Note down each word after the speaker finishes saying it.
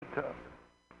tough.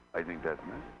 I think that's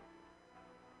nice.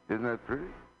 Isn't that pretty?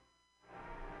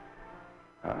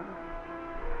 Huh?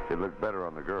 It looked better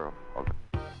on the girl. Okay.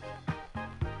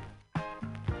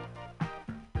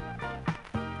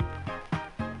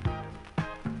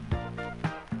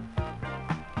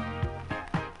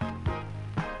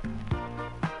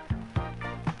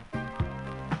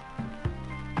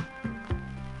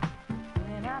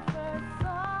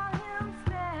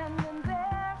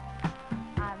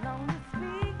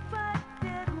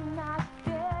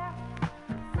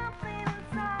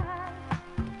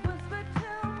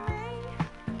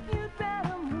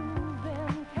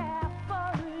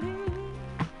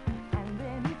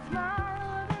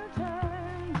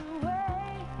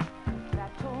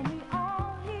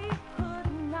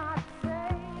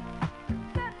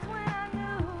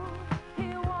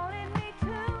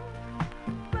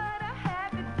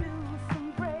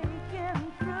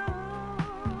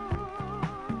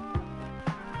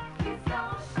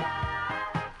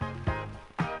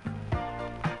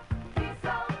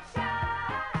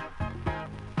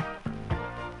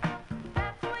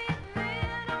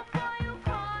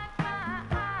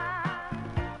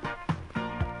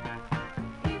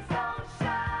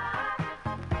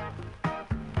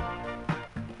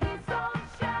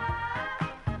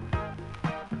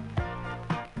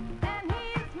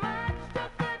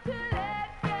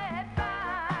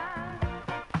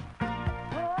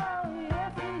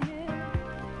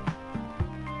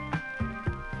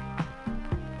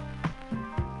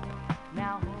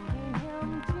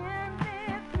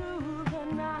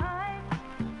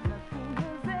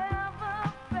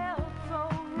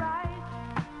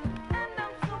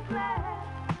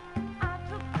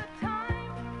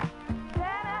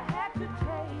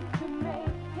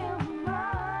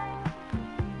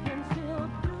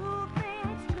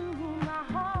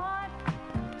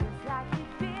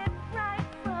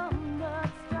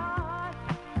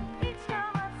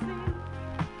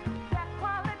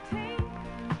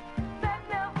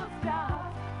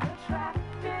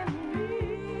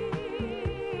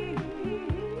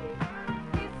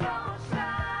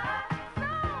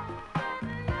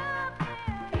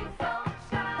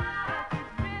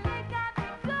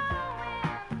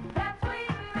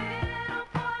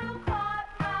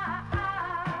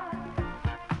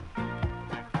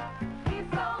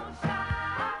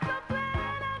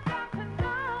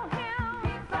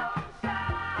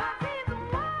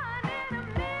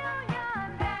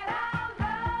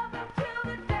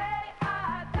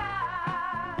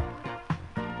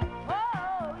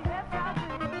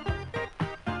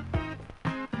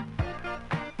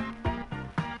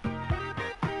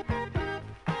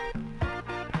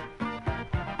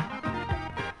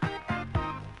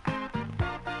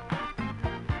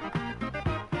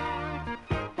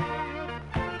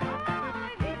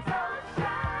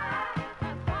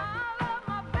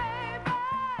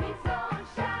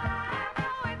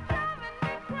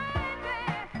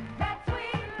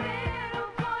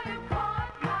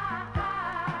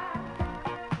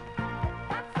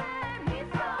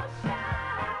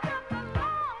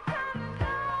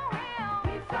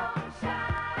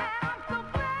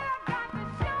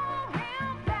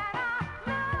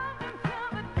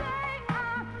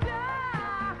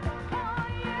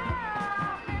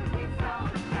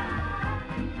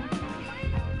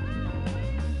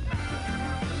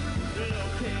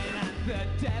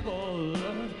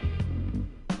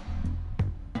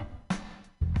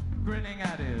 Grinning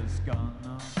at his gun.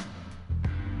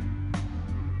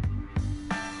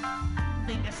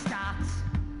 Finger starts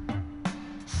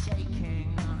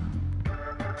shaking.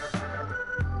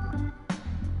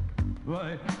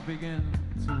 I begin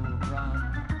to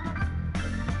run.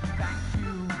 Thank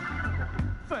you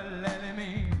for letting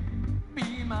me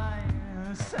be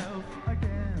myself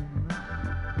again.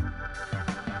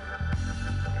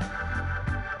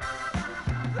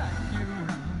 Thank you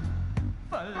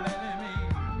for letting me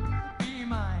be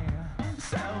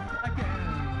myself again.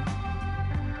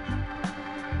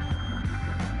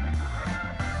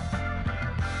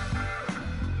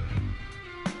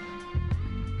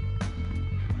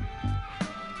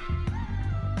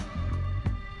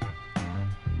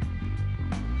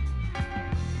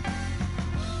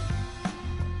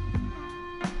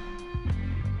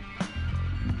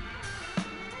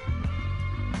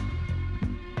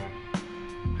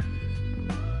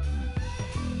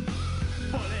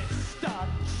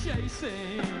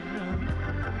 Chasing,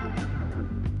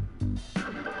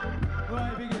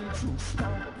 I begin to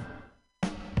stop.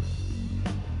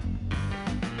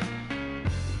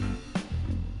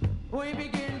 We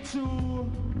begin to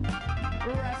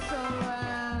wrestle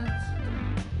and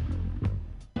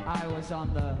I was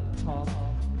on the top.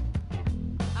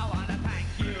 I wanna thank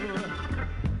you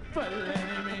for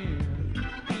letting me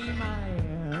be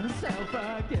myself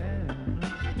again.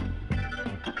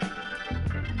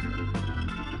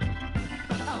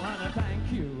 I wanna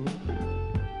thank you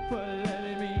for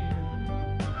letting me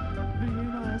be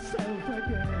myself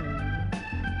again.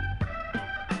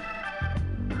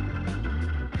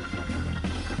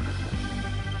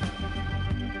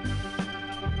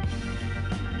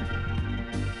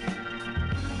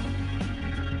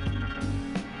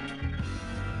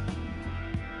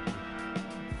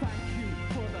 Thank you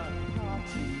for the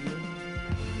party.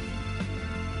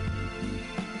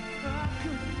 I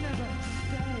could never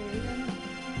stay.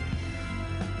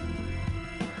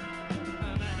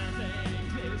 Many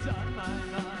things is on my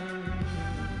mind.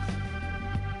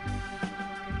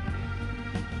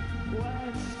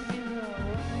 What's in the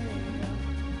way?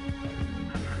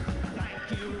 Thank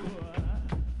you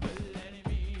for letting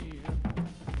me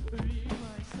be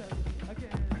myself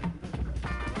again.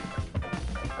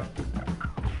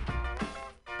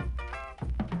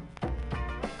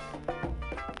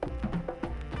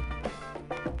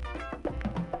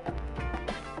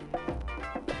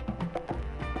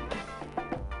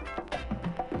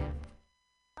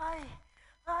 Ay,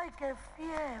 ay, qué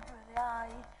fiebre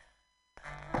hay.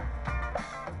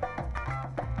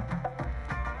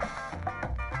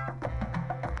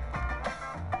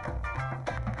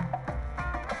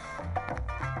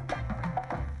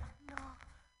 No,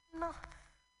 no,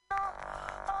 no,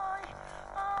 ay,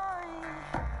 ay.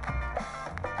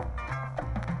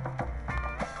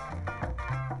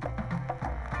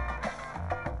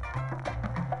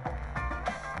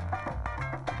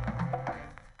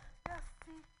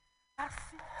 Así,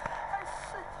 así,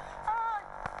 así,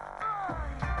 ay.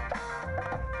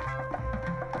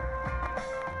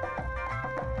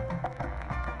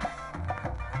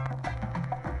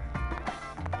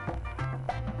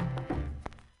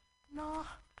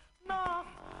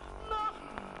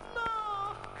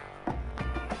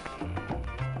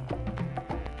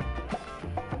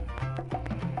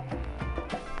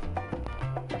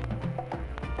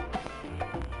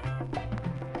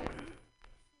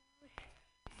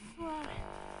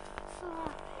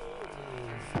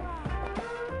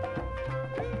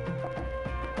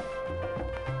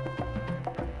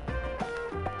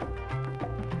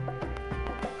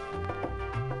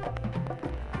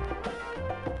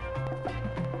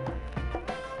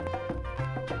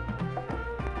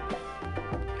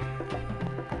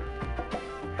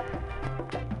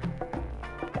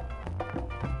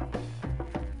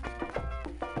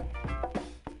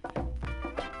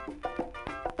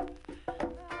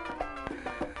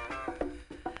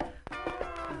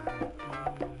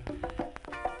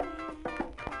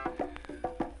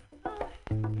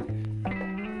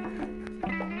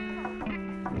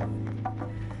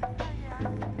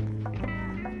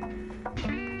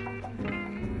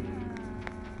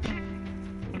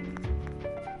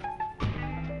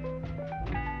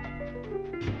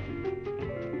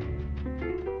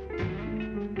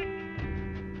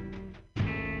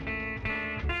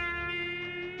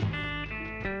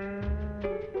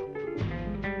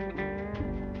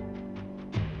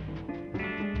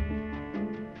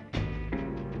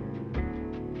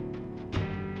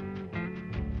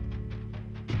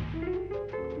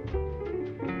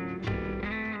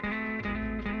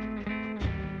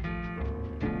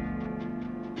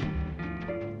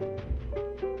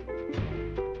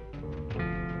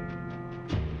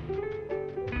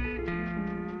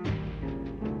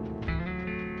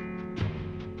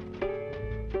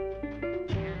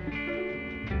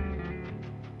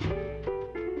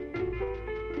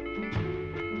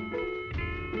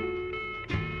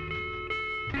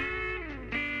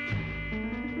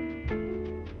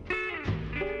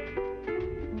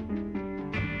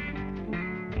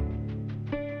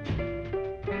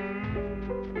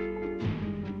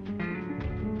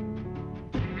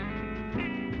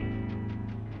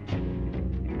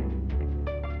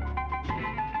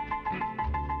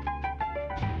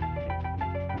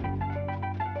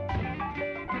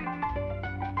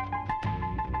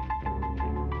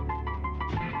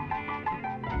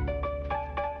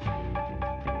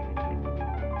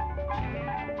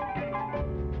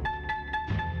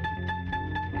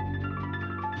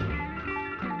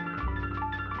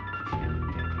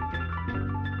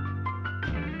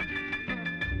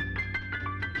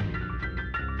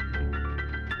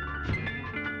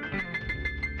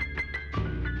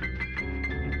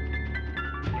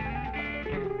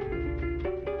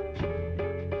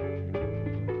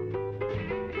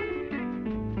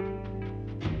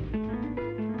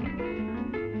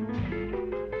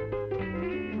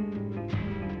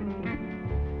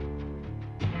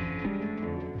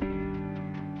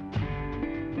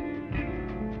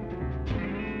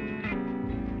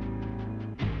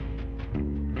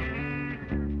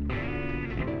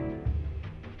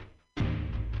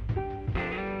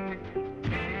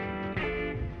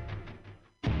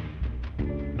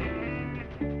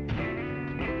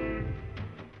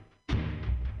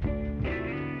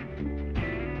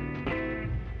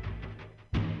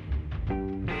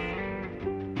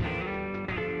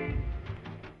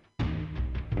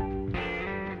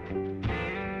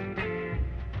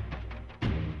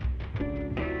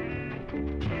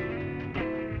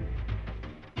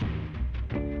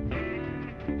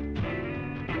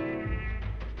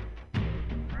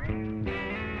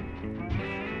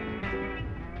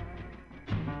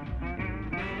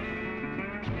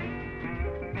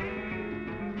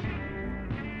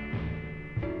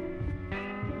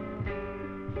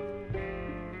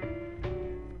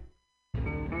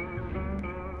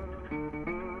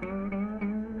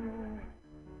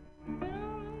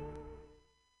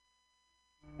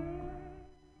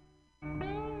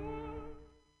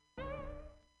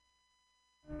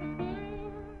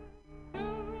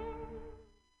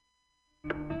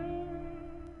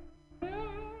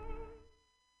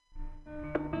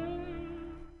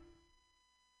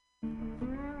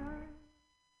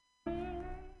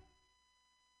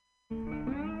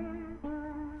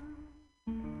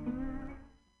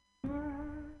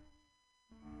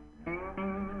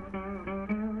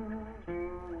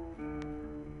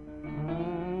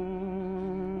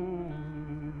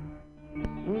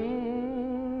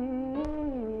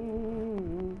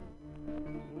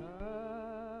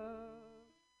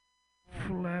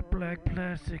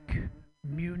 classic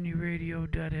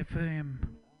MutinyRadio.fm.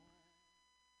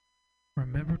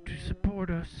 Remember to support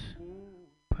us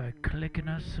by clicking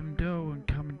us some dough and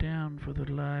coming down for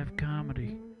the live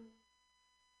comedy.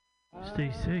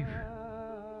 Stay safe.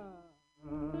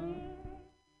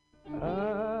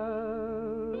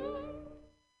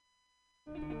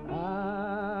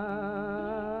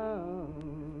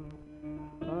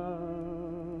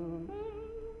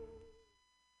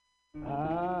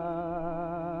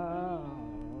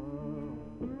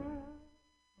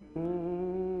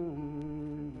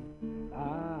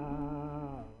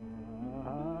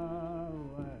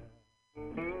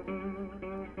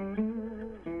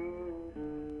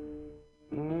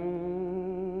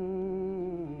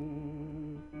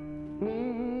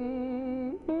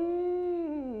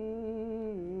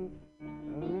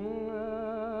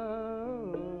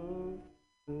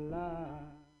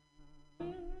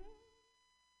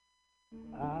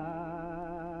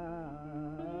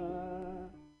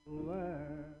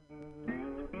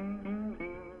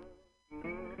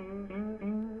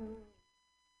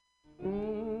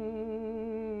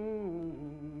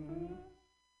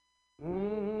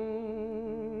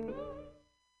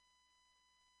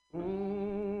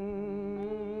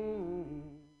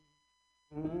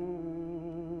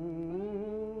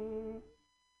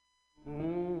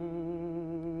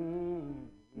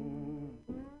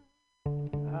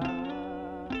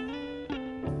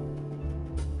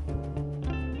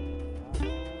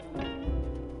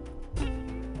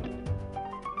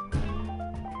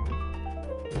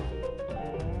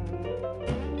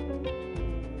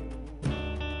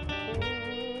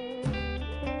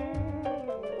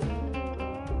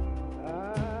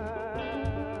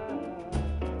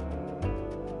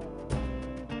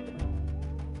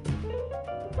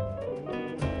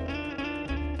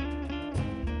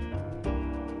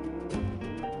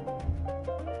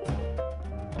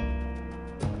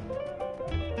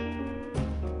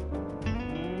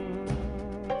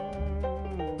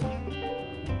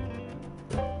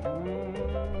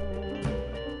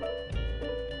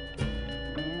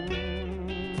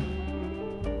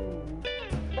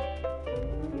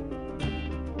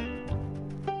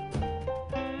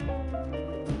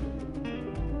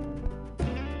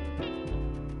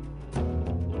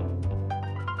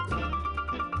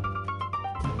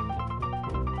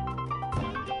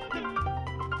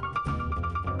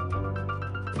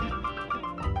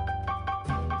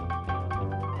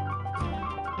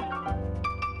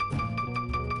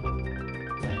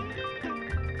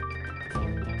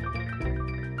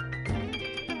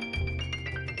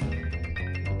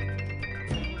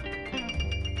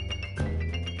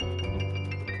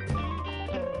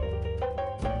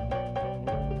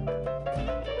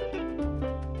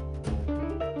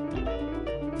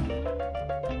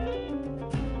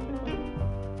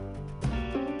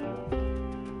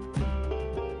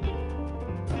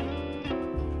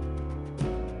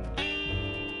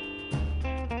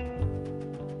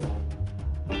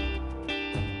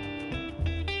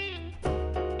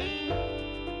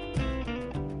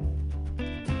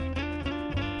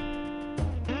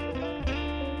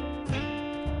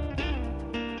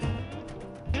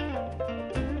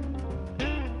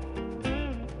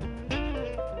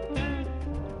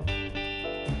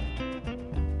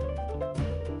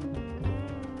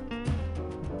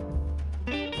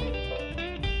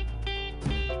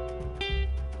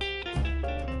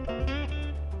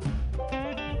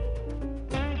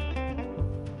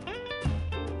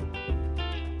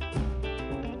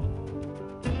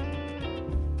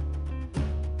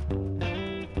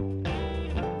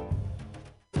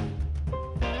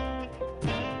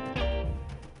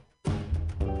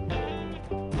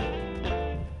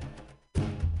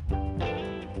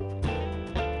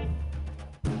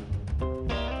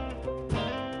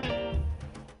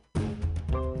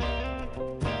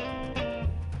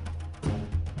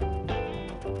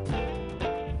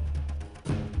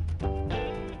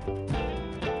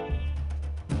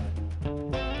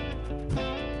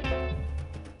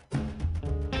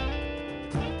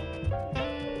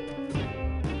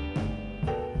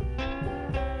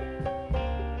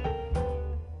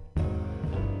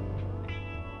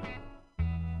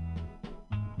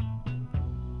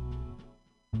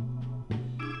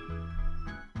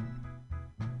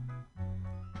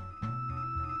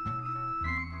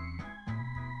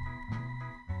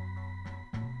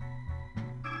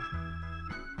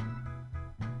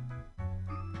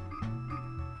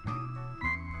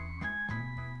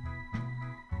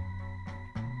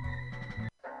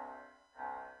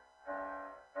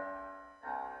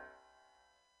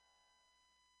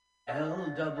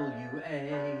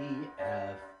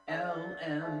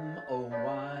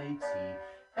 LWAFLMOYT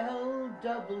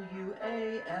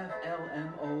LWAFLMOYT.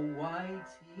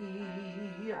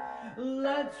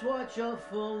 Let's watch a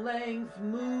full-length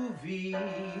movie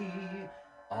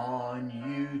on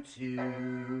YouTube.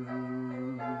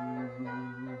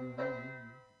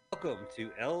 Welcome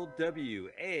to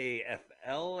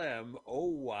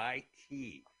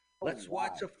LWAFLMOYT. Let's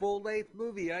watch a full-length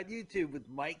movie on YouTube with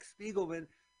Mike Spiegelman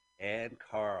and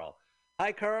Carl.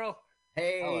 Hi, Carl.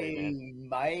 Hey, How are you, man?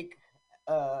 Mike.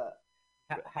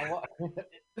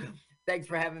 Thanks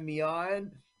for having me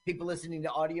on. People listening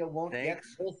to audio won't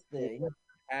Thanks get this thing. for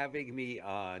having me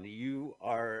on. You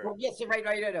are... Oh, yes, right.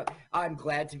 I'm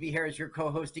glad to be here as your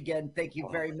co-host again. Thank you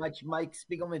very much, Mike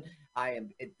Spiegelman. I am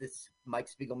this Mike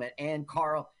Spiegelman and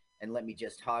Carl. And let me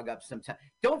just hog up some time.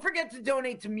 Don't forget to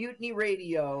donate to Mutiny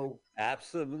Radio.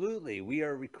 Absolutely. We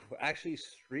are actually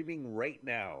streaming right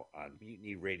now on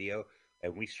Mutiny Radio.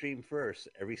 And we stream first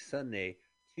every Sunday,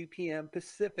 2 p.m.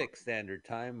 Pacific Standard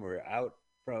Time. We're out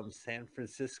from San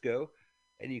Francisco.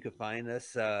 And you can find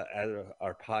us at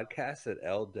our podcast at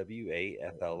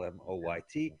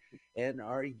LWAFLMOYT and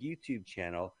our YouTube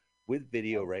channel with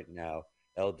video right now,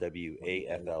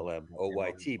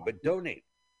 LWAFLMOYT. But donate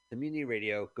to Mutiny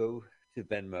Radio. Go to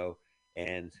Venmo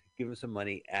and give them some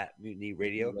money at Mutiny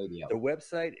Radio. Their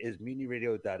website is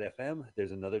mutinyradio.fm.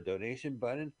 There's another donation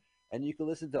button. And you can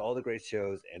listen to all the great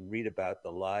shows and read about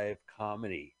the live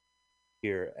comedy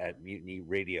here at Mutiny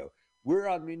Radio. We're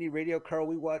on Mutiny Radio, Carl.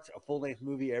 We watch a full-length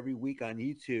movie every week on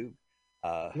YouTube.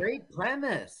 Great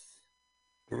premise.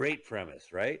 Great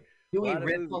premise, right? Do we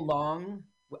riff along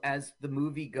as the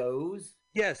movie goes?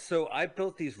 Yes. So I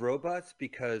built these robots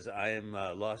because I am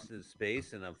lost in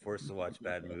space and I'm forced to watch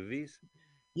bad movies.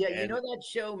 Yeah, you know that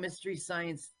show, Mystery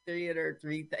Science Theater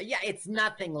 3? Yeah, it's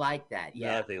nothing like that.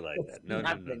 Yeah, nothing like that. No,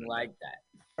 nothing like that.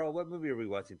 Carl, what movie are we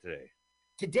watching today?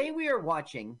 Today we are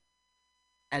watching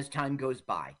As Time Goes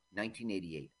By,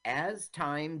 1988. As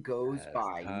Time Goes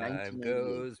By, 1988. Time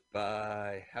Goes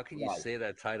By. How can you say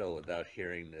that title without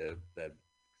hearing that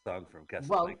song from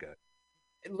Casablanca?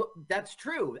 Well, look, that's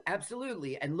true.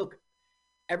 Absolutely. And look,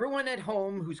 everyone at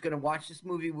home who's going to watch this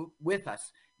movie with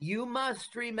us, you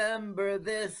must remember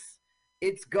this.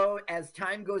 As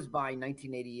Time Goes By,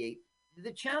 1988.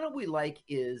 The channel we like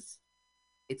it's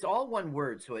all one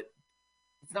word, so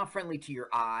it's not friendly to your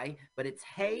eye, but it's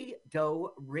Hey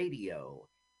Do Radio.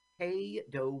 Hey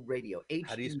Do Radio.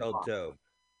 How do you spell doe?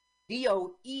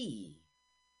 DOE.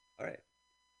 All right.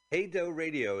 Hey Do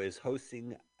Radio is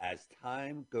hosting As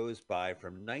Time Goes By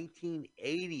from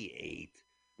 1988.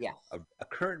 Yes. A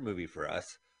current movie for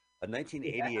us. A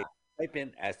 1988. Yeah. Type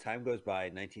in As Time Goes By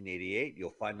 1988.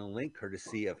 You'll find a link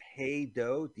courtesy of Hey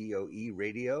Do, DOE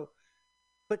Radio.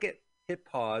 Click it, hit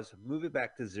pause, move it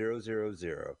back to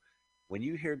 000. When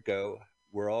you hear go,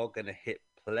 we're all going to hit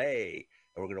play,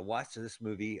 and we're going to watch this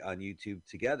movie on YouTube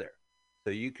together.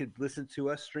 So you could listen to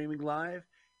us streaming live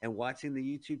and watching the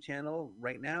YouTube channel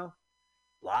right now,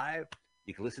 live.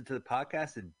 You can listen to the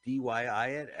podcast and DIY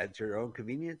it at your own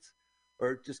convenience,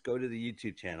 or just go to the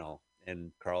YouTube channel,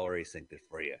 and Carl already synced it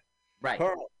for you. Right.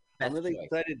 Carl, I'm really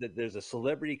excited that there's a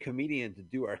celebrity comedian to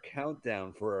do our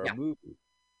countdown for our movie.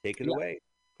 Take it away,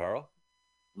 Carl.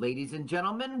 Ladies and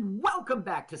gentlemen, welcome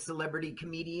back to Celebrity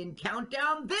Comedian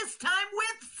Countdown, this time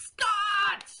with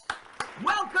Scott!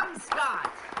 Welcome,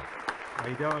 Scott! How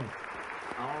you doing?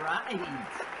 All right.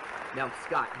 Now,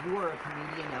 Scott, you are a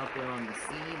comedian out there on the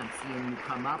scene. I'm seeing you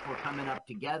come up. We're coming up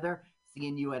together,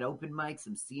 seeing you at open mics.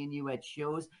 I'm seeing you at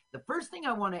shows. The first thing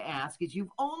I want to ask is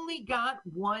you've only got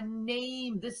one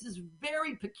name. This is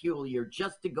very peculiar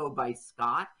just to go by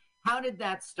Scott. How did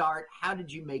that start? How did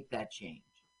you make that change?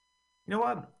 You know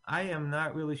what? I am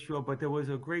not really sure, but there was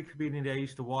a great comedian that I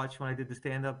used to watch when I did the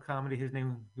stand-up comedy. He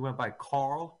went by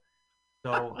Carl.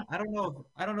 So I don't know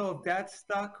if that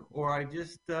stuck or I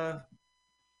just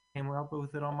came up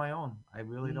with it on my own. I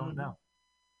really don't know.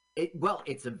 Well,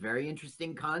 it's a very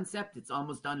interesting concept. It's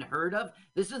almost unheard of.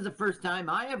 This is the first time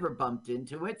I ever bumped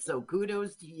into it, so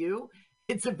kudos to you.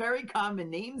 It's a very common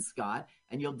name, Scott,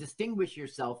 and you'll distinguish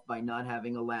yourself by not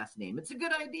having a last name. It's a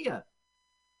good idea.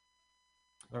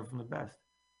 Learn from the best.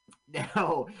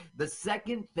 Now, the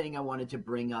second thing I wanted to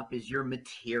bring up is your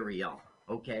material,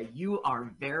 okay? You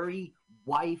are very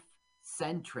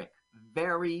wife-centric,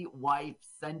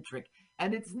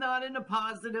 and it's not in a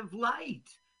positive light.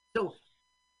 So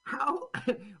how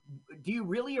do you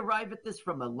really arrive at this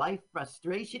from a life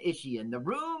frustration? Is she in the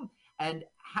room? And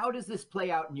how does this play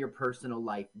out in your personal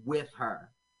life with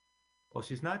her? Well,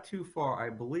 she's not too far. I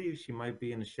believe she might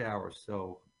be in the shower,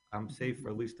 so I'm safe for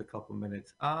at least a couple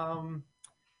minutes.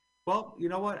 Well, you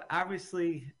know what?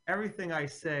 Obviously, everything I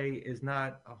say is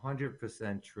not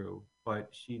 100% true, but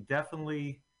she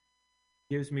definitely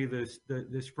gives me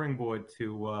the springboard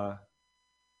to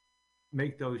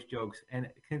make those jokes, and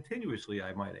continuously,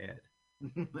 I might add,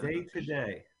 day to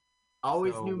day.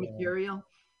 Always So new material.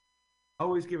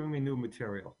 always giving me new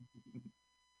material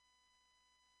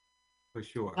for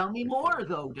sure. Tell me for more sure.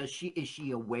 though. Is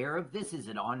she aware of this? Is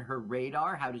it on her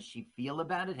radar? How does she feel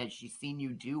about it? Has she seen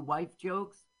you do wife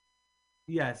jokes?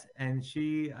 Yes, and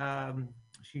she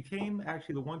came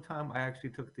actually the one time I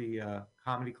actually took the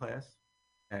comedy class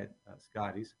at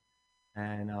Scotty's,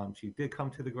 and she did come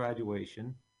to the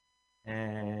graduation,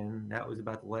 and that was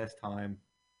about the last time.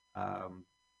 Um,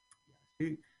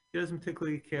 she doesn't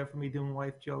particularly care for me doing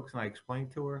wife jokes, and I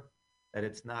explained to her that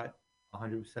it's not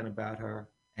 100% about her.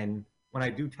 And when I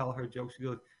do tell her jokes, she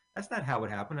goes, "That's not how it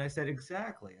happened." I said,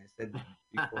 "Exactly." I said,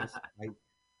 "Because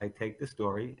I take the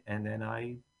story and then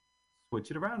I switch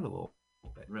it around a little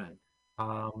bit." Right.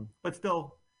 But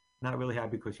still not really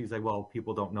happy because she's like, "Well,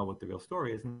 people don't know what the real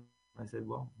story is." And I said,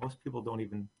 "Well, most people don't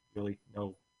even really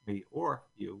know me or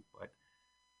you, but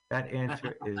that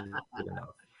answer is good enough."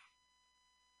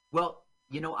 Well,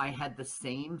 I had the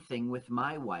same thing with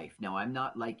my wife. Now, I'm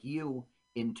not like you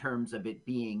in terms of it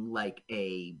being like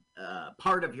a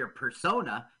part of your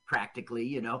persona,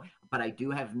 practically, but I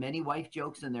do have many wife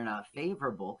jokes and they're not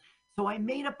favorable. So I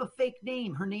made up a fake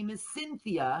name. Her name is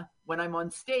Cynthia when I'm on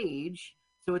stage.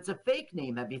 So it's a fake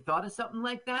name. Have you thought of something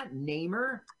like that? Name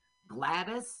her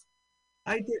Gladys?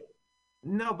 I did.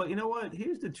 No, but you know what?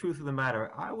 Here's the truth of the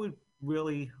matter. I would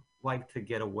really like to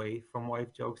get away from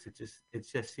wife jokes. It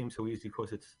just seems so easy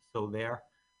because it's so there.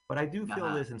 But I do feel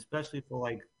Uh-huh. this, and especially for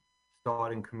like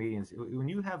starting comedians, when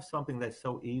you have something that's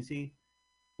so easy,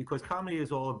 because comedy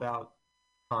is all about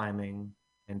timing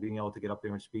and being able to get up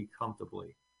there and speak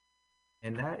comfortably.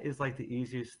 And that is like the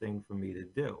easiest thing for me to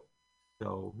do.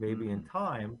 So maybe in Mm.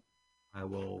 time, I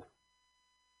will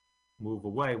move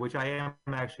away, which I am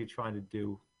actually trying to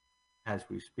do as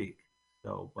we speak.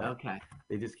 So, but Okay.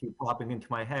 they just keep popping into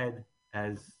my head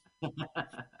as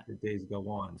the days go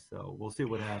on. So we'll see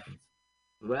what happens.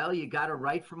 Well, you got to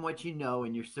write from what you know,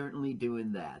 and you're certainly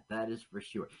doing that. That is for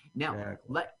sure. Now,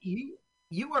 Exactly. let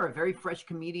you are a very fresh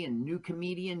comedian, new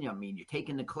comedian. I mean, you're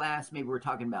taking the class. Maybe we're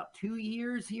talking about 2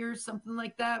 years here, something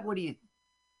like that. What do you?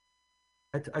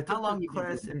 I How took the long you been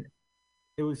class, doing it? and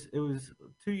it was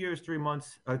 2 years, 3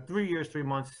 months, 3 years, 3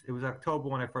 months. It was October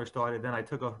when I first started. Then I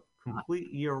took a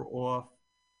complete year off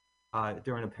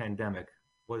during the pandemic.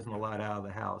 Wasn't allowed out of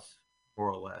the house, more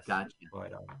or less. Gotcha.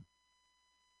 But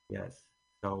yes.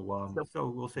 So So so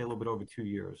we'll say a little bit over 2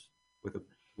 years with a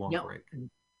long now, break.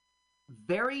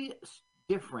 very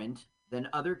different than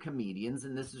other comedians,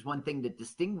 and this is one thing that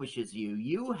distinguishes you.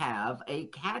 You have a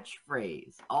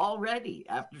catchphrase already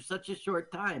after such a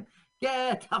short time.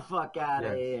 Get the fuck out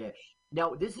of Yes. here.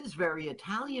 Now, this is very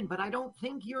Italian, but I don't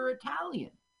think you're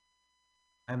Italian.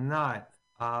 I'm not.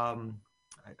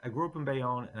 I grew up in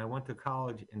Bayonne and I went to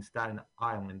college in Staten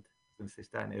Island. I was going to say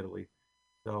Staten, Italy.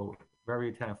 So very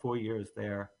Italian, 4 years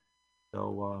there.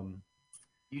 So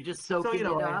You just so soaking it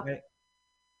up.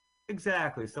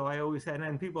 exactly. So I always had,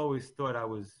 and people always thought I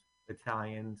was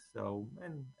Italian. So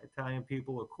and Italian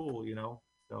people are cool, you know.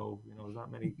 So there's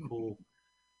not many cool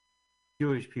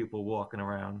Jewish people walking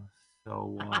around.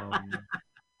 So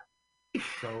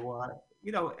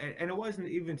and it wasn't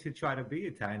even to try to be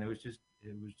Italian. It was just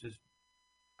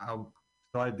I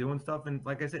started doing stuff, and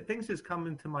like I said, things just come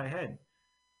into my head.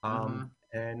 Hmm.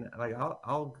 And like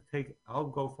I'll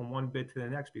go from one bit to the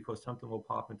next because something will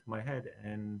pop into my head,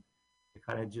 and it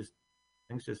kind of just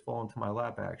things just fall into my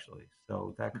lap actually.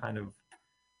 So that kind of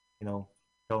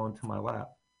fell into my lap,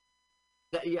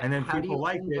 Yeah. and then How do people you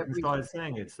liked end it and every? started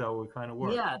saying it, so it kind of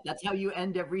worked. Yeah, that's how you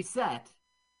end every set.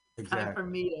 It's time for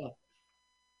Exactly. me to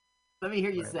let me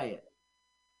hear you Right. say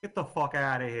Get the fuck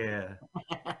out of here.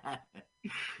 it.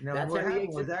 And That's what how he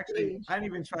happened was exits actually stage. I didn't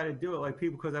even try to do it like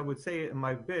people because I would say it in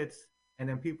my bits, and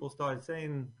then people started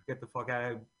saying "get the fuck out of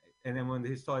here," and then when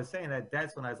they started saying that,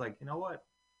 that's when I was like, you know what?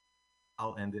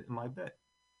 I'll end it in my bit.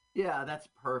 Yeah, that's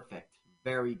perfect.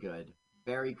 Very good.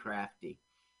 Very crafty.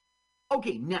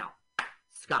 Okay, now,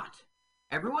 Scott,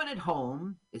 everyone at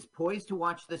home is poised to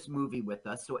watch this movie with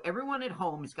us. So everyone at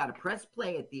home has got to press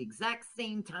play at the exact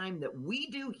same time that we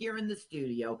do here in the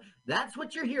studio. That's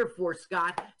what you're here for,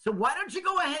 Scott. So why don't you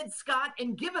go ahead, Scott,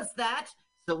 and give us that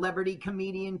celebrity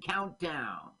comedian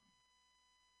countdown?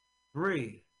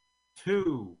 3,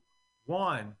 2,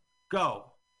 1, go.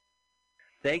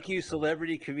 Thank you,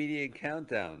 Celebrity Comedian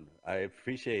Countdown. I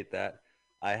appreciate that.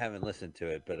 I haven't listened to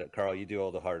it, but Carl, you do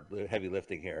all the heavy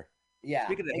lifting here. Yeah,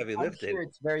 Speaking of heavy I'm lifting, sure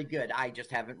it's very good. I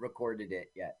just haven't recorded it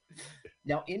yet.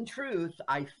 Now, in truth,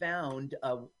 I found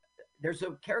there's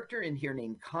a character in here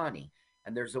named Connie,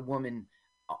 and there's a woman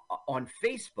on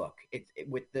Facebook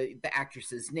with the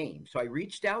actress's name. So I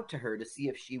reached out to her to see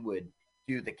if she would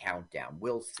do the countdown.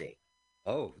 We'll see.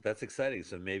 oh, that's exciting.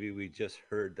 So maybe we just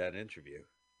heard that interview.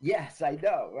 Yes, I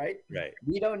know, right? Right.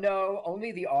 We don't know.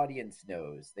 Only the audience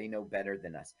knows. They know better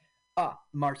than us.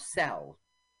 Marcel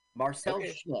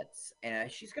Okay. Schmitz,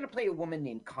 and she's going to play a woman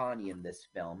named Connie in this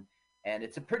film, and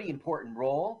it's a pretty important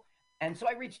role. And so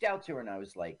I reached out to her, and I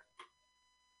was like,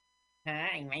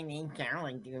 "Hi, my name's Carol.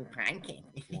 I'm doing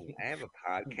podcast." I have a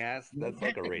podcast. That's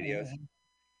like a radio.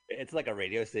 It's like a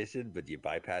radio station, but you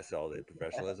bypass all the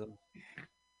professionalism.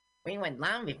 We would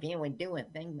love if you would do a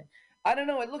thing. I don't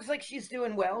know. It looks like she's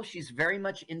doing well. She's very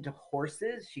much into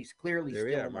horses. She's clearly There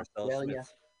we still are, in Marcel Australia.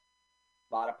 Schmitz.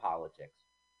 A lot of politics.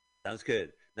 Sounds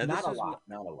good. Now, Not this a was, lot.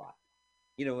 Not a lot.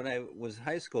 you know, when I was in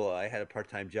high school, I had a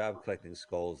part-time job collecting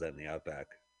skulls in the Outback.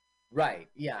 Right.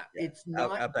 Yeah. It's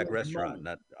not Outback good restaurant, money.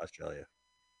 not Australia.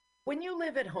 When you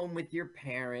live at home with your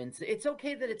parents, it's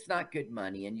okay that it's not good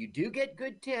money, and you do get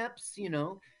good tips, you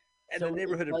know. And So the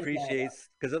neighborhood it's like that. appreciates,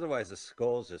 because otherwise the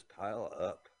skulls just pile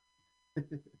up.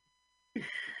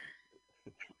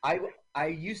 I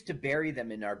used to bury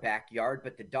them in our backyard,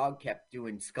 but the dog kept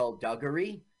doing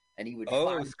skullduggery, and he would Oh,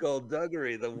 find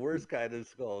skullduggery, the worst kind of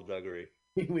skullduggery.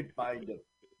 he would find them,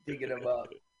 digging them up.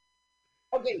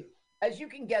 Okay, as you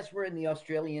can guess, we're in the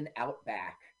Australian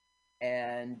outback,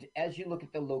 and as you look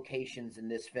at the locations in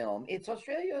this film, it's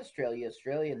Australia, Australia,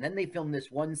 Australia, and then they filmed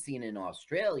this one scene in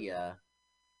Australia.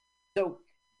 So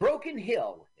Broken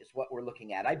Hill is what we're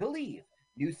looking at, I believe.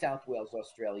 New South Wales,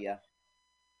 Australia.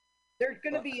 They're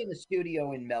going to be in a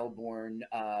studio in Melbourne.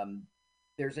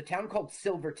 There's a town called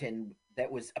Silverton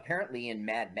that was apparently in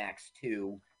Mad Max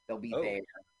 2. They'll be there.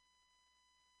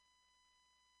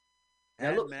 Now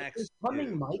Mad look, Max something's coming,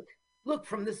 2. Mike. Look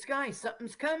from the sky.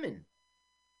 Something's coming.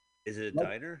 Is it a Like-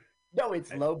 diner? No,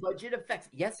 it's low budget effects.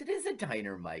 Yes, it is a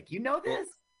diner, Mike. You know Well, this?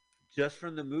 just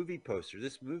from the movie poster,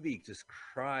 this movie just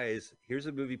cries, here's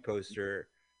a movie poster.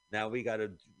 Now we got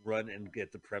to run and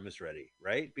get the premise ready,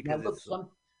 right? Now Because look,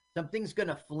 it's something's going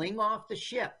to fling off the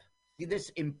ship. See this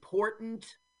important?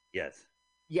 yes.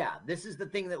 Yeah, this is the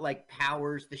thing that like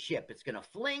powers the ship. It's going to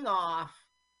fling off.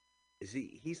 Is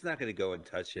he's not going to go and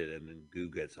touch it and then goo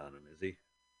gets on him, is he?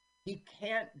 He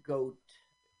can't go.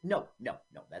 No,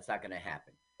 that's not going to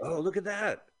happen. Oh, look at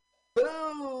that.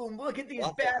 Boom! Look at these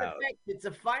Waffle bad House. effects. It's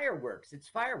a fireworks. It's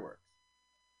fireworks.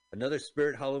 Another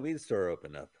Spirit Halloween store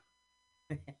opened up.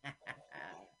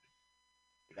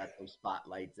 Got those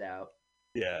spotlights out.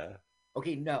 Yeah.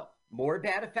 Okay, no. More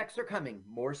bad effects are coming.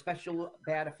 More special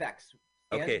bad effects.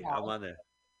 Stand Okay, by. I'm on there.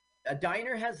 A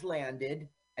diner has landed,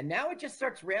 and now it just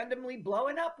starts randomly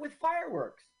blowing up with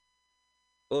fireworks.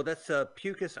 Oh, that's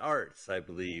Pucus Arts, I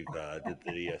believe, did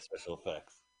the special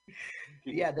effects.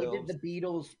 Yeah, Pucus they did Films. the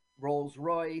Beatles, Rolls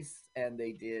Royce, and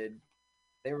they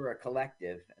were a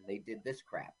collective, and they did this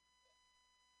crap.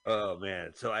 Oh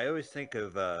man, so I always think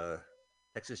of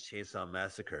Texas Chainsaw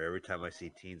Massacre every time I see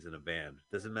teens in a band.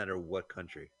 Doesn't matter what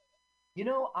country. You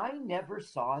know, I never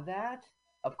saw that.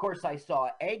 Of course, I saw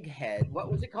Egghead. What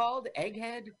was it called?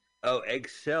 Egghead? Oh,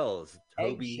 Eggshells,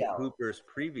 Toby Eggshell. Hooper's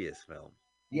previous film.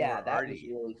 Yeah, Or that Artie. was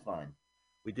really fun.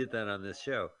 We did that on this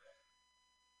show.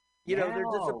 You know, they're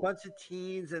just a Wow. bunch of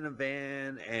teens in a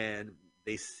van, and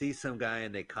they see some guy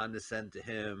and they condescend to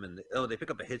him, and they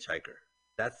pick up a hitchhiker.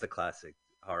 That's the classic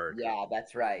horror. Yeah,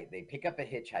 that's right. They pick up a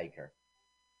hitchhiker.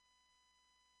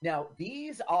 Now,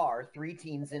 these are three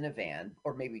teens in a van,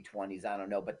 or maybe 20s, I don't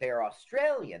know, but they're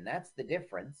Australian. That's the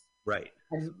difference. Right.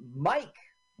 And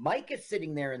Mike is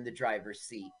sitting there in the driver's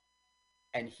seat,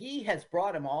 and he has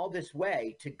brought him all this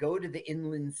way to go to the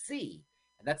inland sea.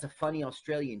 And that's a funny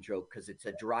Australian joke because it's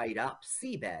a dried up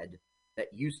seabed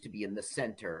that used to be in the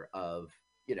center of,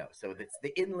 so it's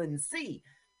the inland sea.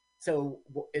 So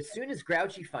as soon as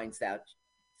Grouchy finds out,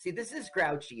 see, this is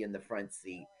Grouchy in the front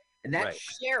seat, and that's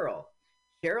Cheryl.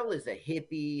 Cheryl is a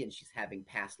hippie, and she's having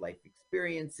past life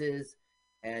experiences,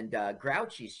 and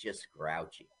Grouchy's just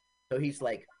grouchy. So he's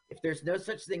like, if there's no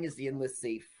such thing as the endless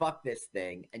sea, fuck this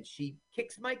thing, and she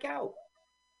kicks Mike out.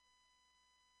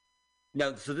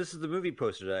 Now, so this is the movie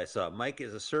poster that I saw. Mike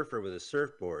is a surfer with a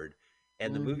surfboard,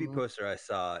 and the movie poster I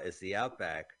saw is the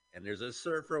Outback, and there's a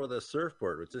surfer with a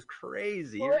surfboard, which is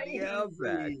crazy. You're in the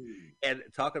Outback. And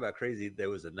talking about crazy, there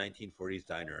was a 1940s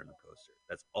diner on the poster.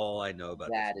 That's all I know about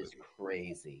That this is movie.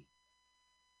 crazy.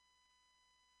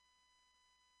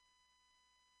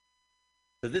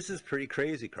 So this is pretty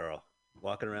crazy, Carl.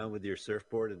 Walking around with your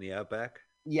surfboard in the Outback.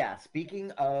 Yeah,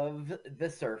 speaking of the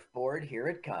surfboard, here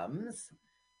it comes.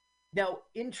 Now,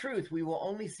 in truth, we will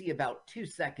only see about 2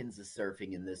 seconds of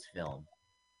surfing in this film.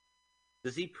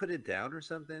 Does he put it down or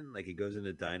something? Like he goes in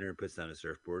a diner and puts down a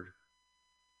surfboard?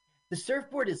 The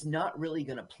surfboard is not really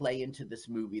going to play into this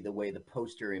movie the way the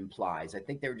poster implies. I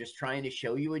think they were just trying to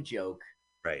show you a joke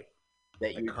Right.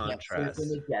 that A you can't surf in contrast.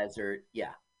 the desert.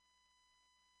 Yeah.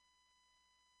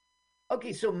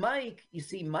 Okay, so Mike, you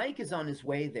see, Mike is on his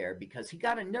way there because he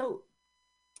got a note.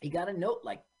 He got a note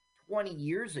like 20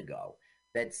 years ago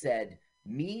that said,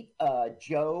 meet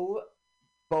Joe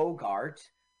Bogart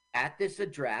at this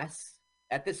address,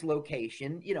 at this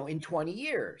location, in 20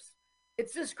 years.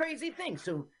 It's this crazy thing.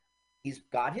 So he's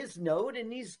got his note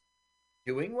and he's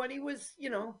doing what he was,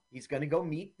 he's going to go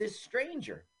meet this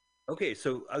stranger. Okay,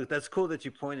 so that's cool that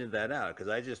you pointed that out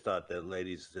because I just thought that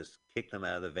ladies just kicked him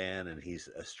out of the van and he's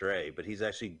astray, but he's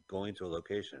actually going to a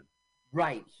location.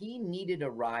 Right. He needed a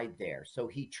ride there. So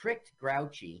he tricked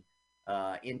Grouchy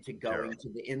into going to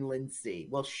the inland sea.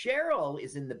 Well, Cheryl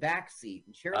is in the back seat,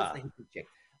 and Cheryl's the hippie chick.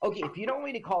 Okay, if you don't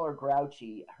want me to call her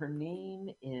Grouchy, her name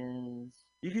is...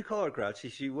 You could call her Grouchy.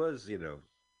 She was,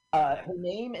 her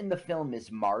name in the film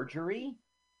is Marjorie,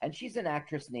 and she's an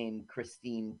actress named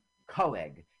Christine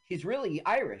Coeg. She's really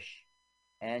Irish,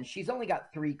 and she's only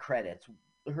got 3 credits.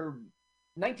 Her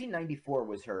 1994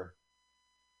 was her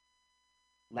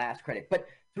last credit. But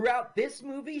throughout this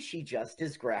movie, she just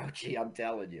is grouchy, I'm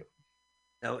telling you.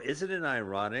 Now, isn't it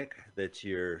ironic that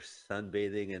you're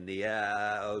sunbathing in the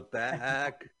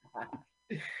outback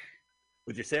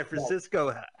with your San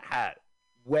Francisco hat?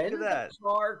 When the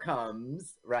car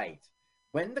comes,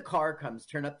 when the car comes,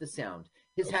 turn up the sound.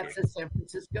 His hat says San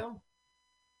Francisco?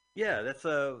 Yeah, that's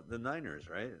the Niners,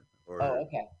 right? Or,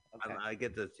 okay. I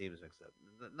get the teams mixed up.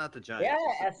 Not the Giants.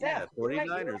 Yeah, SF. Yeah, 49ers.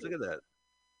 Right. Look at that.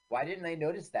 Why didn't I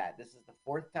notice that? This is the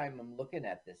 4th time I'm looking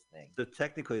at this thing. So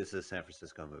technically, it's a San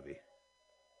Francisco movie.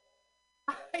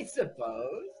 I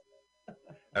suppose.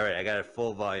 All right, I got a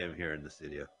full volume here in the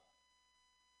studio.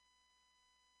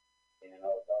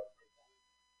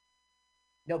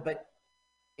 No, but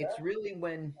it's really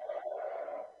when...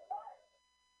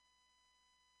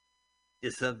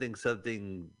 Is something...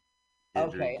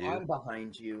 Okay, I'm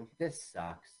behind you. This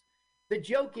sucks. The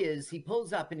joke is he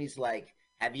pulls up and he's like,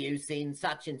 have you seen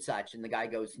such and such? And the guy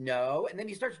goes, no. And then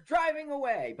he starts driving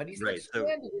away, but he's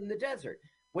stranded in the desert.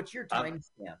 What's your time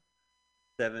stamp?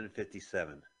 7:57.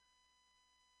 Okay.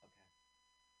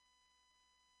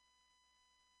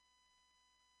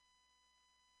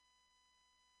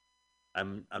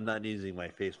 I'm not using my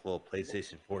faithful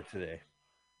PlayStation 4 today.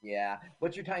 Yeah.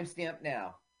 What's your time stamp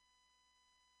now?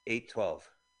 8:12.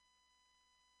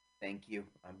 Thank you.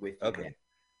 I'm with you. Okay.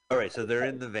 All right, so they're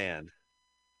in the van.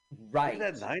 Right. Look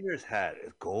at that Niners hat.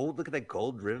 It's gold. Look at that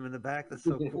gold rim in the back. That's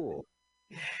so cool.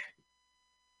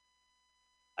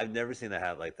 I've never seen a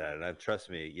hat like that. And trust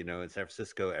me, in San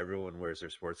Francisco, everyone wears their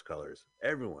sports colors.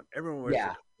 Everyone wears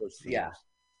their sports teams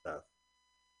stuff.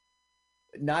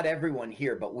 Not everyone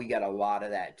here, but we got a lot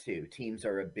of that too. Teams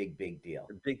are a big, big deal.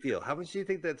 A big deal. How much do you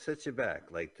think that sets you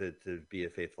back, like to be a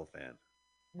faithful fan?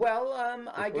 Well,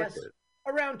 I guess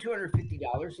around $250,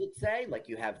 let's say. Like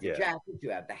you have the jacket, you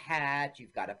have the hat,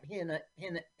 you've got a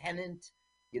pennant,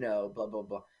 blah, blah,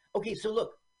 blah. Okay, so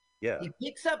look. Yeah. He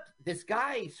picks up, this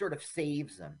guy sort of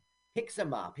saves him, picks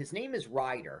him up. His name is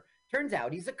Ryder. Turns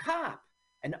out he's a cop.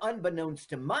 And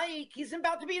unbeknownst to Mike, he's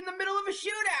about to be in the middle of a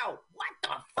shootout. What the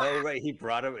fuck? Oh, right. He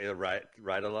brought him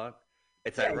right along.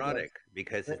 It's ironic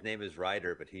because his name is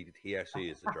Ryder, but he actually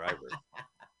is the driver.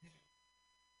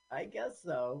 I guess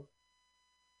so.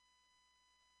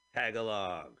 Tag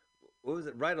along. What was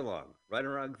it? Ride along. Ride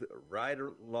along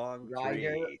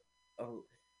 3. Oh.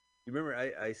 You remember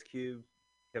Ice Cube?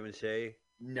 Kevin Shea?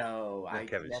 No, Not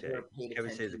Kevin Shea.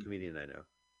 Kevin Shea is a comedian I know.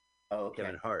 Oh, okay.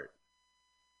 Kevin Hart.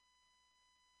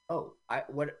 Oh,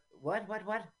 what?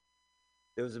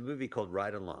 There was a movie called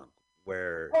Ride Along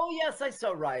where... Oh, yes, I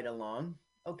saw Ride Along.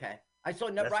 Okay. I saw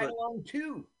Ride Along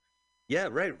 2. Yeah,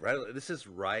 right. This is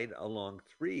Ride Along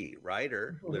 3.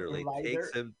 Ryder literally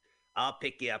takes him. I'll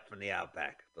pick you up from the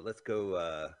outback. But let's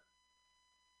go...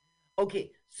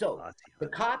 Okay, so the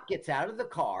cop gets out of the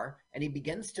car and he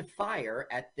begins to fire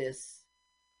at this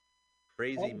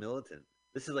crazy militant.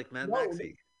 This is like Mad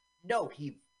Maxie. No,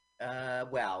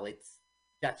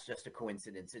 that's just a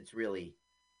coincidence. It's really,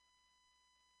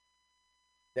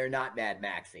 they're not Mad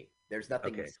Maxie. There's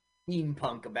nothing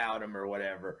steampunk about them or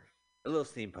whatever. A little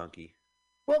steampunky.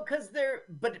 Well, because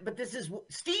but this is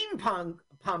steampunk.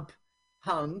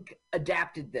 Punk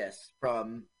adapted this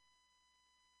from.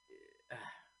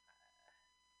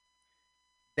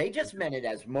 They just meant it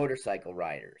as motorcycle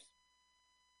riders.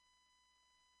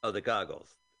 Oh, the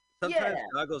goggles. Yeah, Sometimes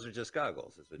goggles are just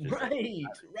goggles. It's just like right, have a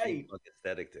right. steampunk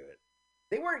aesthetic to it.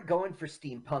 They weren't going for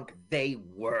steampunk. They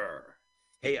were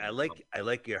Hey, steampunk. I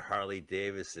like your Harley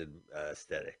Davidson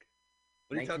aesthetic.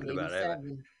 What are you talking about?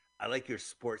 1987. I like your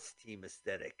sports team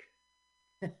aesthetic.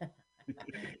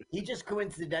 He just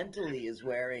coincidentally is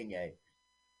wearing a.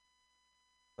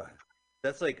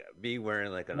 That's like me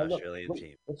wearing like an Now look, Australian wait,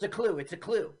 team. it's a clue. It's a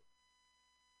clue.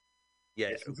 Yeah,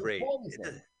 This is great.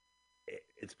 poison.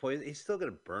 It's poison. He's still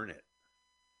gonna burn it.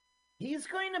 He's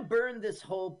going to burn this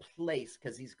whole place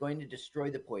because he's going to destroy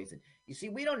the poison. You see,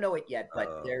 we don't know it yet,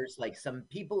 but there's like some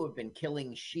people who have been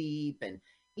killing sheep, and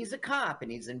he's a cop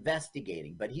and he's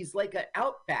investigating, but he's like an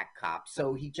outback cop.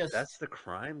 So he just. That's the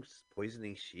crime,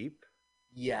 poisoning sheep.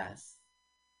 Yes.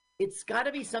 It's got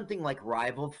to be something like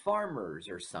rival farmers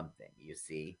or something, you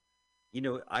see. You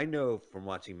know, I know from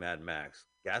watching Mad Max,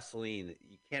 gasoline,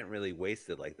 you can't really waste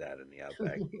it like that in the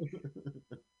outback.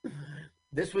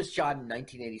 This was shot in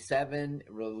 1987,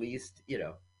 released,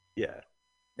 Yeah.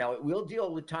 Now, it will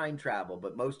deal with time travel,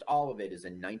 but most all of it is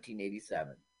in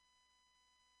 1987.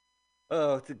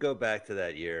 Oh, to go back to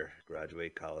that year,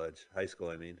 graduate college, high school,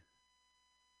 I mean.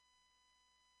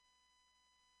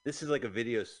 This is like a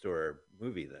video store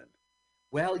movie then.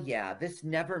 Well, yeah, this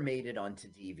never made it onto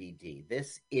DVD.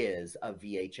 This is a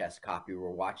VHS copy we're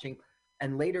watching,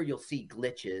 and later you'll see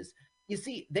glitches. You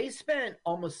see, they spent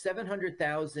almost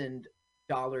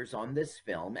 $700,000 on this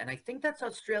film, and I think that's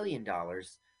Australian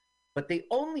dollars, but they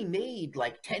only made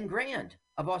like 10 grand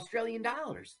of Australian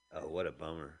dollars. Oh, what a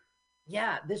bummer.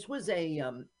 Yeah, this was a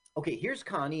okay, here's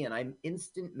Connie, and I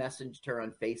instant messaged her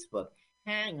on Facebook.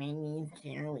 Hi, my name's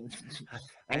Carolyn.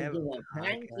 I have a doing a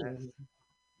podcast. podcast.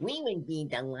 We would be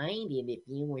delighted if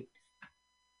you would.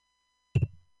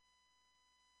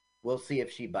 We'll see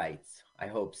if she bites. I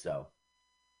hope so.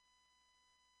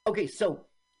 Okay, so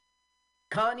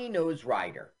Connie knows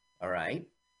Ryder, all right?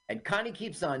 And Connie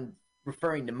keeps on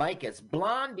referring to Mike as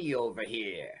Blondie over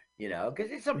here, because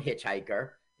he's some hitchhiker.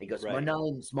 He goes, Right. My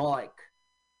name's Mike.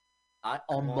 I'm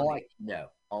Connie. Mike. No,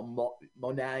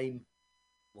 my name,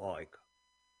 Like,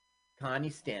 Connie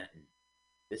Stanton.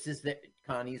 This is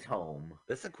Connie's home.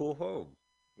 that's a cool home.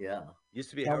 Yeah.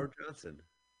 Used to be Now- Howard Johnson.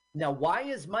 Now, why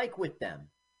is Mike with them?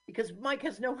 Because Mike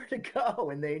has nowhere to go,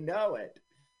 and they know it.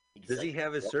 Does he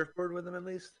have his surfboard with him at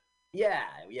least? Yeah,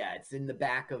 it's in the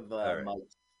back of right.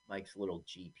 Mike's little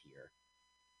Jeep here.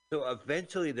 So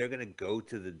eventually they're going to go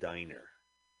to the diner.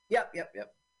 Yep.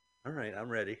 All right, I'm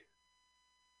ready.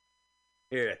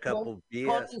 Here, a couple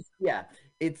BS. Yeah,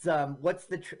 it's what's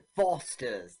the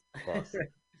Foster's. Foster.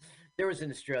 There was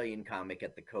an Australian comic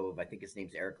at the Cove. I think his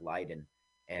name's Eric Lydon,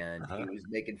 and he was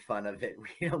making fun of it.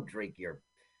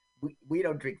 We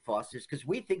don't drink Foster's because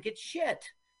we think it's shit.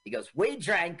 He goes, we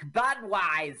drank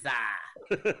Budweiser.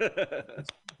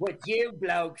 What you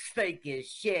blokes think is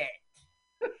shit.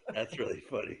 That's really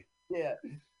funny. Yeah.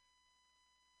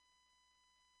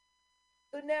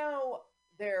 So now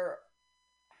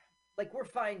we're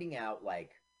finding out,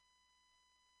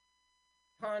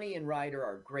 Connie and Ryder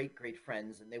are great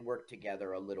friends, and they work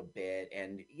together a little bit.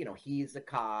 And, he's a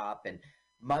cop, and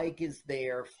Mike is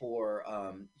there for,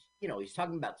 he's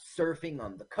talking about surfing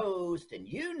on the coast, and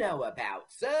about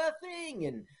surfing.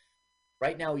 And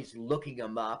right now he's looking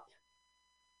him up.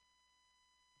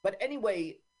 But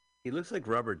anyway, He looks like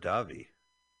Robert Davi.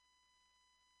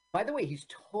 by the way, he's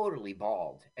totally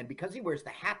bald. And because he wears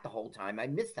the hat the whole time, I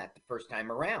missed that the first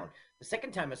time around. The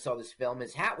second time I saw this film,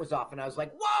 his hat was off, and I was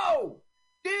like, whoa,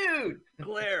 dude.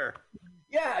 Claire.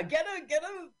 Yeah, get a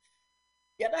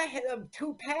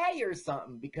toupee or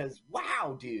something, because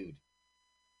wow, dude.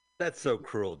 That's so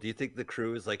cruel. Do you think the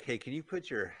crew is like, hey, can you put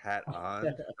your hat on?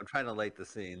 I'm trying to light the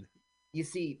scene. You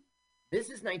see, this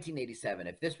is 1987.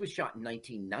 If this was shot in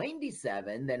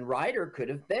 1997, then Ryder could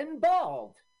have been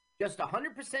bald. Just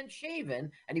 100% shaven,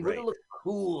 and he would have Right. looked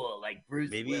cool like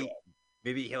Bruce Willis.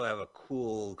 Maybe he'll have a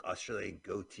cool Australian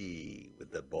goatee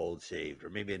with the bald shaved, or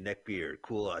maybe a neck beard,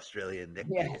 cool Australian neck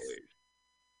Yes. beard.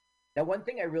 Now, one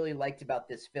thing I really liked about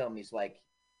this film is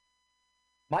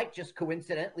Mike just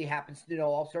coincidentally happens to know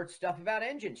all sorts of stuff about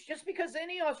engines, just because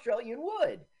any Australian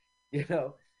would,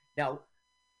 Now,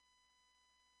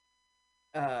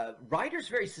 Ryder's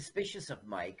very suspicious of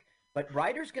Mike, but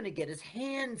Ryder's going to get his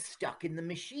hand stuck in the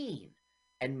machine,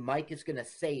 and Mike is going to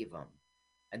save him.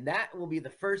 And that will be the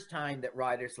first time that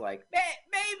Ryder's like,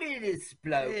 maybe this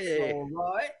bloke's Hey. all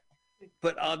right.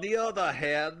 But on the other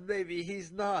hand, maybe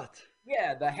he's not.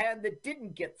 Yeah, the hand that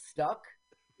didn't get stuck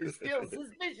is still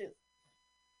suspicious.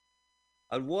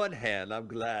 On one hand, I'm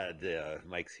glad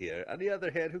Mike's here. On the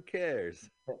other hand, who cares?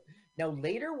 Now,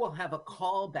 later we'll have a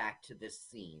callback to this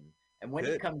scene. And when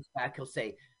he Good. comes back, he'll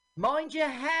say, mind your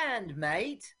hand,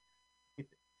 mate.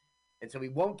 And so he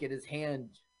won't get his hand.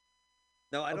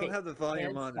 No, I don't Okay, have the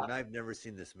volume hand on, stop. and I've never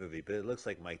seen this movie, but it looks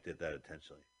like Mike did that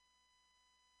intentionally.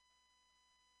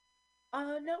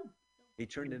 No. He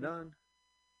turned it on.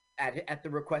 At the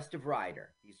request of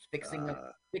Ryder. He's fixing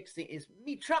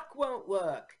me truck won't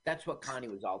work. That's what Connie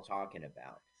was all talking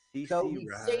about. CC So he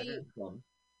Ryder. saved them.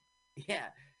 Yeah.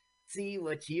 See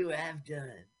what you have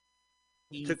done.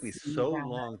 It took me so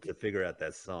long to figure out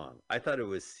that song. I thought it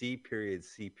was C period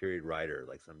Rider,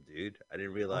 like some dude. I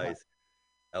didn't realize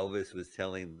Elvis was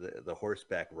telling the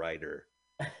horseback rider.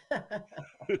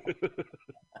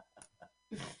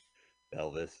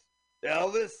 Elvis.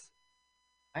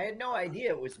 I had no idea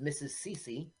it was Mrs.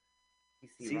 Cece.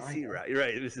 CC, right? You're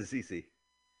right. This is CC.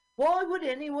 Why would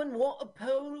anyone want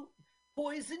to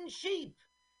poison sheep?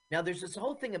 Now, there's this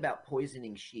whole thing about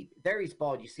poisoning sheep. There he's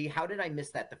bald. You see, how did I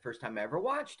miss that the first time I ever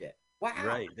watched it? Wow.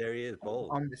 Right, there he is,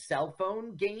 bald. On the cell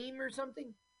phone game or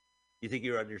something? You think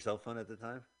you were on your cell phone at the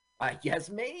time? Yes,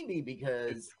 maybe,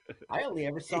 because I only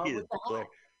ever saw him with the hat.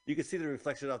 You can see the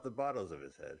reflection off the bottles of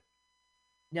his head.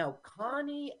 Now,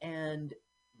 Connie and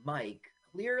Mike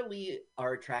clearly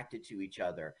are attracted to each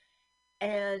other.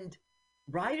 And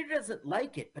Ryder doesn't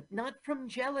like it, but not from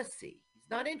jealousy. He's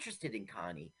not interested in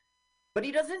Connie. But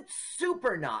he doesn't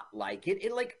super not like it.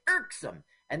 It like irks him.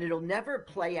 And it'll never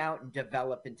play out and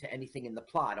develop into anything in the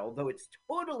plot, although it's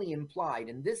totally implied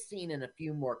in this scene and a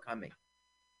few more coming.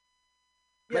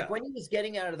 Yeah. Like when he was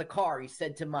getting out of the car, he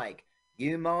said to Mike,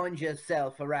 "You mind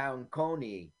yourself around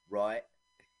Connie, right?"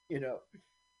 You know.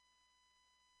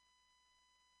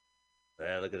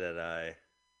 Yeah, look at that eye.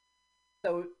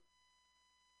 So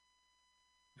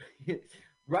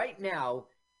right now,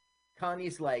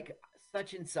 Connie's like,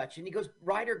 such and such. And he goes,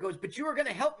 Ryder goes, "But you are going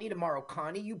to help me tomorrow,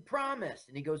 Connie. You promised."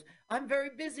 And he goes, "I'm very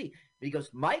busy." But he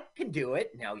goes, "Mike can do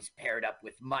it." Now he's paired up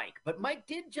with Mike. But Mike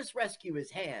did just rescue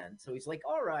his hand. So he's like,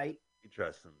 all right. He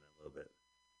trusts him a little bit.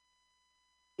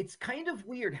 It's kind of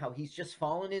weird how he's just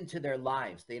fallen into their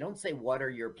lives. They don't say, "What are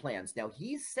your plans?" Now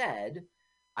he said,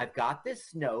 "I've got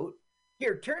this note.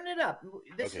 Here, turn it up."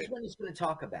 This is when he's going to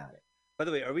talk about it. By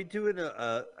the way, are we doing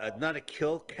a not a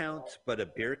kill count, but a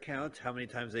beer count? How many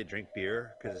times they drink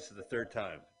beer? Because it's the third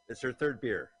time. It's her third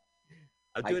beer.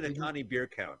 I'm doing a Connie beer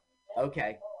count.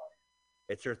 Okay.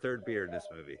 It's her third beer in this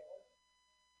movie.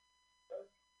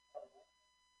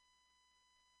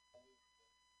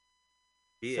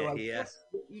 So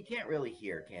you can't really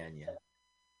hear, can you?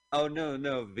 Oh,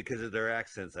 no. Because of their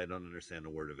accents, I don't understand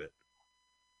a word of it.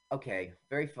 Okay,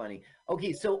 very funny.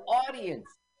 Okay, so audience,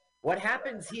 what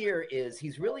happens here is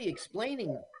he's really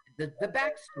explaining the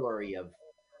backstory of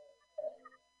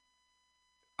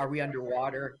Are We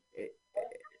Underwater?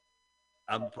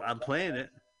 I'm playing it.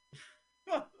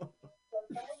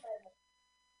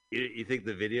 You think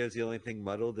the video is the only thing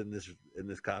muddled in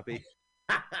this copy?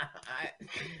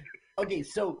 Okay,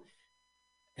 so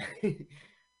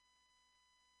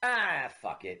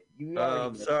fuck it.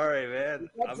 I'm sorry, man.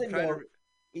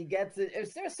 He gets it.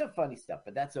 There's some funny stuff,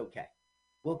 but that's okay.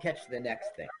 We'll catch the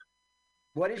next thing.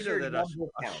 What is your number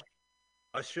count?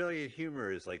 Australian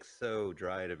humor is like so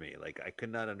dry to me. Like I could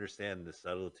not understand the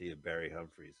subtlety of Barry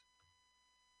Humphries.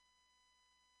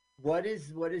 What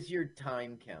is your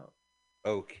time count?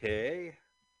 Okay.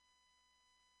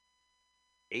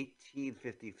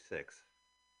 1856.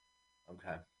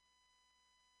 Okay.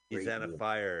 He's at a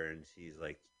fire and she's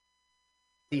like,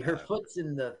 see, her foot's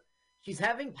in the. She's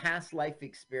having past life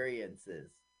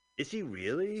experiences. Is she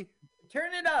really?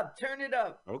 Turn it up. Turn it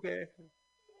up. Okay.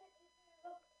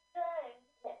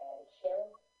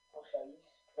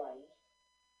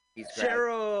 He's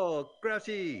Cheryl,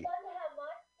 Grouchy.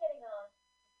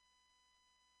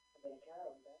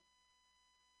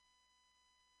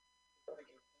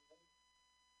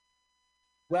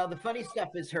 Well, the funny stuff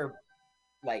is her,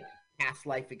 like, past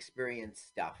life experience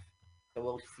stuff. So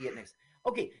we'll see it next.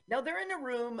 Okay, now they're in a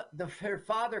room. Her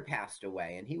father passed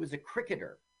away, and he was a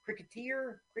cricketer.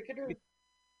 Cricketer?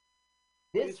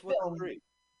 This film.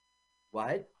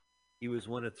 What? He was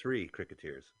one of 3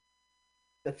 cricketers.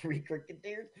 The 3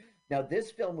 cricketers? Now,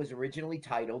 this film was originally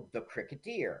titled The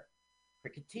Cricketer,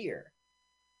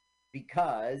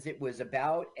 because it was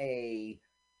about a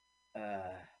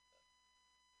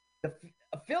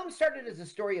film started as a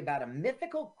story about a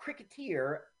mythical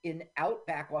cricketer in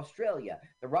outback Australia.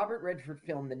 The Robert Redford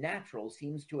film The Natural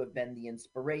seems to have been the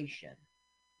inspiration.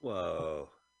 Whoa.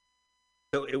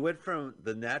 So it went from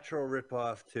The Natural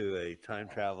ripoff to a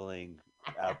time-traveling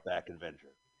outback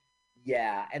adventure.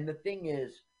 Yeah, and the thing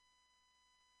is,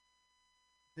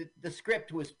 the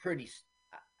script was pretty.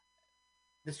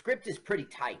 The script is pretty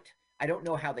tight. I don't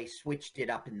know how they switched it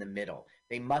up in the middle.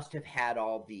 They must have had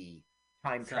all the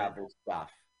time travel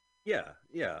stuff. Yeah,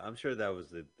 I'm sure that was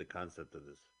the concept of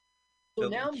this. So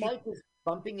now Mike is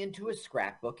bumping into a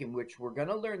scrapbook in which we're going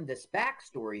to learn this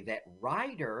backstory that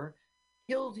Ryder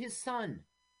killed his son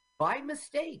by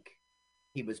mistake.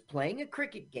 He was playing a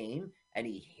cricket game and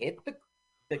he hit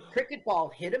the cricket ball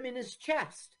hit him in his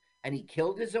chest and he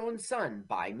killed his own son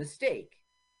by mistake.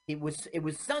 It was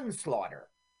son slaughter.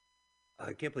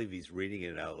 I can't believe he's reading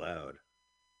it out loud.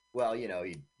 Well,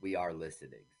 we are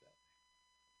listening. So.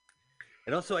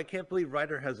 And also, I can't believe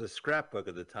Ryder has a scrapbook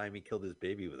of the time he killed his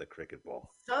baby with a cricket ball.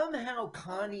 Somehow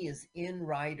Connie is in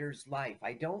Ryder's life.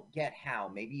 I don't get how.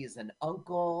 Maybe he's an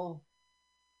uncle.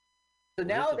 So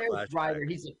now there's Ryder.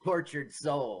 He's a tortured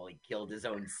soul. He killed his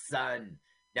own son.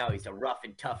 Now he's a rough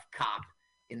and tough cop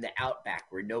in the outback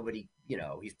where nobody,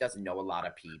 he doesn't know a lot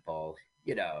of people,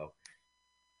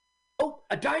 Oh,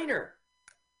 a diner.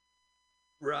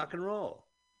 Rock and roll.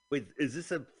 Wait, is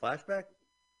this a flashback?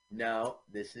 No,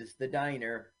 this is the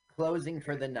diner closing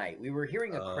for the night. We were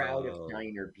hearing a crowd of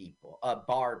diner people,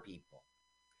 bar people.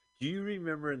 Do you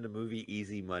remember in the movie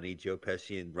Easy Money, Joe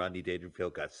Pesci and Rodney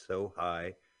Dangerfield got so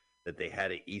high that they had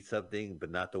to eat something,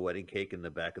 but not the wedding cake in the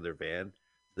back of their van?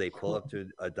 So they pull up to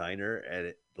a diner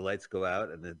and the lights go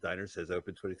out and the diner says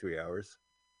open 23 hours.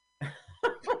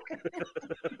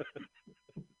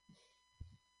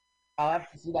 I'll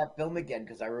have to see that film again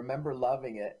because I remember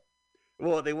loving it.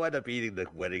 Well, they wind up eating the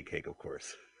wedding cake, of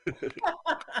course.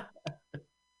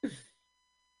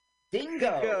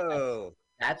 Dingo.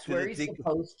 That's where he's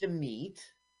supposed to meet.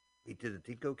 Did the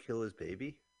dingo kill his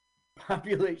baby?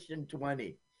 Population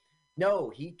 20. No,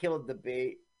 he killed the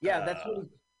baby. Yeah, that's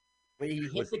when he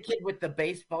hit the kid with the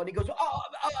baseball and he goes,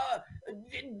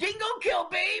 dingo kill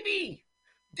baby!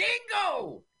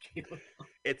 Dingo!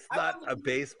 It's not a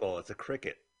baseball, it's a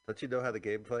cricket. Don't you know how the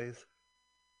game plays?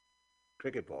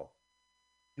 Cricket ball.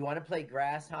 You want to play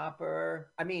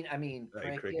grasshopper? I mean,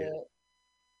 cricket.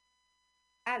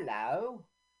 Hello.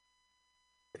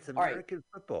 It's American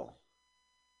football.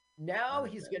 Now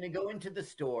he's going to go into the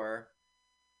store,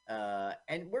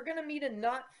 and we're going to meet a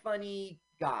not funny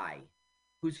guy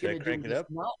who's going to do this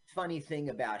not funny thing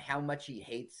about how much he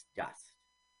hates dust.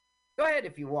 Go ahead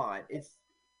if you want. It's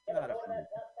not a funny.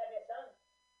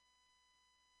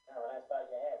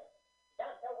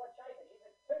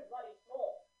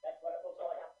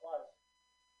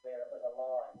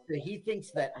 So he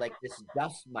thinks that like this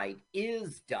dust mite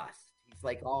is dust. He's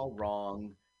like all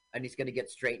wrong, and he's going to get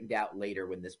straightened out later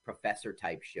when this professor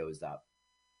type shows up.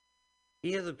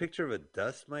 He has a picture of a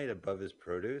dust mite above his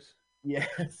produce?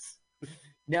 Yes.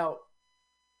 Now,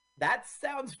 that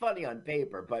sounds funny on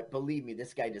paper, but believe me,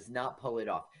 this guy does not pull it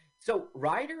off. So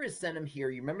Ryder has sent him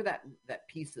here. You remember that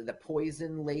piece of the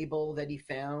poison label that he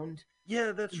found?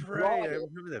 Yeah, that's right. I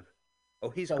remember that. Oh,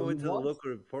 he's going to the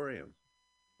local emporium.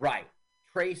 Right.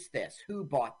 Trace this. Who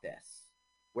bought this?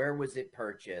 Where was it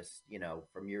purchased?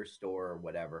 From your store or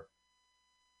whatever.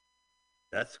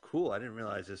 That's cool. I didn't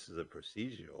realize this is a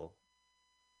procedural.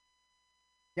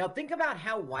 Now, think about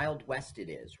how Wild West it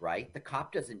is, right? The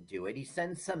cop doesn't do it. He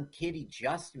sends some kid he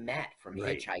just met from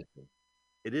hitchhiking.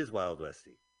 It is Wild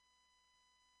Westy.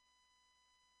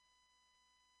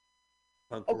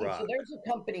 Okay, so there's a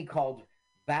company called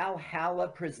Valhalla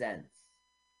Presents,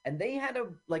 and they had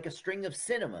a string of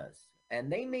cinemas,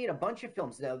 and they made a bunch of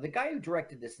films. Now, the guy who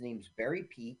directed this name's Barry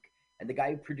Peake, and the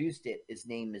guy who produced it, his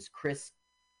name is Chris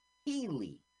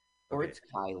Keeley, or it's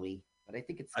Kylie, but I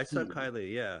think it's I saw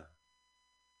Kylie, yeah.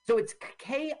 So it's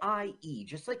K-I-E,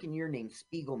 just like in your name,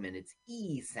 Spiegelman, it's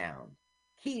E sound,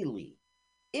 Keeley.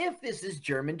 If this is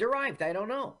German-derived, I don't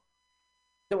know.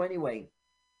 So anyway,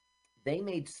 they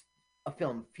made a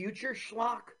film, Future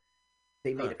Schlock.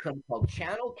 They made a film called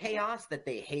Channel Chaos that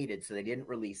they hated, so they didn't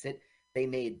release it. They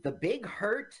made The Big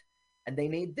Hurt, and they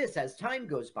made this As Time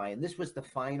Goes By, and this was the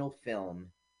final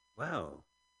film. Wow.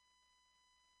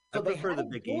 So they had a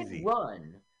good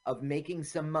run of making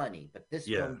some money, but this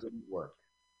film didn't work.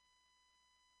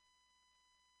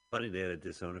 Funny they had to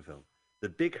disown a film. The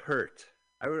Big Hurt.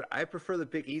 I prefer The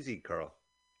Big Easy, Carl.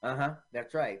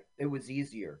 That's right. It was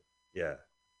easier. Yeah.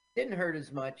 Didn't hurt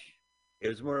as much. It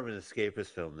was more of an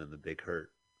escapist film than The Big Hurt.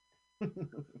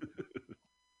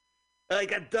 I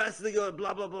got dust and they go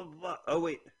blah, blah, blah, blah. Oh,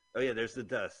 wait. Oh, yeah, there's the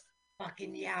dust.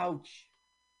 Fucking youch.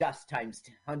 Dust times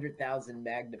 100,000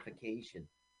 magnification.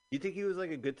 You think he was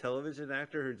like a good television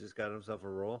actor who just got himself a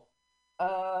role?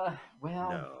 Well,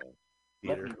 no.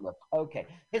 Let me look. Okay.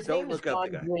 His name is John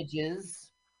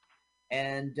Bridges,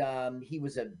 and he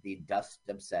was the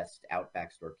dust-obsessed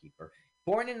outback storekeeper.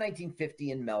 Born in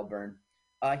 1950 in Melbourne.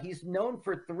 He's known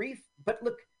for but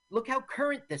look, Look how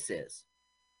current this is.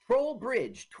 Troll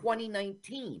Bridge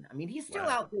 2019. I mean, he's still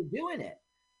out there doing it.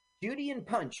 Judy and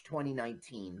Punch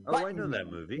 2019. Oh, I know that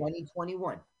movie.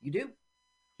 2021. You do?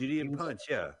 Judy and Punch,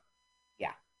 yeah.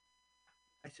 Yeah.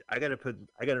 I gotta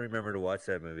remember to watch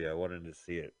that movie. I wanted to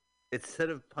see it. Instead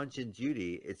of Punch and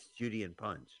Judy, it's Judy and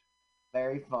Punch.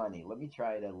 Very funny. Let me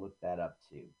try to look that up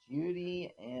too.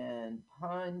 Judy and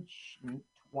Punch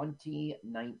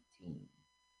 2019.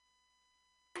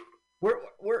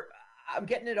 I'm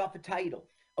getting it off a title.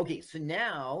 Okay, so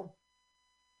now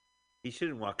he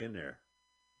shouldn't walk in there.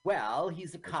 Well,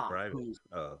 he's a cop. I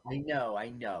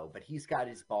know, but he's got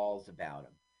his balls about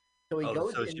him. So he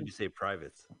goes so in. should we say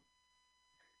privates?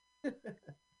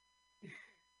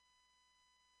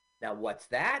 Now, what's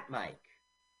that, Mike?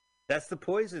 That's the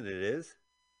poison, it is.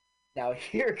 Now,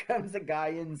 here comes a guy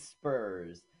in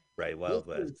Spurs. Right, Wild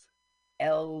West.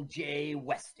 L.J.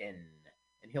 Weston.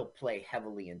 And he'll play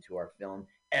heavily into our film.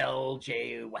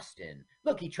 L.J. Weston.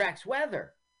 Look, he tracks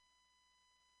weather.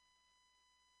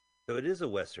 So it is a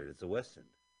Western. It's a Western.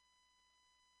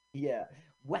 Yeah.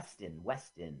 Weston.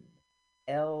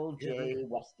 L.J.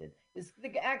 Weston.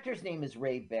 The actor's name is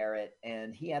Ray Barrett,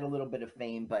 and he had a little bit of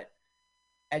fame, but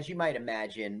as you might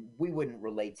imagine, we wouldn't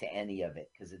relate to any of it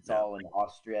because it's all in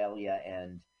Australia,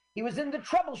 and he was in the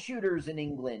Troubleshooters in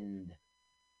England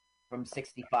from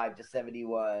 65 to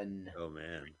 71. Oh,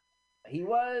 man. He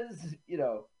was, he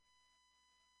was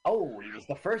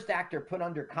the first actor put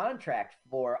under contract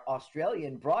for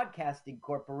Australian Broadcasting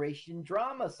Corporation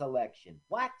drama selection.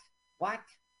 What?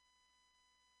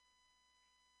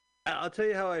 I'll tell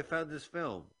you how I found this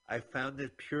film. I found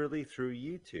it purely through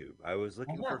YouTube. I was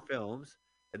looking for films,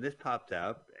 and this popped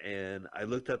up, and I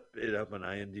looked it up on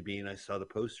IMDb, and I saw the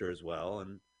poster as well,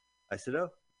 and I said, "Oh,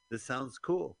 this sounds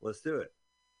cool. Let's do it."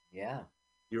 Yeah.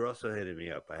 You're also hitting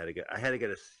me up. I had to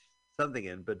get something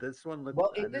in, but this one looked.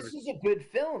 Well, this is a good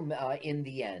film in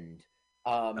the end.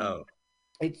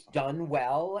 It's done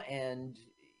well, and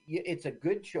it's a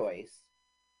good choice.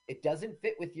 It doesn't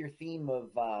fit with your theme of.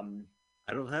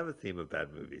 I don't have a theme of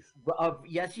bad movies.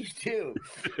 Yes, you do.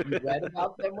 You read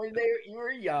about them when you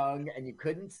were young, and you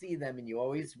couldn't see them, and you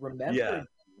always remembered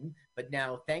them. But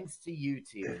now, thanks to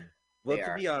YouTube. Well,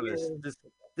 to be honest,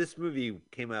 this movie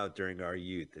came out during our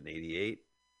youth in '88,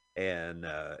 and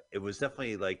it was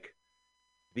definitely to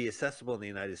be accessible in the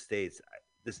United States.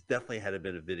 This definitely had to have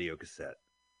been a video cassette.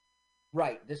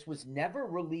 Right. This was never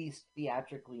released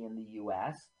theatrically in the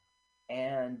U.S.,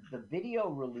 and the video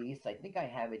release, I think I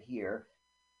have it here.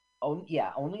 Oh,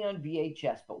 yeah, only on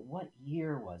VHS. But what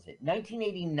year was it?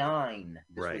 1989.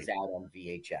 This was out on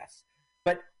VHS.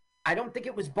 But I don't think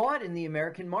it was bought in the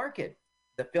American market.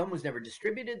 The film was never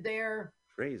distributed there.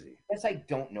 Crazy. I guess I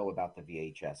don't know about the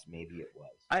VHS. Maybe it was.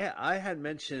 I had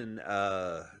mentioned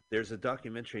there's a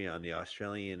documentary on the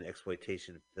Australian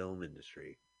exploitation film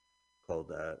industry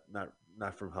called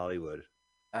Not From Hollywood,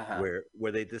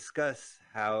 where they discuss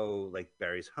how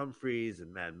Barry Humphries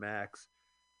and Mad Max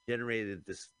generated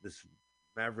this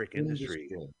maverick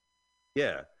industry.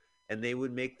 Yeah, and they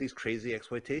would make these crazy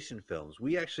exploitation films.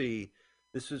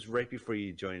 This was right before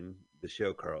you joined the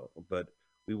show, Carl, but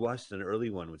we watched an early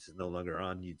one, which is no longer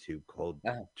on YouTube, called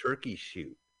Turkey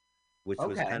Shoot, which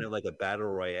was kind of like a battle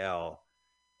royale,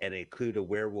 and it included a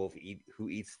werewolf who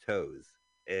eats toes.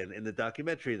 And in the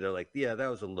documentary, they're like, yeah, that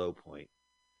was a low point.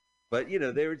 But,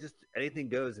 they were just, anything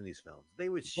goes in these films. They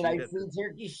would shoot. Should I see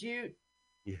Turkey Shoot?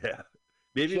 Yeah.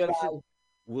 Maybe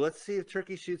let's see if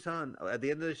Turkey Shoot's on. At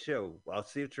the end of the show, I'll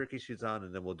see if Turkey Shoot's on,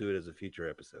 and then we'll do it as a future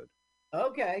episode.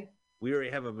 Okay. We already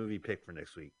have a movie pick for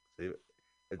next week. So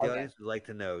if the audience would like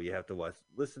to know, you have to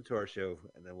listen to our show,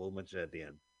 and then we'll mention it at the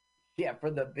end. Yeah,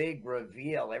 for the big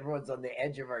reveal. Everyone's on the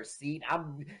edge of our seat.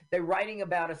 They're writing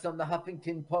about us on the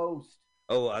Huffington Post.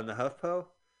 Oh, on the HuffPo?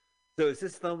 So is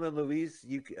this Thelma and Louise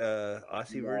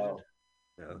Aussie version?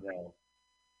 No.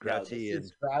 Grouchy this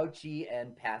is Grouchy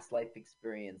and Past Life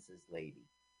Experiences lady.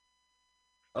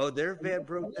 Oh, their van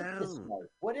broke down.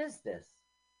 What is this?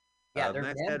 Yeah, their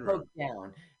van broke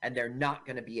down, and they're not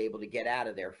going to be able to get out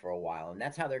of there for a while, and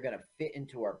that's how they're going to fit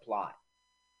into our plot.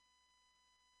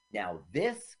 Now,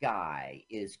 this guy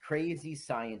is crazy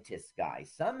scientist guy.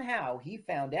 Somehow he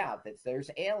found out that there's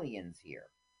aliens here.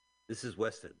 This is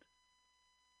Weston.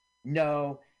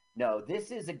 No.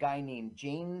 This is a guy named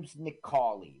James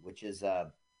McCauley, which is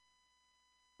a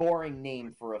boring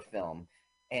name for a film.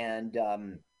 And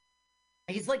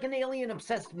he's like an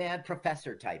alien-obsessed mad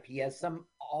professor type. He has some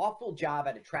awful job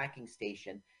at a tracking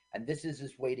station, and this is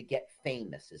his way to get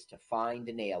famous, is to find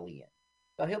an alien.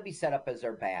 So he'll be set up as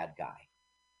our bad guy.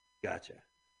 Gotcha.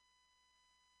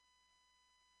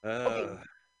 Okay.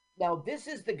 Now, this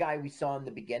is the guy we saw in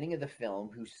the beginning of the film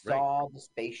who saw the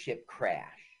spaceship crash.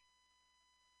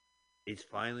 He's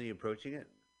finally approaching it.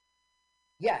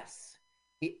 Yes.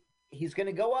 He's going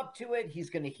to go up to it. He's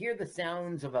going to hear the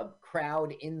sounds of a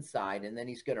crowd inside, and then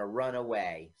he's going to run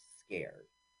away scared.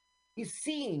 He's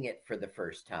seeing it for the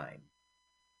first time.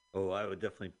 Oh, I would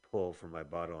definitely pull from my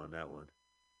bottle on that one.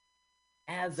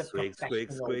 As a Swig, swig,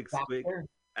 professional swig, swig. doctor.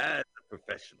 As a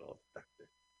professional doctor.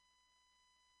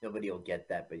 Nobody will get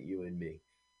that but you and me.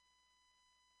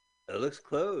 It looks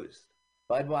closed.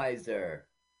 Budweiser.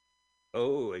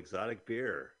 Oh, exotic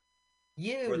beer.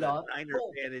 You For the love Niner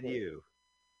fan in you.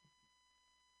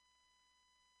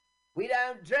 We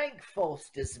don't drink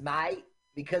Foster's, mate,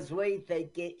 because we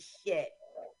think it's shit.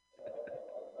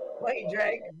 We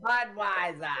drink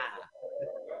Budweiser.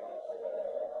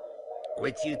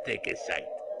 What you think is shite?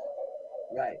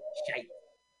 Right, shite.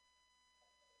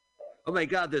 Oh my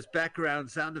God, this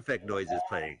background sound effect noise is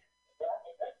playing.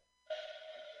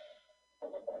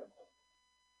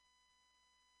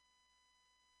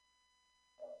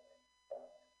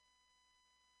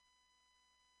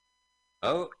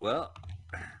 Oh, well.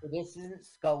 This isn't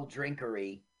skull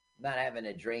drinkery. I'm not having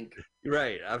a drink. You're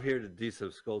right. I'm here to do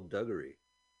some skullduggery.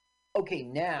 Okay,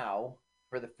 now,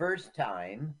 for the first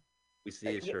time... We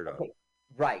see his shirt off.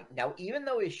 Right. Now, even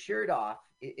though his shirt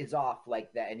is off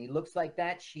like that, and he looks like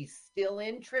that, she's still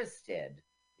interested.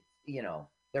 You know,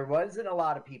 there wasn't a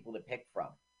lot of people to pick from.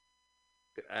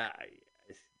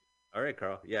 All right,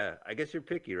 Carl. Yeah, I guess you're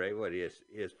picky, right? What, he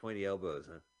has pointy elbows,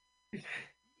 huh?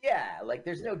 Yeah, like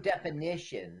there's no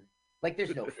definition. Like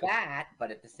there's no fat, but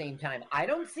at the same time, I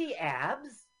don't see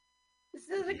abs. This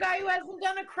is a guy who hasn't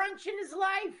done a crunch in his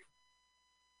life.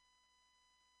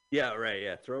 Yeah, right.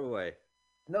 Yeah, throw away.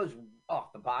 And those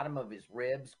off the bottom of his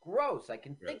ribs, gross. I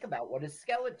can think about what his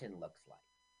skeleton looks like.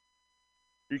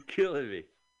 You're killing me.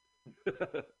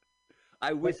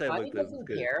 I wish I looked this good. Connie doesn't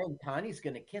care, and Connie's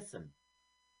going to kiss him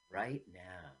right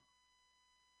now.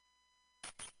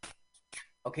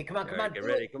 Okay, come on, come on. Get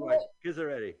ready. Come on. Kiss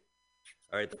already.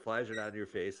 All right, the flies are not in your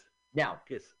face. Now,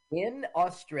 kiss. In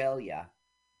Australia,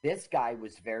 this guy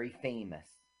was very famous.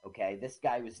 Okay, this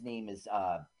guy his name is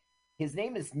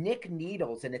Nick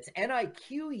Needles, and it's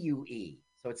Nique.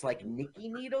 So it's like Nicky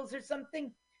Needles or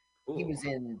something. Ooh. He was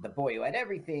in The Boy Who Had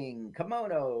Everything,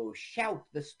 Kimono, Shout,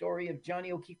 The Story of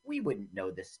Johnny O'Keefe. We wouldn't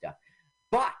know this stuff,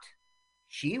 but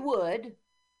she would.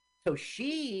 So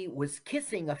she was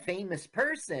kissing a famous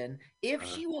person. If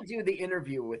she will do the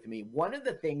interview with me, one of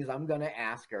the things I'm going to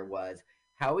ask her was,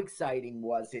 how exciting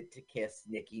was it to kiss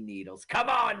Nicky Needles? Come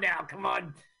on now, come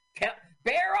on.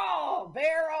 Bear all.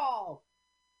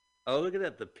 Oh, look at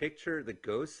that. The picture, the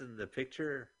ghosts in the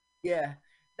picture. Yeah,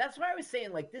 that's why I was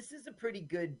saying, like, this is a pretty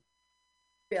good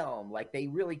film. Like, they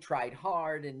really tried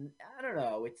hard, and I don't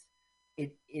know,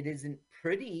 it isn't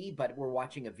pretty, but we're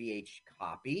watching a VHS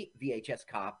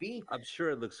copy. I'm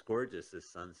sure it looks gorgeous, this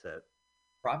sunset.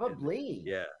 Probably.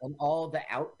 Yeah. And all the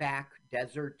outback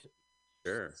desert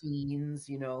scenes,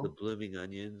 you know. The blooming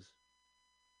onions.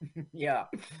 Yeah,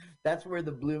 that's where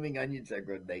the blooming onions are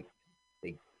grown. They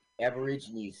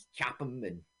Aborigines chop them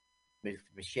and with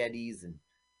machetes and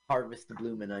harvest the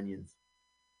blooming onions.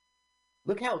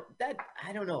 Look how that,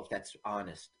 I don't know if that's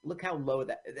honest. Look how low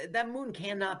that moon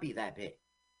cannot be that big.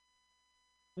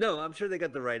 No, I'm sure they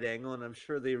got the right angle, and I'm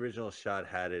sure the original shot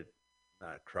had it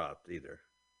not cropped either.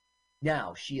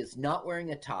 Now, she is not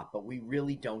wearing a top, but we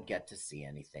really don't get to see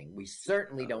anything. We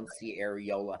certainly don't see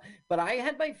areola. But I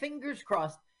had my fingers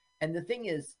crossed. And the thing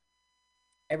is,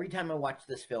 every time I watch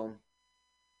this film,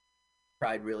 I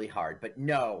tried really hard. But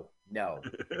no,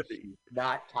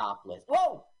 not topless.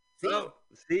 Whoa! See? Oh,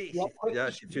 see?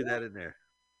 Yeah, she threw that in there.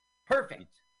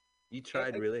 Perfect. You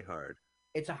tried really hard.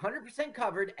 It's 100%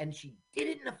 covered, and she did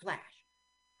it in a flash.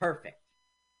 Perfect.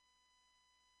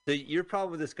 So your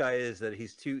problem with this guy is that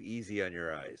he's too easy on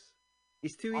your eyes.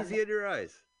 He's too easy on your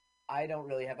eyes. I don't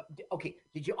really have... Okay,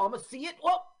 did you almost see it?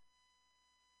 Whoa!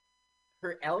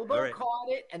 Her elbow caught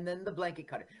it, and then the blanket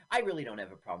caught it. I really don't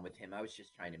have a problem with him. I was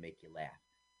just trying to make you laugh.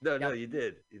 No, you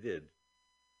did. You did.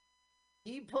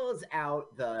 He pulls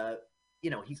out the...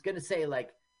 he's going to say,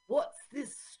 like, what's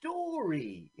this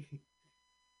story?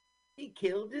 He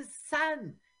killed his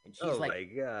son. And she's like... Oh, my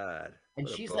God. And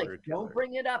she's like, don't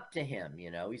bring it up to him.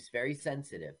 He's very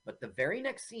sensitive. But the very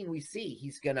next scene we see,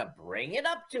 he's going to bring it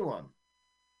up to him.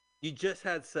 You just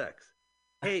had sex.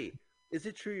 Hey, is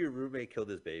it true your roommate killed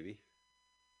his baby?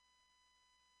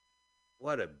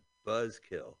 What a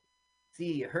buzzkill.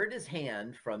 See, he hurt his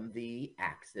hand from the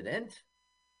accident.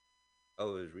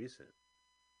 Oh, it was recent.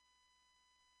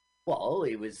 Well,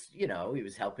 he was, he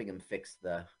was helping him fix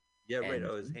the... Yeah, right.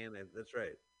 Oh, his hand. That's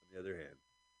right. On the other hand.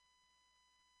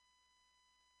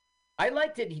 I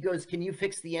liked it. He goes, "Can you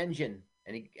fix the engine?"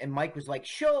 And Mike was like,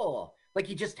 "Sure." Like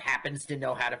he just happens to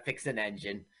know how to fix an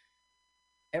engine.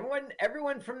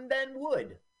 Everyone from then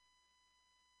would.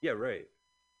 Yeah, right.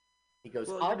 He goes,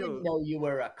 Well, "I didn't know you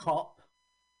were a cop."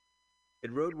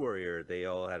 In Road Warrior, they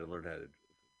all had to learn how to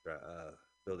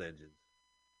build engines.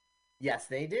 Yes,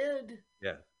 they did.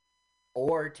 Yeah.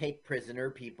 Or take prisoner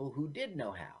people who did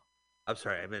know how. I'm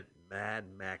sorry, I meant Mad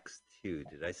Max 2.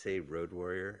 Did I say Road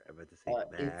Warrior? I meant to say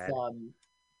It's Max.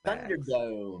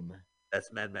 Thunderdome.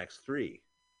 That's Mad Max 3.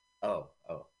 Oh.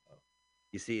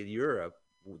 You see, in Europe,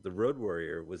 the Road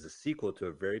Warrior was a sequel to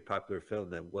a very popular film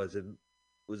that was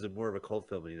more of a cult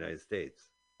film in the United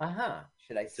States.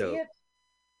 Should I see it?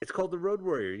 It's called The Road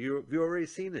Warrior. You've already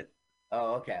seen it.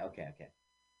 Oh, okay.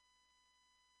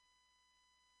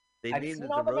 I've named seen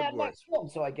it all the Road Mad Warrior. Max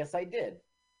films, so I guess I did.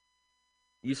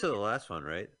 You saw the last one,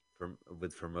 right?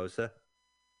 With Formosa.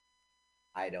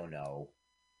 I don't know.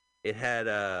 It had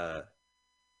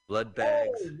blood bags.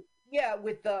 Oh, yeah,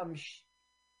 with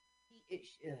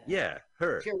Yeah,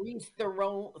 her. Charlize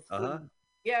Theron.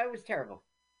 Yeah, it was terrible,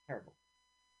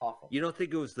 awful. You don't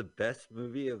think it was the best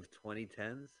movie of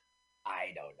 2010s?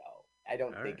 I don't know. I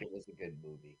don't All think right. it was a good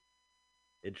movie.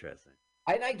 Interesting.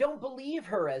 And I don't believe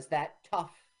her as that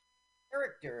tough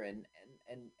character. And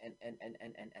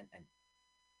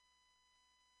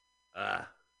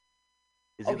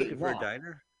Is he Okay, looking for a now-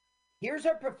 diner? here's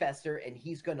our professor, and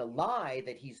he's going to lie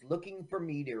that he's looking for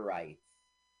meteorites.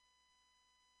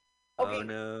 Okay, Oh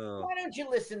no. why don't you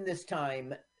listen this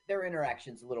time? Their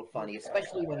interaction's a little funny,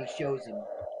 especially when he shows him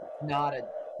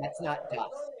that's not dust. Hello.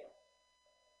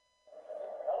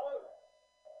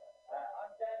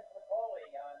 I'm Dan McCauley.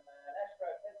 I'm an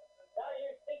astrophysicist. No, you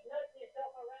think note to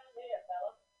yourself around here,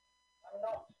 fella. I'm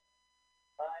not.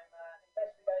 I'm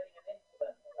investigating an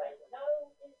incident.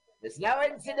 There's no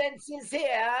incidences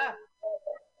here.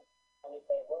 And if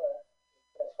there were,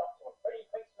 the stop to a pretty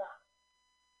quick snap.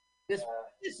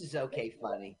 This is okay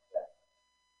funny.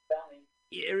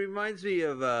 Yeah, it reminds me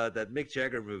of that Mick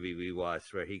Jagger movie we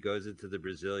watched where he goes into the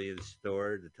Brazilian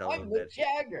store to tell I'm him Mick that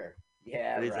Jagger.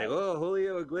 Yeah, and he's right. like, "Oh,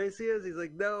 Julio Iglesias." He's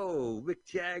like, "No, Mick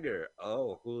Jagger."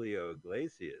 Oh, Julio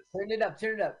Iglesias. Turn it up.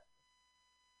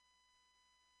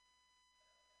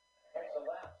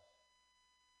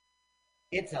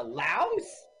 It's a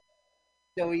louse?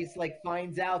 So he's like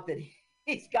finds out that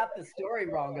he's got the story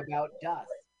wrong about dust.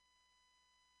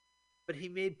 But he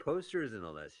made posters and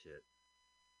all that shit.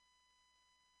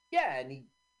 Yeah, and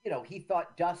he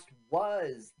thought dust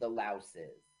was the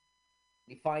louses.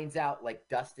 He finds out like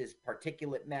dust is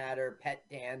particulate matter, pet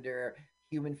dander,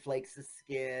 human flakes of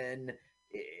skin.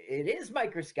 It is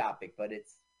microscopic, but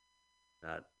it's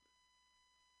Not.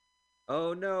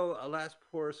 Oh no! Alas,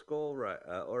 poor skull.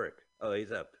 Auric. Oh,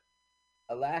 he's up.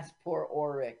 alas, poor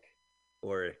Auric.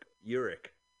 Uric.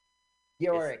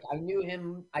 Yorick. I knew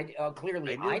him.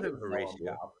 Clearly, I knew him, didn't know Horatio.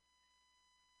 well.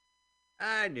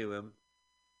 I knew him.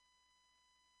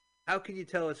 How can you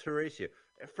tell it's Horatio?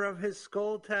 From his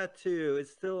skull tattoo.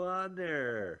 It's still on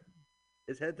there.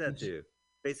 His head tattoo.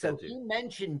 Face So tattoo. he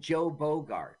mentioned Joe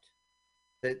Bogart,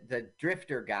 the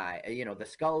drifter guy, the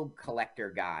skull collector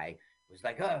guy, was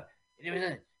like, "Oh,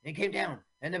 it came down,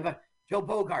 and Joe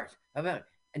Bogart."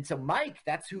 And so Mike,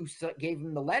 that's who gave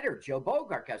him the letter. Joe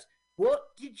Bogart goes,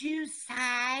 "What did you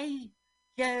say,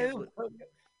 Joe?"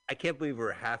 I can't believe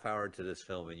we're a half hour into this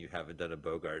film and you haven't done a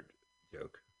Bogart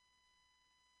joke.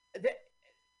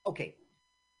 Okay,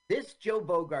 this Joe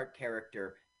Bogart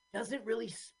character doesn't really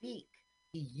speak.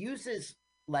 He uses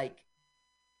like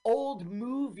old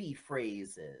movie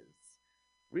phrases.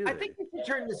 Really? I think we should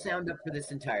turn the sound up for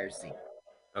this entire scene.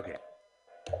 Okay.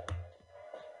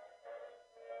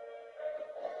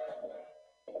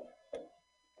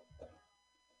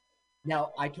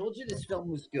 Now, I told you this film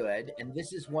was good, and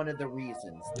this is one of the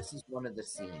reasons. This is one of the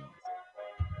scenes.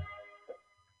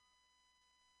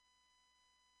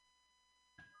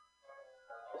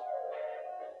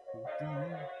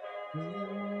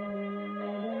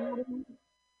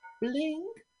 Blink,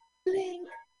 blink,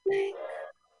 blink.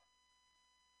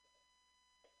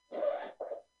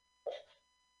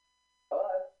 Hello?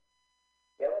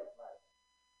 Gilly?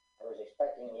 I was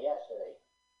expecting you yesterday.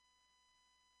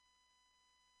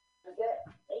 Who's that?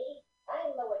 Me?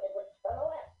 I'm the wicked witch from the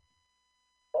west.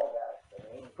 Oh, gosh, you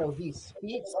mean? So he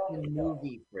speaks in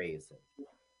movie phrases. You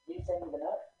send me the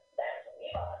note? That's what he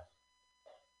was.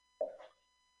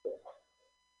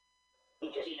 He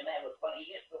just seen a man with funny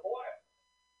ears before.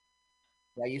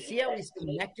 Now, you see how he's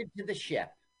connected to the ship.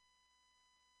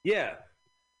 Yeah.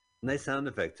 Nice sound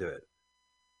effect to it.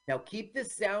 Now, keep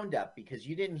this sound up because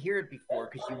you didn't hear it before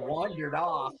because you wandered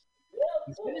off.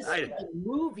 He's going to speak in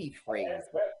movie phrases.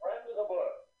 Best friend of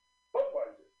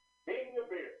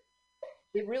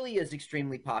It really is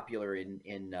extremely popular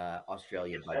in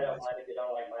Australia. I don't mind if you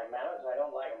don't like my manners. I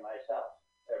don't like them myself.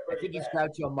 They're I pretty think he's bad.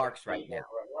 Groucho Marx right People now.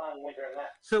 for a long winter nap.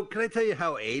 So, can I tell you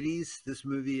how 80s this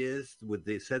movie is with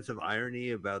the sense of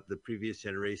irony about the previous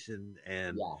generation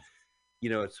and,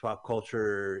 Yeah. it's pop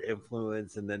culture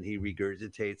influence, and then he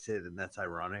regurgitates it, and that's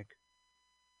ironic?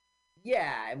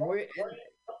 Yeah, and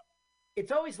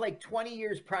it's always like 20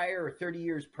 years prior or 30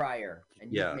 years prior,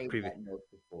 and you've made that note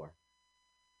before.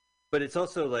 But it's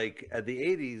also like at the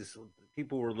 80s,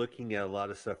 people were looking at a lot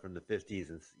of stuff from the 50s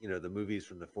and, the movies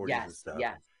from the 40s and stuff,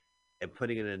 and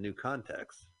putting it in a new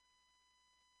context.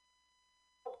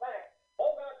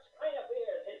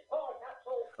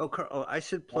 Oh, Carl, I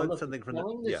should plug something from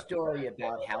the story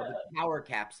about how the power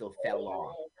capsule fell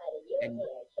off, and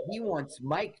he wants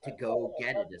Mike to go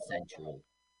get it, essentially.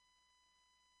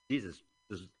 Jesus,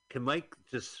 can Mike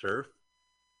just surf?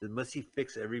 Must he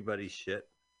fix everybody's shit?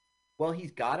 Well,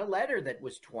 he's got a letter that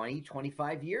was 20,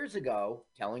 25 years ago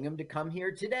telling him to come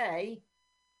here today.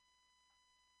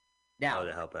 Now,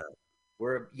 to help out.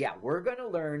 We're going to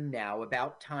learn now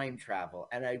about time travel,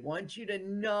 and I want you to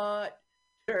not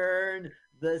turn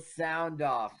the sound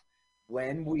off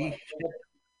when we.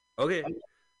 Okay.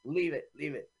 Leave it.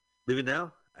 Leave it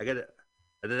now. I got it,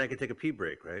 and then I can take a pee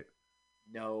break, right?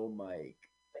 No, Mike.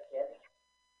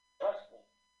 Trust me.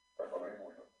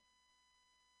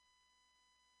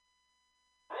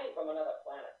 I'm from another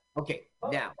planet. Okay,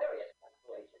 now.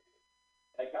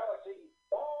 A galaxy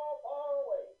far, far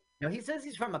away. Now he says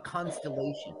he's from a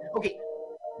constellation. Okay,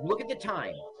 look at the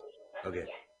time. Okay.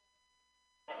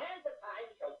 The hands of time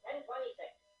show 10:26.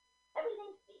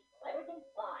 Everything's peaceful. Everything's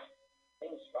fine.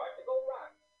 Things start to go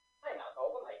wrong. I knock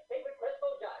over my favorite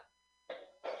crystal jug.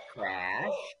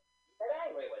 Crash. Get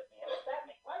angry with me and stab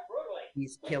me quite brutally.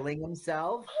 He's killing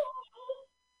himself.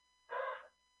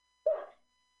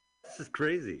 This is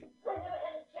crazy. I never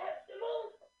had a chance to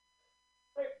move.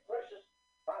 My precious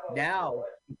father. Now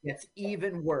it gets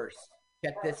even worse.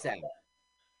 Check this out.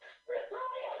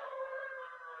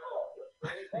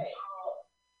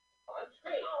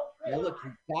 Now look,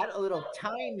 he's got a little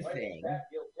time thing,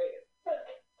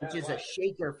 which is a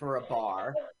shaker for a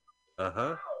bar.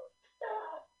 Uh-huh.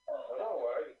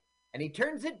 And he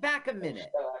turns it back a minute.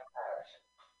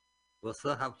 We'll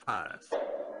still have Paris.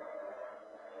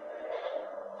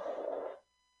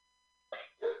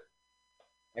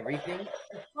 Everything is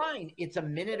fine. It's a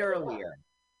minute earlier.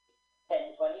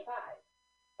 10:25.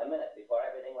 A minute before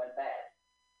everything went bad.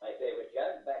 My favorite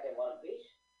jug back in one piece.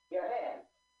 Your hand.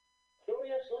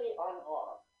 Curiously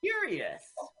unarmed. Curious.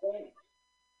 Uh-oh.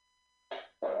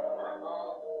 It's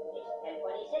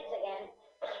 10:26 again.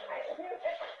 I feel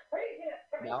craziness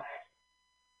coming No. back.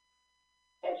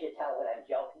 Can't you tell that I'm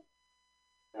joking?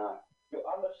 No. You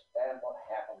understand what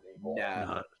happened before?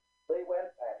 No. They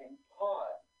went back in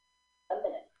time. A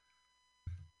minute.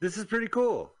 This is pretty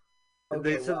cool. Okay,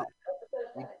 They said- well, That's the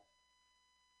first time.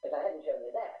 If I hadn't shown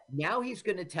you that. now he's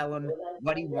going to tell him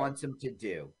what he wants him to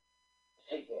do.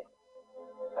 See, kid,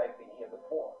 I've been here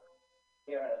before.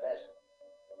 Here in a desert.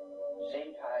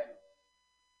 Same time,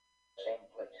 same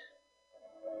place.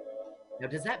 Now,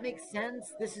 does that make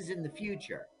sense? This is in the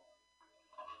future.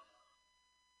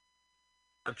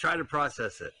 I'm trying to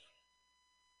process it.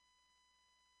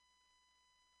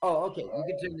 Oh, okay. You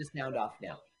can turn the sound off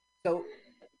now. So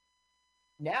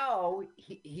now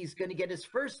he's going to get his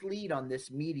first lead on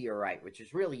this meteorite, which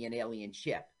is really an alien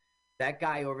ship. That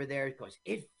guy over there goes,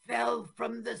 "It fell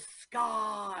from the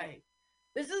sky."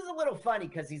 This is a little funny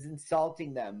because he's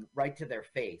insulting them right to their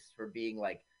face for being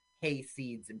like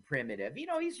hayseeds and primitive.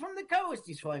 He's from the coast.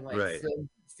 He's from like Right.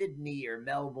 Sydney or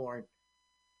Melbourne.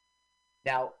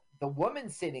 Now, the woman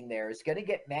sitting there is going to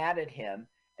get mad at him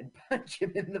and punch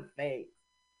him in the face.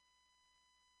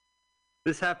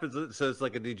 This happens, so it's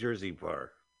like a New Jersey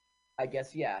bar. I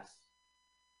guess yes.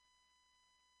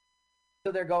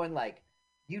 So they're going like,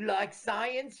 "You like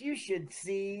science? You should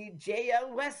see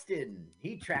J.L. Weston.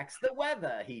 He tracks the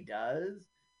weather, he does."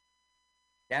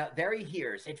 Now, there he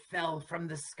hears, "It fell from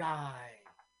the sky."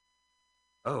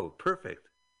 Oh, perfect.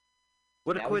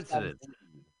 What a Now he's got coincidence. his-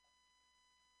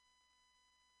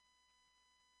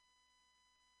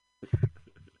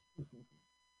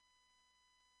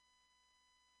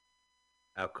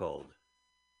 Out cold.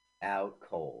 Out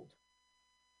cold.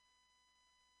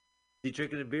 You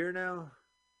drinking a beer now?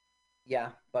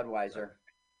 Yeah, Budweiser.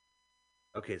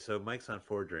 Okay, so Mike's on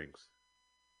 4 drinks.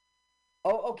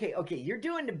 Oh, okay. You're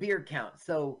doing the beer count.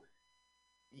 So,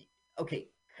 okay,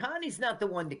 Connie's not the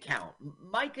one to count.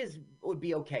 Mike would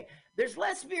be okay. There's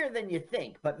less beer than you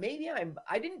think, but maybe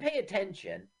I didn't pay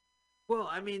attention. Well,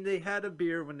 I mean, they had a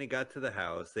beer when they got to the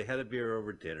house. They had a beer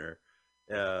over dinner.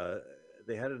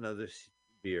 they had another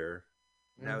beer.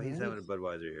 Now he's Mhm. having a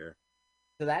Budweiser here.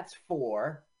 So that's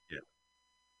 4. Yeah.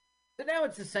 So now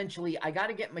it's essentially, I got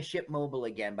to get my ship mobile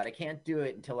again, but I can't do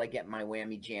it until I get my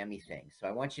whammy jammy thing. So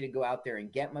I want you to go out there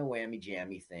and get my whammy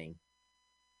jammy thing.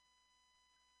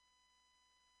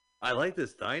 I like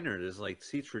this diner. There's like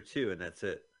seats for 2, and that's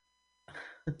it.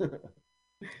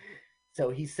 So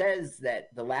he says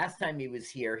that the last time he was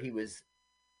here,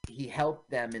 he helped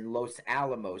them in Los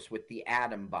Alamos with the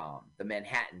atom bomb, the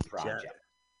Manhattan Project.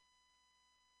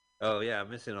 Oh yeah, I'm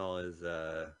missing all his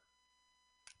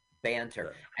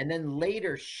Banter. And then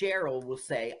later Cheryl will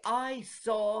say, I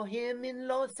saw him in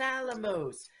Los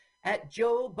Alamos at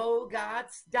Joe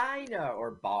Bogart's diner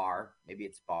or bar. Maybe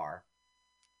it's bar.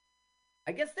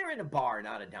 I guess they're in a bar,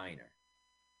 not a diner.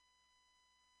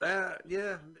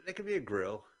 Yeah, it could be a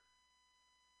grill.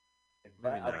 A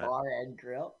bar and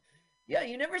grill. Yeah,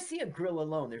 you never see a grill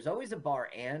alone. There's always a bar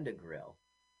and a grill.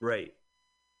 Right.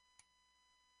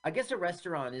 I guess a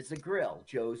restaurant is a grill,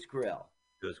 Joe's Grill.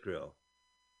 Joe's Grill.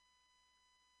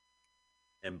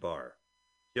 And bar.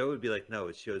 Joe would be like, no,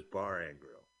 it's Joe's Bar and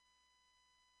Grill.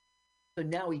 So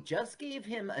now he just gave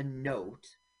him a note.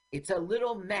 It's a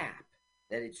little map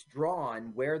that it's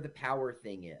drawn where the power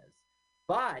thing is.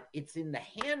 But it's in the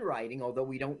handwriting, although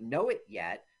we don't know it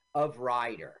yet, of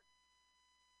Ryder.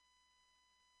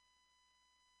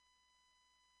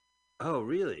 Oh,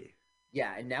 really?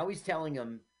 Yeah, and now he's telling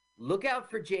him, look out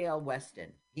for J.L.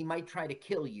 Weston. He might try to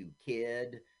kill you,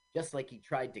 kid, just like he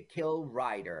tried to kill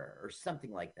Ryder or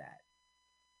something like that.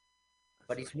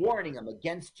 But he's warning him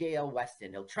against J.L.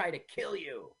 Weston. He'll try to kill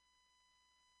you.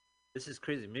 This is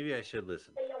crazy. Maybe I should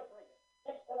listen. Stay up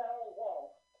next to that old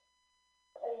wall.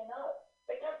 So you know,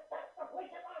 because that's the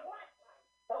place it was last time.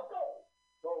 So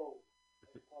go.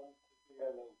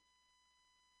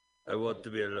 I want to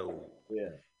be alone. Yeah.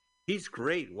 He's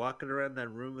great walking around that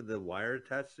room with the wire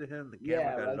attached to him. The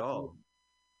camera got it all.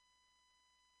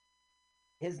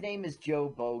 His name is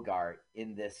Joe Bogart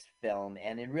in this film,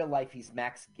 and in real life, he's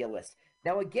Max Gillis.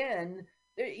 Now, again,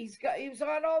 he was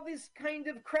on all these kind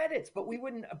of credits, but we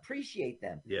wouldn't appreciate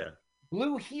them. Yeah.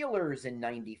 Blue Heelers in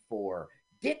 94,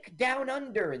 Dick Down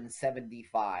Under in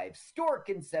 75, Stork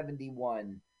in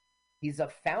 71. He's a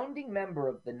founding member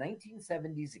of the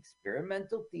 1970s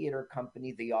experimental theater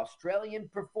company, the Australian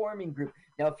Performing Group.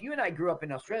 Now, if you and I grew up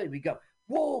in Australia, we go,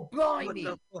 whoa, blimey!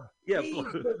 Yeah.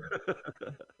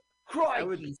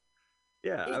 Crikey!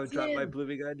 I would drop my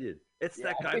blooming onion. It's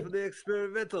that guy from the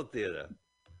experimental theater.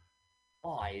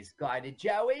 Eyes guided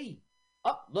Joey.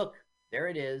 Oh, look, there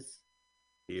it is.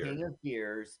 Here. King of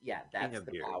Gears. Yeah, that's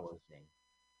the Gears. power thing.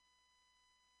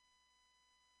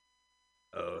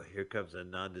 Oh, here comes a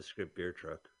nondescript beer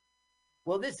truck.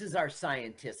 Well, this is our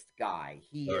scientist guy.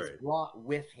 He has brought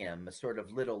with him a sort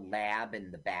of little lab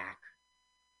in the back.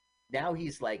 Now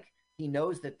he's like, he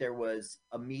knows that there was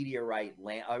a meteorite,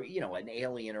 or, an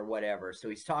alien or whatever. So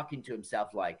he's talking to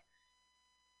himself like,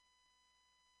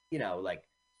 like,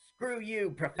 screw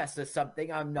you, Professor something.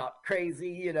 I'm not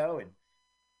crazy, and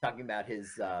talking about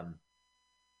his.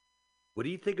 What do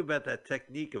you think about that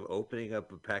technique of opening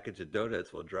up a package of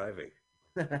donuts while driving?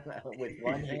 With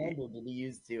one hand, or did he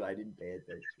use two? I didn't pay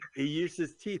attention. He used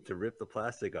his teeth to rip the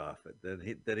plastic off it. Then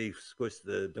he squished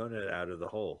the donut out of the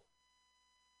hole.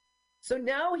 So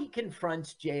now he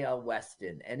confronts J.L.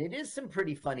 Weston, and it is some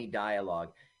pretty funny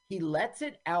dialogue. He lets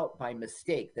it out by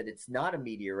mistake that it's not a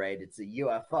meteorite, it's a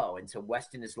UFO. And so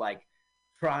Weston is like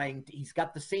he's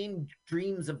got the same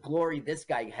dreams of glory this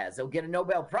guy has. He'll get a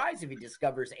Nobel Prize if he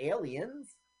discovers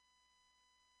aliens.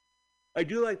 I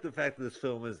do like the fact that this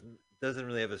film doesn't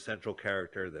really have a central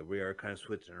character, that we are kind of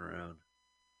switching around.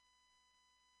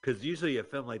 Because usually a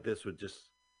film like this would just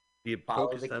be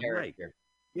focused on Mike.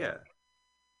 Yeah.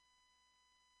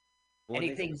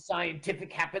 Anything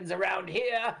scientific happens around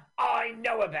here, I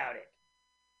know about it.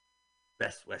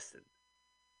 Best Weston.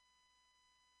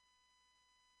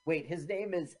 Wait, his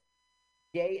name is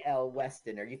J.L.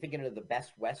 Weston. Are you thinking of the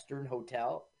Best Western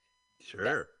Hotel?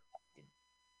 Sure.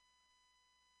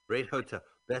 Great hotel.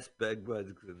 Best bed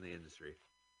bugs in the industry.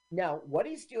 Now, what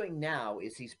he's doing now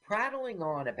is he's prattling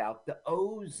on about the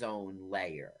ozone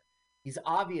layer. He's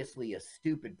obviously a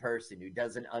stupid person who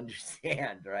doesn't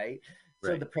understand, right?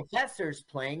 So the professor's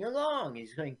playing along.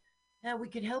 He's going, yeah, we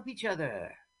could help each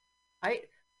other.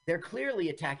 They're clearly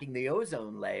attacking the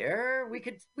ozone layer. We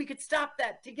could stop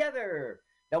that together.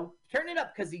 Now, turn it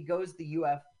up because he goes the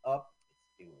UF up.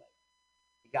 It's too late.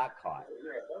 He got caught.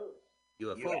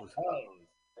 UFOs.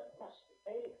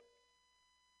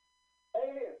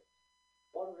 Aliens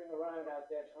wandering around out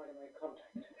there trying to make contact.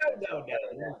 No.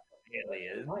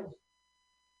 Aliens.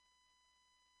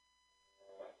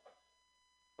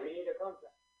 We need a contact.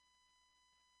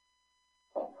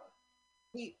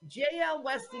 J.L.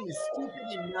 Weston is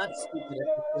stupid and not stupid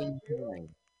at the same time.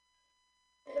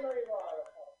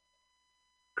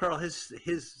 Carl,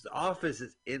 his office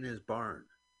is in his barn.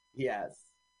 Yes.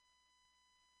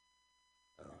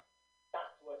 Oh.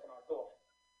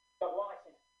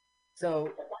 So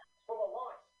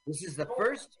this is the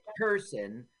first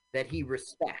person that he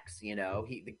respects. You know,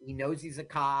 he knows he's a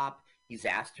cop. He's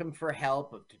asked him for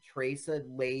help to trace a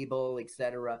label,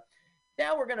 etc.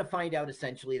 Now we're going to find out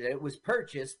essentially that it was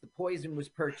purchased. The poison was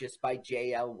purchased by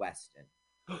J.L. Weston.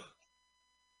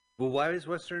 Well, why is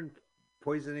Western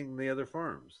poisoning the other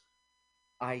farms?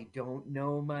 I don't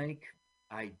know, Mike.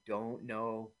 I don't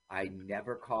know. I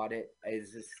never caught it.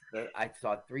 I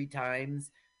saw it 3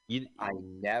 times. I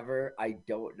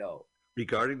don't know.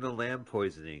 Regarding the lamb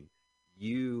poisoning,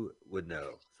 you would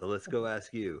know. So let's go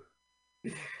ask you.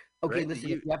 Okay, right?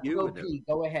 listen, if you have to go pee,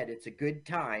 go ahead. It's a good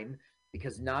time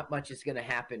because not much is going to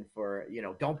happen for,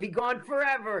 don't be gone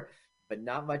forever, but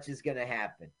not much is going to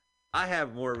happen. I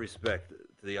have more respect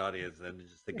to the audience than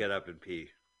just to get up and pee.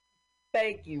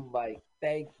 Thank you, Mike.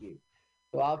 Thank you.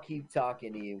 So I'll keep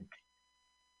talking to you.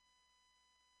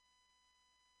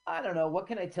 I don't know. What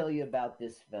can I tell you about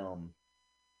this film?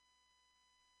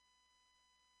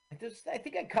 I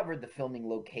think I covered the filming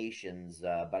locations,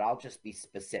 but I'll just be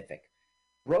specific.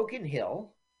 Broken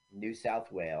Hill, New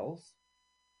South Wales.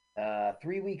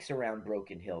 3 weeks around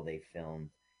Broken Hill they filmed.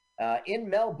 In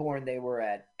Melbourne, they were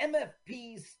at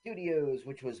MFP Studios,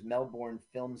 which was Melbourne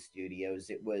Film Studios.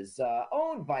 It was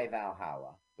owned by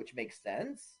Valhalla, which makes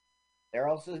sense. They're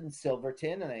also in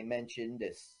Silverton, and I mentioned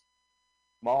this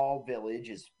small village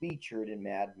is featured in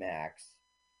Mad Max.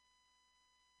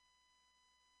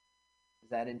 Is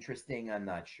that interesting? I'm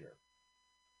not sure.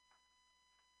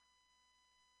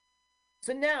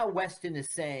 So now Weston is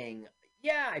saying,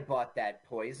 yeah, I bought that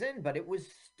poison, but it was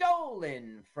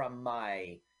stolen from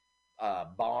my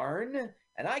barn,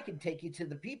 and I can take you to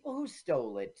the people who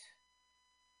stole it.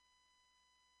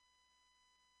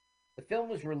 The film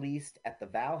was released at the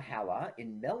Valhalla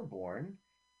in Melbourne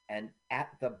and at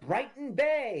the Brighton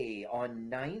Bay on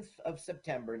 9th of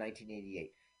September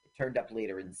 1988. It turned up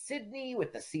later in Sydney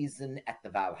with the season at the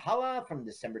Valhalla from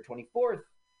December 24th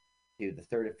to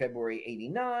the 3rd of February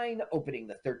 89, opening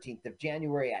the 13th of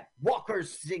January at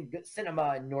Walker's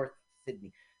Cinema in North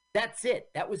Sydney. That's it.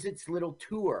 That was its little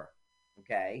tour,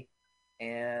 okay?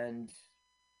 And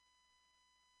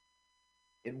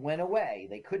it went away.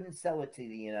 They couldn't sell it to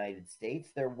the United States.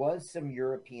 There was some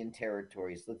European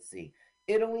territories. Let's see.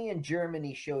 Italy and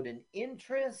Germany showed an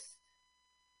interest.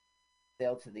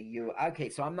 Sale to the EU. Okay,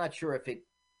 so I'm not sure if it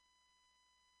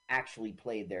actually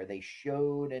played there. They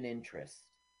showed an interest.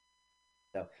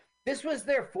 So this was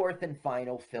their 4th and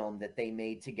final film that they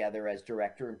made together as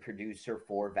director and producer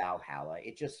for Valhalla.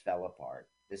 It just fell apart.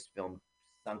 This film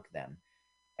sunk them.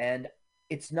 And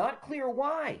it's not clear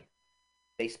why.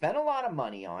 They spent a lot of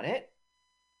money on it.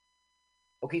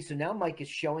 Okay, so now Mike is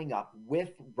showing up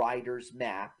with Ryder's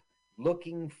map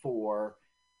looking for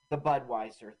the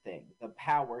Budweiser thing, the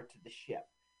power to the ship.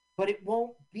 But it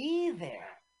won't be there.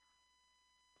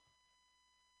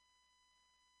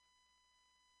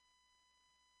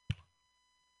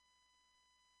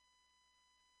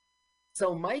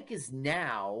 So Mike is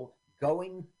now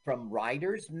going from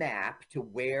Ryder's map to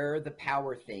where the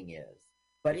power thing is.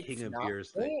 But it's not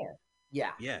there.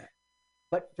 Yeah. Yeah.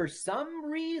 But for some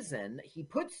reason, he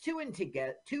puts two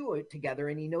together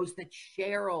and he knows that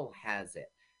Cheryl has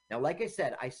it. Now, like I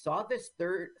said, I saw this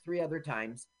 3 other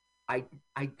times. I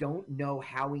don't know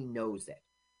how he knows it.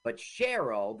 But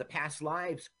Cheryl, the past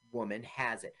lives woman,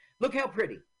 has it. Look how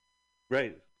pretty.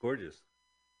 Right. Gorgeous.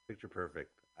 Picture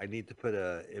perfect. I need to put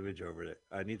an image over it.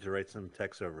 I need to write some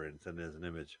text over it and send it as an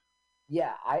image.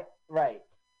 Yeah, right.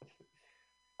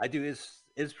 I do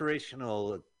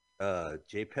inspirational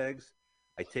JPEGs.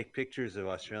 I take pictures of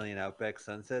Australian outback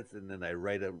sunsets, and then I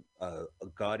write a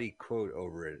gaudy quote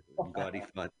over it, gaudy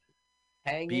font.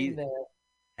 Hang in there.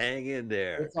 Hang in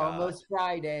there. It's almost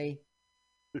Friday.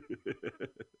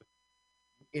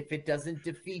 If it doesn't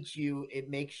defeat you, it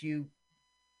makes you.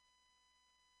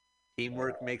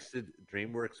 Teamwork makes the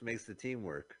DreamWorks makes the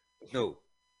teamwork. No,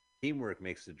 teamwork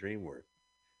makes the dream work.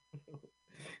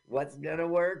 What's gonna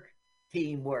work?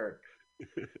 Teamwork.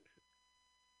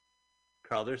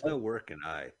 Carl, there's no work in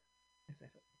I.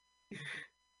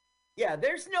 Yeah,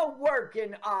 there's no work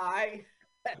in I.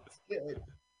 That's good.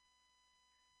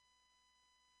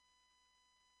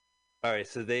 All right,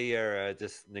 so they are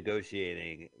just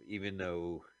negotiating, even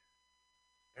though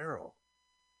Cheryl.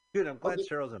 Good, I'm glad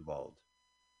Cheryl's involved.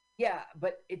 Yeah,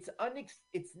 but it's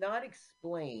not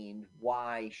explained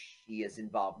why she is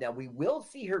involved. Now we will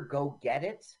see her go get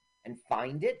it and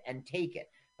find it and take it.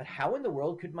 But how in the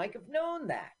world could Mike have known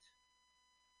that?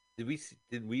 Did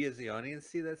we as the audience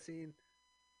see that scene?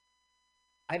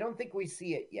 I don't think we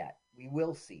see it yet. We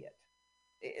will see it.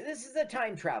 This is a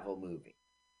time travel movie.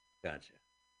 Gotcha.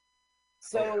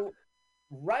 So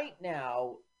right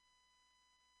now,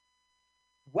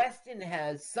 Weston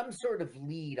has some sort of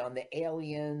lead on the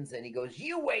aliens, and he goes,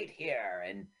 "You wait here."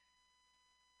 And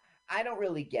I don't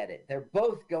really get it. They're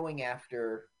both going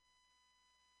after.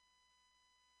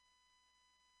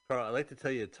 Carl, I'd like to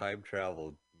tell you a time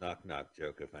travel knock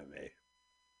joke, if I may.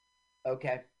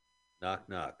 Okay. Knock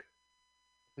knock.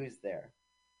 Who's there?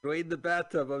 Dwayne the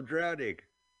bathtub, I'm drowning.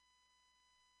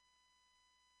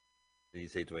 Did you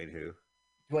say Dwayne who?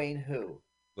 Dwayne who?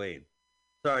 Dwayne.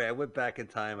 Sorry, I went back in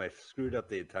time. I screwed up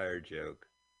the entire joke.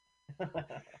 I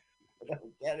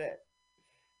don't get it.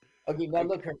 Okay, now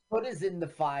look, her foot is in the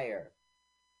fire.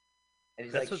 And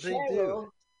he's That's like, what they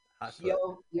do.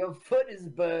 Cheryl, your foot is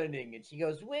burning. And she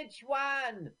goes, "Which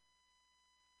one?"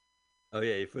 Oh,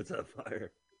 yeah, your foot's on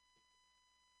fire.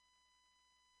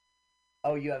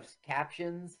 Oh, you have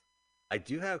captions? I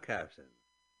do have captions.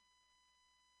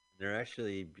 They're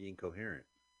actually being coherent.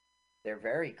 They're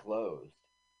very closed.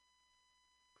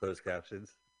 Closed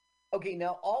captions. Okay,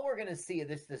 now all we're going to see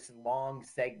this long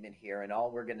segment here, and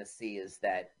all we're going to see is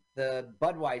that the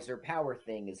Budweiser power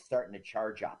thing is starting to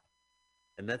charge up.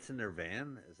 And that's in their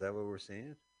van? Is that what we're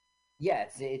seeing? Yeah,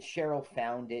 it's Cheryl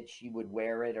found it. She would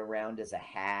wear it around as a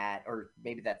hat, or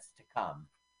maybe that's to come.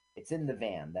 It's in the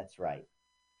van. That's right.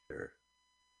 Sure.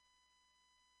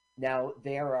 Now,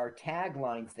 there are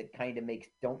taglines that kind of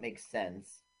don't make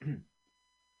sense.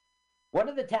 One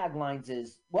of the taglines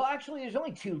is, well, actually, there's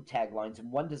only two taglines,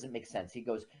 and one doesn't make sense. He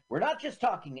goes, "We're not just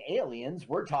talking aliens,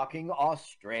 we're talking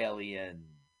Australians."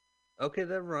 Okay,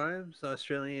 that rhymes.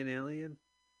 Australian alien.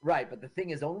 Right, but the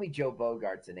thing is, only Joe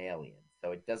Bogart's an alien,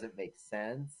 so it doesn't make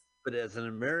sense. But as an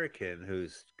American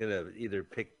who's going to either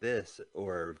pick this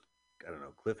or, I don't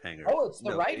know, cliffhanger. Oh, it's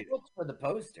the right book for the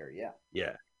poster, yeah.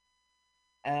 Yeah.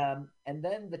 And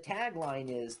then the tagline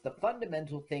is, "The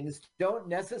fundamental things don't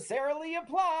necessarily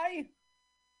apply."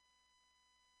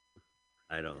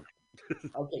 I don't.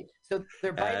 Okay, so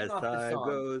they're biting off the As song. time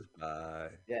goes by.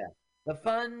 Yeah. The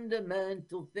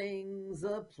fundamental things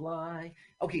apply.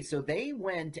 Okay, so they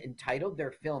went and titled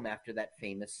their film after that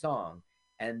famous song,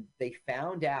 and they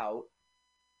found out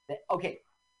that, okay,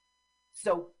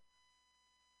 so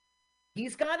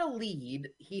he's got a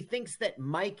lead. He thinks that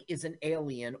Mike is an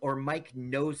alien, or Mike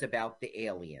knows about the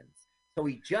aliens. So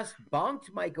he just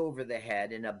bonked Mike over the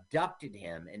head and abducted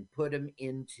him and put him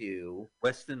into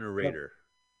Weston or Raider?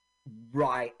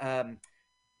 Right.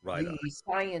 Right. The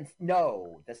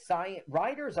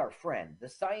Ryder's our friend. The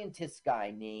scientist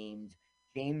guy named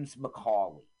James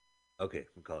McCauley. Okay,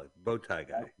 we'll call it bow tie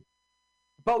guy.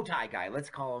 Bow tie guy,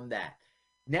 let's call him that.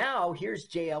 Now, here's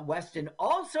J.L. Weston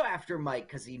also after Mike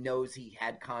because he knows he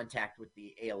had contact with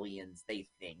the aliens, they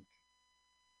think.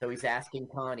 So he's asking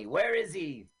Connie, "Where is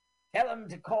he? Tell him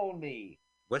to call me."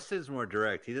 Weston's more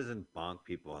direct. He doesn't bonk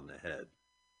people on the head.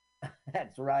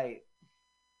 That's right.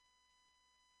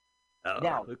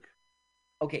 Now, look.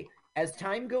 Okay, as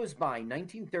time goes by,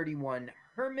 1931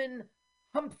 Herman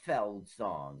Humpfeld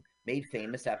song made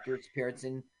famous after its appearance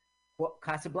in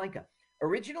Casablanca.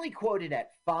 Originally quoted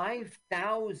at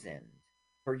 5,000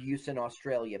 for use in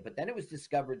Australia, but then it was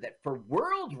discovered that for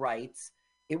world rights,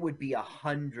 it would be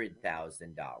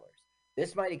 $100,000.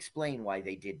 This might explain why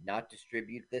they did not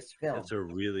distribute this film. That's a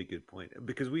really good point.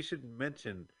 Because we should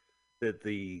mention that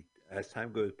the As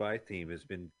Time Goes By theme has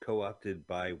been co-opted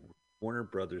by Warner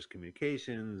Brothers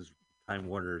Communications, Time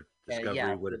Warner Discovery.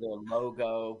 Yeah, for their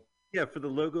logo. Yeah, for the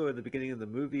logo at the beginning of the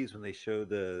movies when they show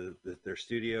their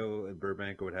studio in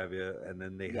Burbank or what have you, and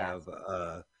then they have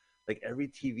like every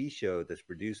TV show that's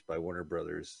produced by Warner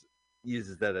Brothers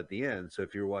uses that at the end. So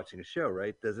if you're watching a show,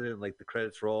 right, doesn't it like the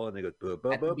credits roll and they go at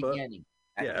the beginning?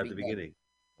 At the beginning.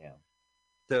 Yeah.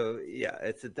 So yeah,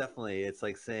 it's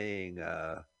like saying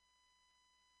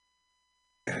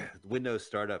Windows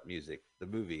startup music, the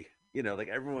movie. You know, like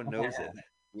everyone knows it.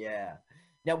 Yeah.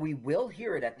 Now we will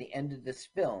hear it at the end of this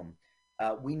film.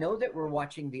 We know that we're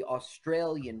watching the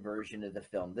Australian version of the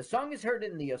film. The song is heard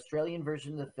in the Australian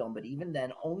version of the film, but even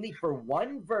then, only for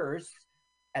one verse,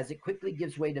 as it quickly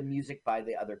gives way to music by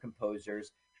the other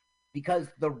composers, because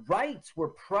the rights were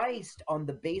priced on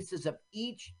the basis of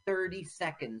each 30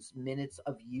 minutes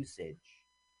of usage.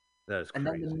 That is crazy.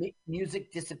 And then the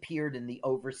music disappeared in the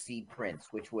overseas prints,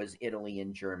 which was Italy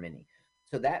and Germany.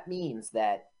 So that means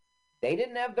that they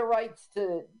didn't have the rights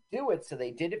to do it, so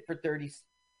they did it for 30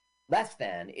 less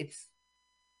than.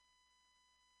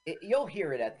 You'll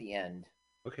hear it at the end.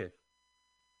 Okay.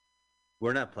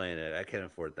 We're not playing it. I can't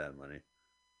afford that money.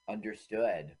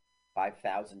 Understood.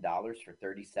 $5,000 for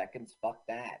 30 seconds? Fuck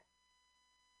that.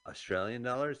 Australian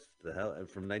dollars? The hell?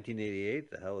 From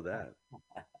 1988? The hell with that.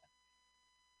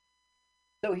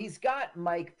 So he's got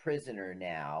Mike prisoner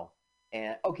now.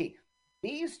 And okay,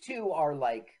 these two are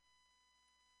like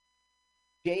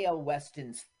J.L.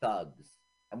 Weston's thugs.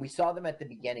 And we saw them at the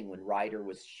beginning when Ryder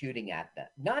was shooting at them.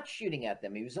 Not shooting at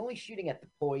them, he was only shooting at the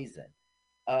poison.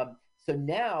 So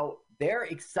now they're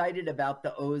excited about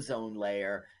the ozone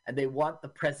layer and they want the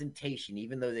presentation,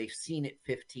 even though they've seen it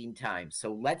 15 times.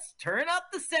 So let's turn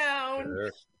up the sound.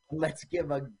 Sure. Let's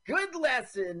give a good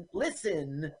lesson.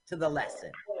 Listen to the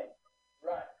lesson. Right.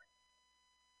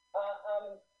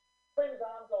 Friend's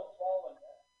arm's all swollen.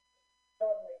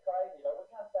 Driving me crazy. Like, we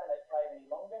can't stand that cave any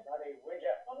longer. Bloody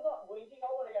whinger. I'm not whinging. I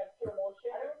want to go and kill more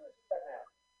shit. I don't understand now.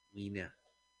 Lena.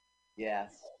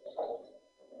 Yes.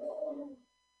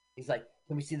 He's like,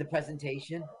 can we see the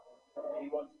presentation? He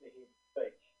wants to hear the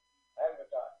speech. I haven't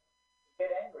got time.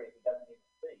 He'll get angry if he doesn't hear the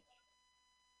speech.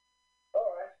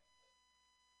 All right.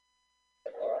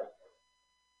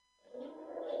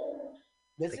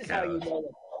 This is how you know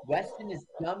that Weston is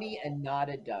dummy and not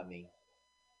a dummy.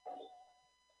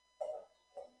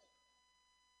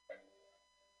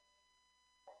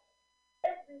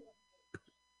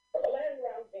 The land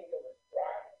around Dingo was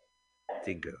dry.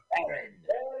 Dingo. Aaron.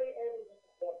 Barely able to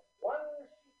support one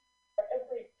sheep for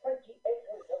every 20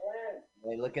 acres of land.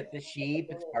 They look at the sheep.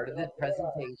 It's part of the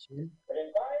presentation. But in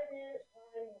 5 years'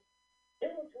 time, due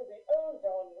to the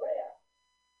ozone layer,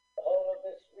 the whole of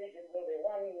this region will be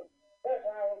one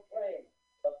fertile plain.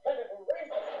 The plentiful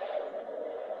rainbow.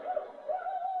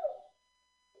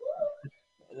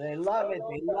 They love it.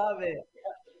 They love it.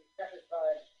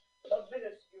 Satisfied. A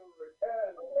minuscule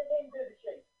return. Again to the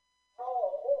sheep.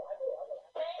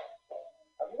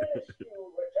 A minuscule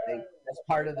return. That's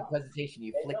part of the presentation.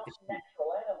 You They're flick not the sheep.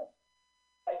 natural animals.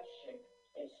 Patient.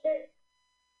 Instead,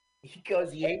 He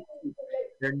goes, he hates sheep.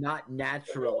 They're not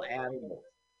natural animals.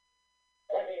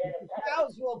 20 head of cattle.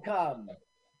 Cows will come.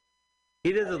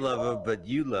 He doesn't love him, but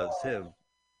you loves him.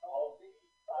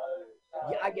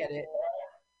 Yeah, I get it.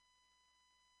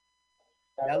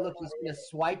 Now look, he's going to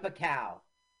swipe a cow.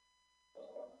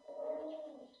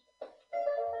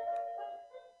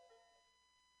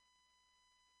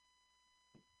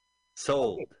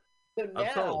 Sold. So I'm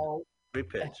now sold. Great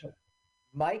pitch.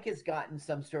 Mike has gotten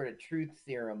some sort of truth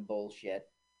serum bullshit,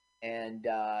 and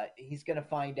he's going to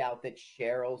find out that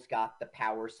Cheryl's got the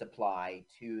power supply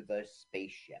to the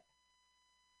spaceship.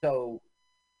 So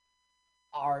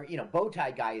our, bow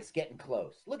tie guy is getting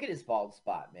close. Look at his bald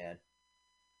spot, man.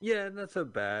 Yeah, not so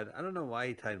bad. I don't know why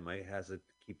he has to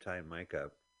keep tying Mike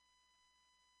up.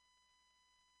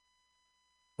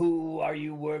 Who are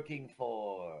you working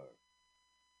for?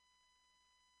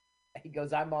 He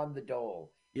goes, I'm on the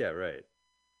dole. Yeah, right.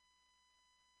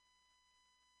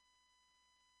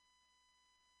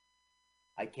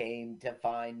 I came to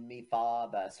find me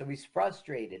father. So he's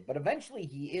frustrated, but eventually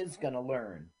he is going to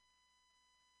learn.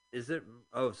 Is it?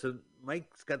 Oh, so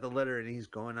Mike's got the letter and he's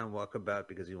going on walkabout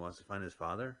because he wants to find his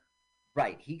father?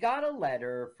 Right. He got a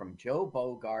letter from Joe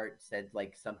Bogart, said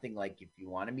like something like, if you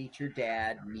want to meet your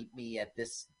dad, meet me at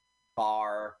this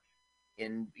bar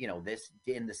in,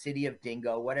 in the city of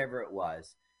Dingo, whatever it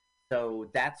was. So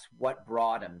that's what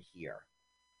brought him here.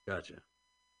 Gotcha.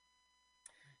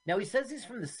 Now, he says he's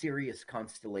from the Sirius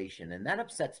constellation, and that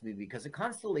upsets me because a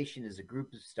constellation is a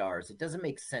group of stars. It doesn't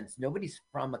make sense. Nobody's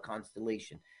from a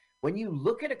constellation. When you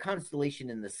look at a constellation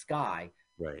in the sky,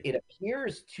 Right. it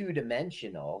appears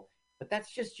two-dimensional, but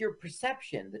that's just your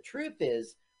perception. The truth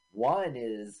is, one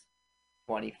is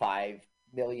 25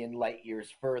 million light years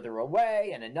further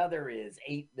away, and another is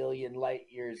 8 million light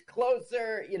years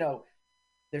closer.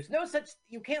 There's no such,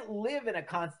 you can't live in a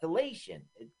constellation.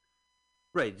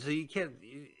 Right. So you can't,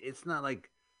 it's not like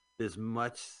there's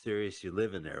much Sirius you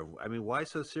live in there. I mean, why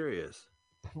so serious?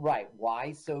 Right.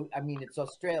 Why? So, it's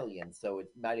Australian, so it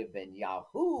might have been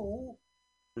Yahoo,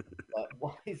 but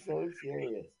why so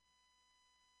serious?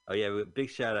 Oh, yeah. Big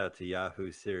shout out to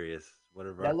Yahoo Sirius. One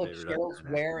of our Now, look, favorite. Cheryl's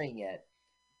wearing it.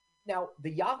 Now,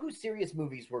 the Yahoo Sirius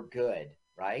movies were good,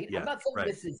 right? Yeah, I'm not saying right.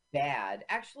 this is bad.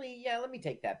 Actually, yeah, let me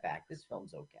take that back. This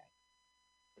film's okay.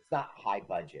 It's not high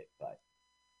budget, but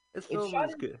This it's film shot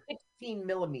is in good. 16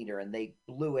 millimeter, and they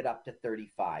blew it up to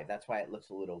 35. That's why it looks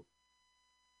a little.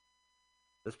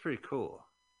 That's pretty cool.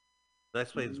 That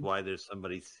explains why there's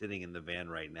somebody sitting in the van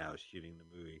right now shooting the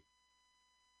movie.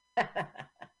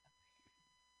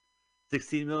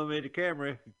 16 millimeter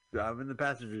camera. I'm in the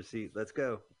passenger seat. Let's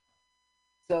go.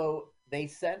 So he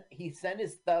sent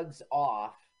his thugs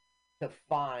off to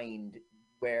find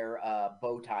where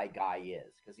Bowtie Guy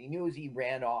is, because he knows he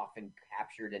ran off and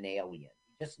captured an alien.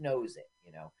 He just knows it,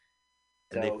 you know.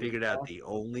 And they So figured out the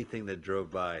only thing that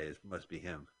drove by must be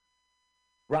him.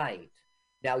 right.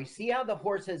 Now you see how the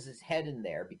horse has his head in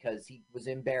there because he was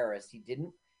embarrassed.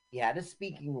 He had a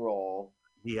speaking role.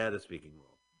 He had a speaking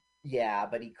role. Yeah,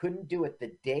 but he couldn't do it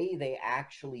the day they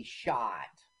actually shot.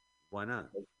 Why not?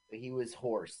 He was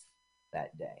hoarse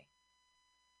that day.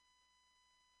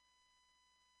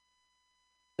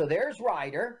 So there's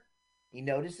Ryder. He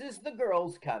notices the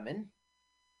girls coming.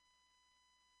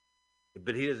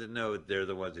 But he doesn't know they're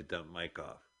the ones that dumped Mike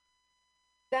off.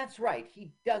 That's right.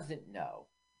 He doesn't know,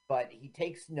 but he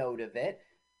takes note of it.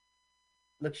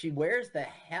 Look, she wears the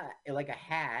hat, like a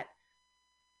hat,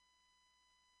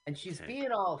 and she's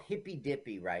being all hippy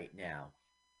dippy right now.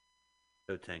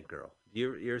 So Tank Girl.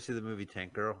 You ever see the movie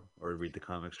Tank Girl or read the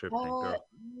comic strip Tank Girl?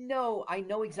 No, I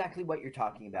know exactly what you're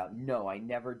talking about. No, I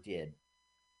never did.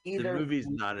 The movie's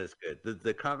not as good.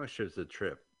 The comic strip's a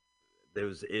trip. It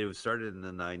was started in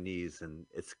the 90s, and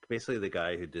it's basically the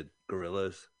guy who did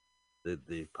Gorillaz,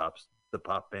 the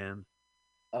pop band.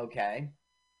 Okay,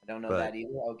 I don't know that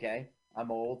either. Okay, I'm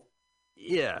old.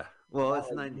 Yeah, well, it's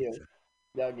 90s.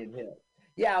 Young and hip.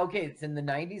 Yeah, okay, it's in the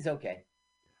 90s. Okay,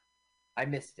 I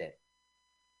missed it.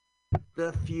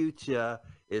 The future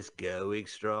is going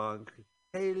strong.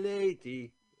 Hey,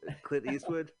 lady, Clint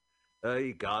Eastwood,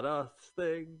 you got a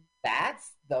thing.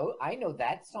 I know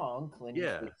that song, Clint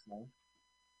Eastwood song.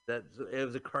 It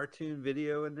was a cartoon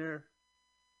video in there.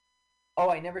 Oh,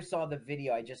 I never saw the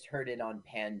video. I just heard it on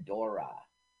Pandora.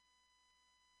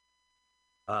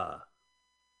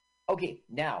 Okay,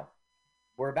 now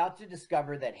we're about to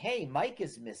discover that, hey, Mike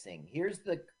is missing. Here's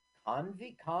the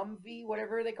convy,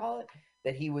 whatever they call it,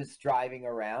 that he was driving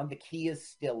around. The key is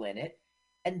still in it.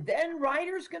 And then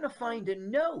Ryder's going to find a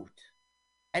note.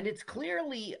 And it's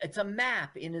a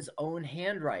map in his own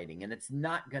handwriting, and it's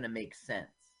not going to make sense.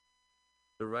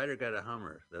 The Ryder got a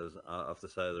Hummer that was off the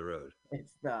side of the road.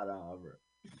 It's not a Hummer.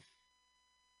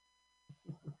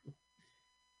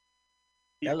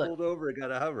 He pulled over and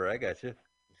got a Hummer. I got you.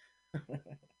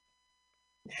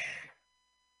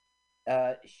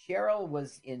 Cheryl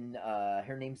was in,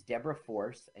 her name's Deborah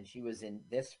Force, and she was in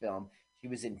this film. She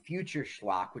was in Future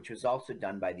Schlock, which was also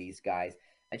done by these guys.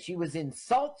 And she was in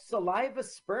Salt, Saliva,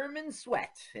 Sperm, and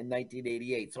Sweat in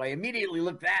 1988. So I immediately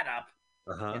looked that up.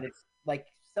 And it's like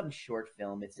some short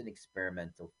film. It's an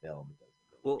experimental film.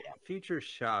 Well, Future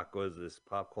Shock was this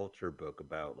pop culture book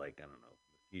about, like, I don't know,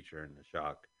 the future and the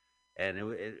shock. And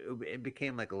it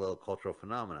became like a little cultural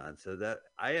phenomenon. So that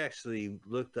I actually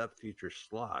looked up Future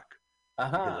Schlock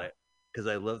because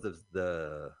I love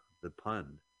the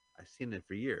pun. I've seen it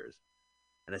for years.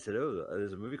 And I said, oh,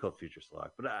 there's a movie called Future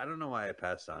Schlock. But I don't know why I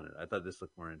passed on it. I thought this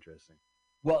looked more interesting.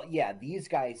 Well, yeah, these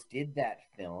guys did that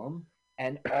film.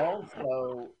 And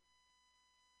also,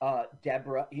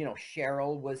 Deborah,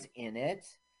 Cheryl was in it.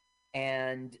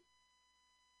 And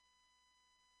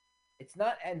it's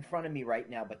not in front of me right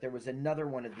now, but there was another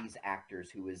one of these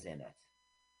actors who was in it.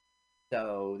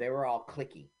 So they were all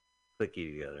clicky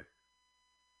together.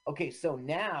 Okay, so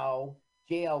now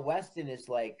J.L. Weston is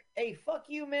like, hey, fuck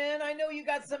you, man. I know you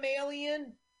got some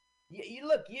alien.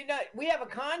 We have a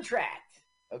contract,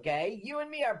 okay? You and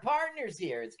me are partners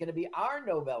here. It's going to be our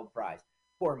Nobel Prize.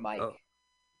 Poor Mike.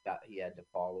 He had to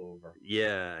fall over.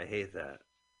 Yeah, I hate that.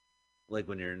 Like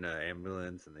when you're in an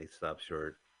ambulance and they stop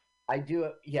short. I do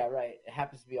it. Yeah, right. It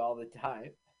happens to be all the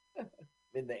time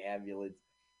in the ambulance.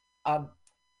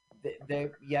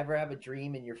 You ever have a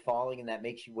dream and you're falling and that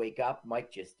makes you wake up?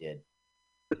 Mike just did.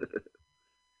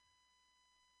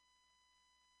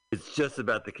 It's just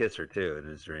about to kiss her, too, in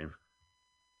his dream.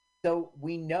 So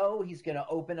we know he's going to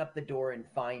open up the door and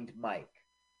find Mike.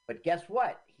 But guess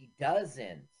what? He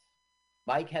doesn't.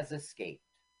 Mike has escaped.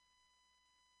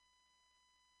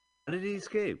 How did he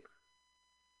escape?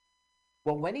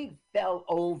 Well, when he fell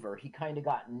over, he kind of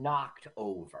got knocked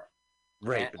over.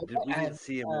 Right, but we didn't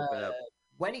see him open up.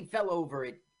 When he fell over,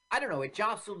 it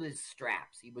jostled his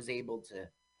straps. He was able to...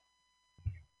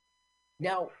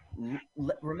 Now,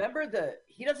 remember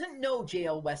he doesn't know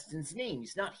J.L. Weston's name.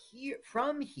 He's not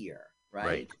from here,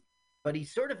 right? But he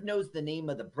sort of knows the name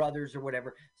of the brothers or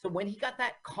whatever. So when he got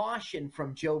that caution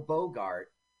from Joe Bogart,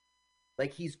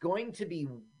 like he's going to be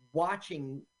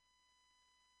watching...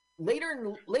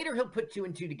 Later he'll put two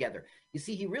and two together. You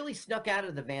see, he really snuck out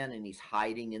of the van and he's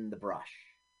hiding in the brush.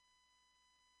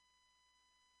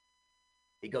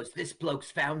 He goes, this bloke's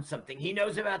found something. He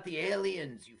knows about the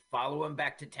aliens. You follow him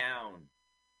back to town.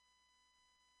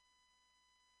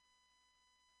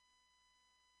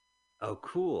 Oh,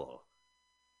 cool.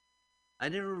 I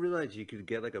never realized you could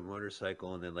get like a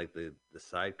motorcycle and then like the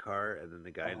sidecar, and then the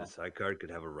guy in the sidecar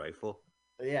could have a rifle.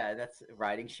 Yeah, that's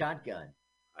riding shotgun,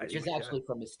 which Riding is shot. actually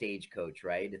from a stagecoach,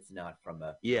 right? It's not from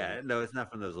a. Yeah, no, it's not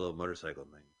from those little motorcycle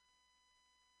things.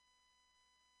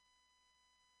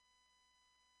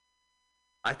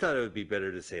 I thought it would be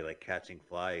better to say like catching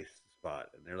fly spot,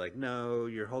 and they're like, no,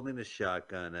 you're holding the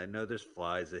shotgun. I know there's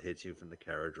flies that hit you from the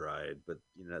carriage ride, but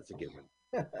you know that's a given.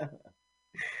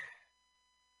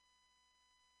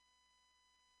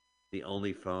 The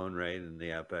only phone, right, in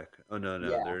the Outback. Oh no,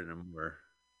 Yeah. they're in a more.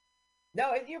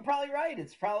 No, you're probably right.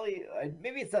 It's probably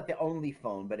maybe it's not the only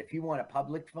phone, but if you want a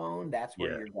public phone, that's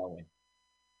where Yeah. you're going.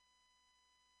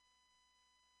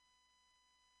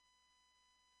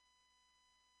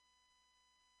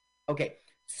 Okay,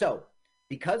 so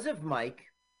because of Mike,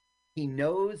 he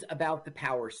knows about the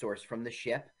power source from the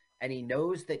ship, and he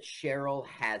knows that Cheryl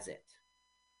has it.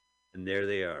 And there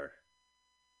they are.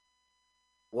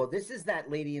 Well, this is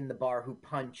that lady in the bar who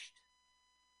punched.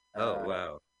 Oh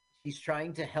wow. She's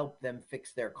trying to help them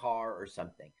fix their car or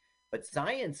something. But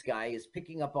Science Guy is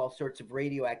picking up all sorts of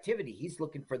radioactivity. He's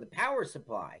looking for the power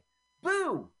supply.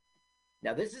 Boo!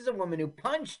 Now, this is a woman who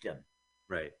punched him.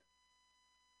 Right.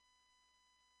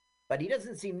 But he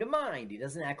doesn't seem to mind. He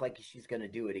doesn't act like she's going to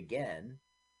do it again.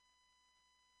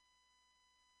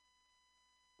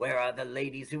 Where are the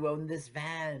ladies who own this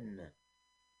van?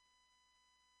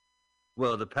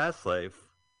 Well, the past life,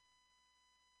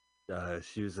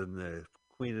 she was in the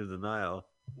Queen of the Nile.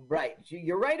 Right.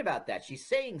 You're right about that. She's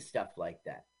saying stuff like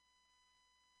that.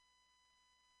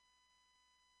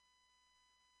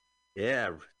 Yeah.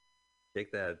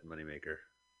 Take that, moneymaker.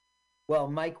 Well,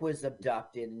 Mike was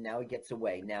abducted, and now he gets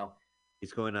away. Now,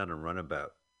 he's going on a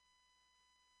runabout.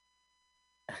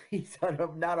 He's on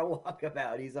not a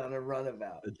walkabout. He's on a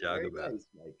runabout. A jogabout. Very nice,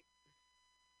 Mike.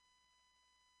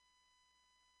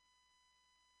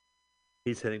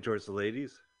 He's heading towards the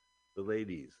ladies. The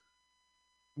ladies.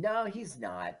 No, he's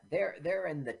not. They're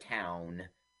in the town,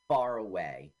 far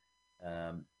away.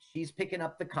 She's picking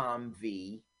up the comm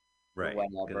V, right? Or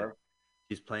whatever.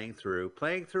 She's playing through.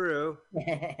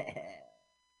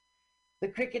 The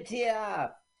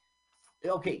cricketer.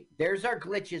 Okay, there's our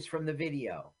glitches from the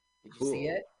video. Did you see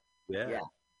it? Yeah.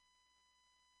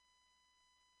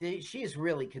 She is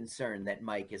really concerned that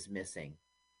Mike is missing.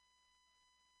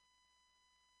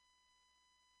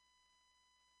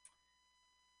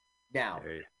 Now,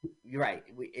 you're right.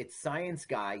 It's Science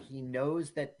Guy. He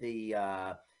knows that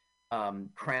the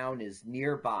crown is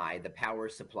nearby, the power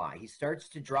supply. He starts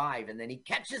to drive, and then he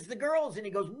catches the girls, and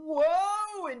he goes,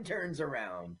 whoa, and turns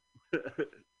around.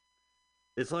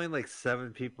 It's only like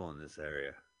 7 people in this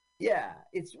area. Yeah,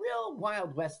 it's real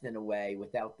Wild West in a way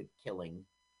without the killing.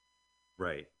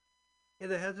 Right. Yeah,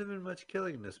 there hasn't been much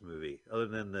killing in this movie, other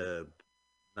than the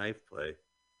knife play.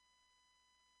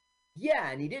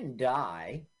 Yeah, and he didn't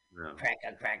die. No.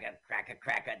 Cracker.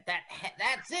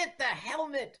 That's it, the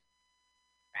helmet.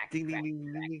 Ding, ding,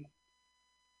 ding, ding.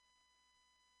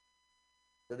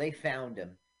 So they found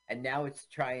him, and now it's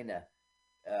trying to,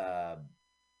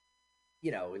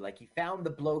 like he found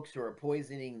the blokes who are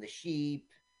poisoning the sheep,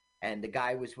 and the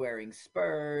guy was wearing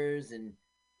spurs, and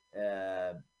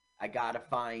I gotta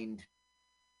find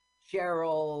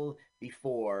Cheryl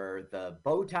before the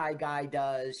bow tie guy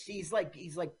does. He's like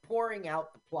pouring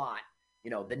out the plot,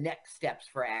 the next steps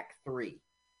for Act 3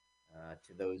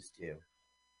 to those two.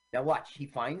 Now watch, he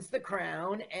finds the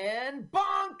crown and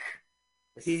bonk!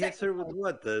 He hits her with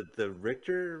what? The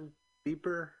Richter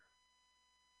beeper?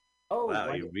 Oh,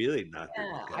 wow, he really knocked her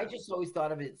down. I just always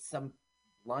thought of it as some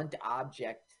blunt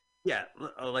object. Yeah,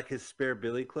 like his spare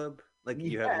billy club. Like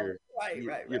you have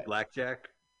your blackjack.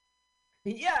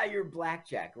 Yeah, your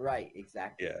blackjack. Right,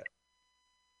 exactly. Yeah.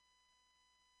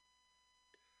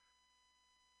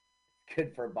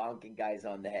 Good for bonking guys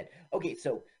on the head. Okay,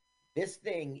 so this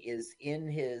thing is in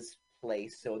his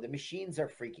place, so the machines are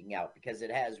freaking out because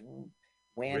it has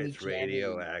whammy It's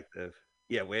radioactive.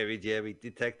 Yeah, whammy jammy,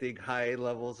 detecting high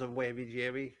levels of whammy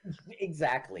jammy.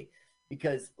 Exactly.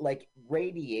 Because like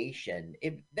radiation,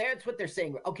 that's what they're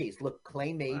saying. Okay, so look,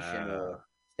 claymation or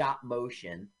stop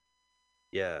motion.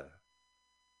 Yeah.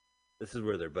 This is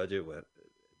where their budget went.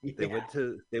 They went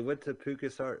to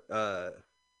Pukas Art.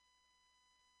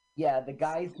 Yeah, the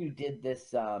guys who did this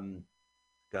special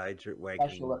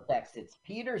effects. It's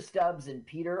Peter Stubbs and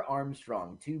Peter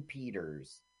Armstrong, 2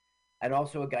 Peters. And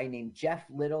also a guy named Jeff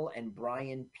Little and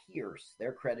Brian Pierce.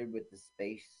 They're credited with the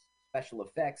special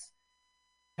effects.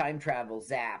 Time travel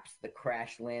zaps, the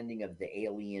crash landing of the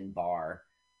alien bar.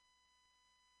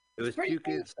 It was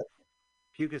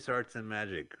Pukas Arts and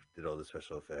Magic did all the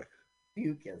special effects.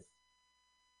 Pukas.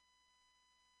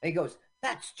 And he goes,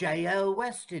 That's J.L.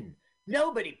 Weston.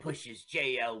 Nobody pushes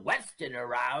J.L. Weston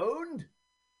around.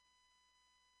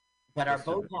 But our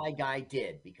bow tie guy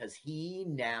did, because he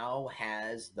now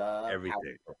has the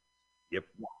Everything. power. Yep.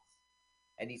 Yes.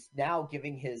 And he's now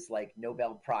giving his like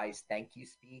Nobel Prize thank you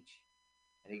speech.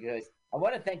 And he goes, I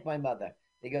want to thank my mother. And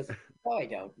he goes, no, I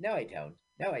don't. No, I don't.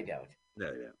 No, I don't. No,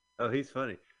 yeah. Oh, he's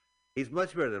funny. He's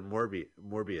much better than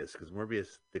Morbius, because Morbius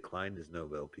declined his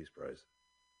Nobel Peace Prize.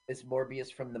 Is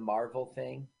Morbius from the Marvel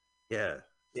thing? Yeah.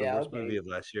 It's the worst movie of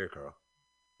last year, Carl.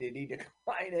 Did he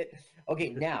decline it?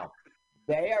 Okay, now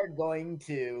they are going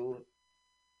to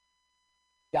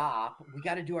stop. We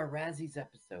got to do our Razzies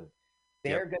episode.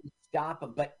 They're going to stop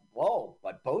him. But, whoa,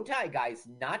 but Bowtie Guy's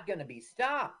not going to be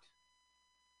stopped.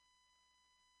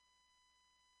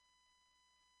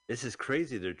 This is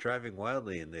crazy. They're driving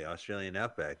wildly in the Australian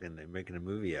outback, and they're making a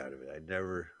movie out of it.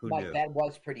 Who knew? That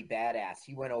was pretty badass.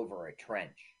 He went over a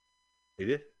trench. He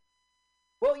did?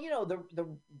 Well, you know,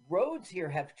 the roads here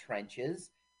have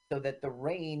trenches so that the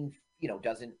rain,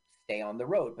 doesn't stay on the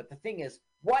road. But the thing is,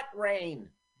 what rain?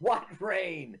 What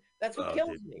rain? That's what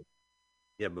kills me.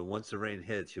 Yeah, but once the rain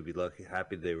hits, you'll be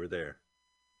happy they were there.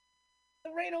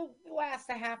 The rain will last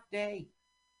a half day.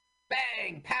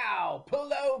 Bang, pow,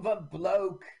 pull over,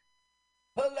 bloke.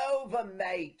 Pull over,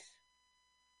 mate.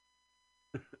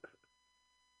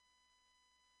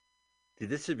 Dude,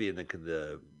 this should be in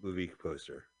the movie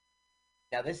poster.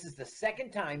 Now, this is the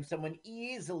second time someone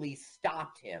easily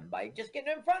stopped him by just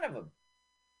getting in front of him.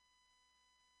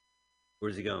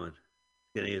 Where's he going?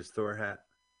 Getting his Thor hat?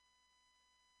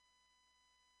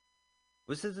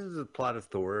 This is the plot of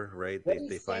Thor, right?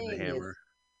 They find the hammer.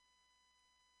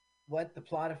 What the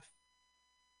plot of...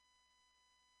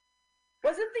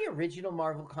 Wasn't the original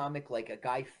Marvel comic like a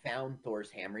guy found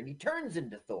Thor's hammer and he turns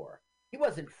into Thor? He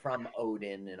wasn't from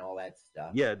Odin and all that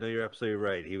stuff. Yeah, no, you're absolutely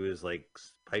right. He was like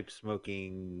pipe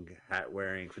smoking, hat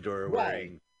wearing, fedora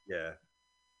wearing. Yeah.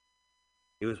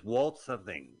 He was Walt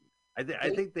something. I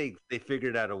think they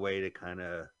figured out a way to kind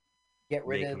of get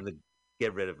rid of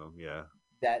him. Yeah.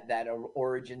 That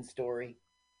origin story.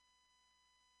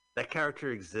 That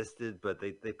character existed, but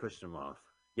they pushed him off.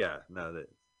 Yeah, no,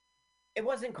 it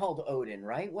wasn't called Odin,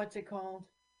 right? What's it called?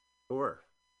 Thor.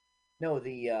 No,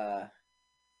 the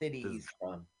city he's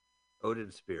from.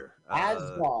 Odin Spear.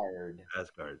 Asgard.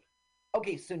 Asgard.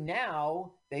 Okay, so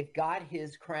now they've got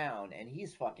his crown, and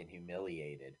he's fucking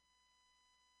humiliated.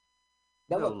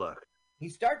 Now look, he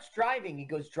starts driving. He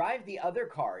goes, drive the other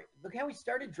car. Look how he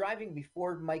started driving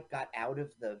before Mike got out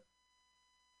of the...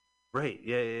 Right,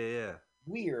 yeah.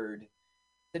 Weird.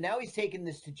 So now he's taking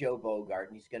this to Joe Bogart,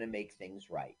 and he's going to make things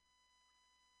right.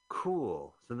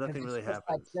 Cool. So nothing really happens.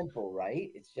 It's that simple, right?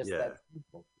 It's just that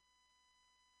simple.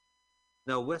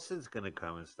 No, Weston's going to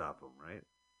come and stop him, right?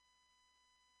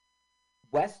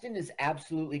 Weston is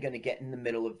absolutely going to get in the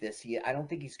middle of this. I don't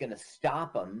think he's going to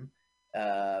stop him.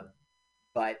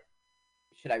 But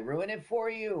should I ruin it for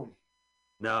you?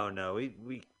 No.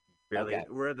 We barely. Okay.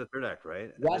 We're at the third act,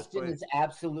 right? Weston is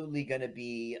absolutely going to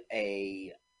be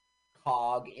a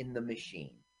cog in the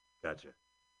machine. Gotcha.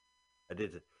 I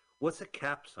did. What's a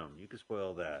capsum? You can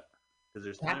spoil that because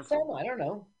there's capsum. I don't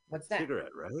know. What's that? Cigarette,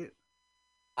 right?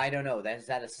 I don't know. Is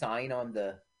that a sign on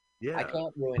the? Yeah. I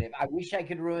can't ruin it. I wish I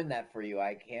could ruin that for you.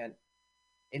 I can't.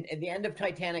 In the end of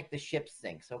Titanic, the ship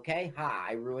sinks. Okay,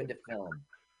 I ruined a film.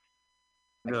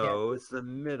 No, it's the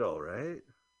middle, right?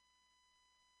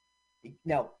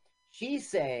 No, she's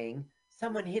saying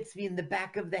someone hits me in the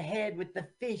back of the head with the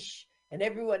fish, and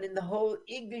everyone in the whole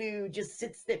igloo just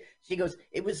sits there. She goes,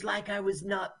 it was like I was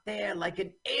not there, like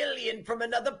an alien from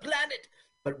another planet.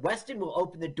 But Weston will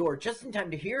open the door just in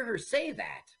time to hear her say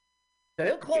that. So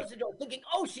he'll close the door thinking,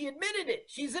 oh, she admitted it.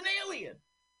 She's an alien.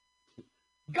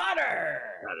 Got her.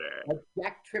 Like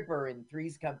Jack Tripper in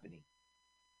Three's Company.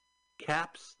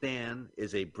 Capstan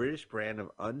is a British brand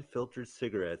of unfiltered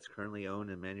cigarettes currently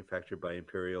owned and manufactured by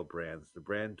Imperial Brands. The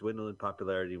brand dwindled in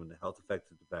popularity when the health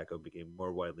effects of tobacco became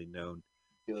more widely known.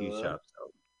 Few shops sell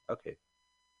them. Okay.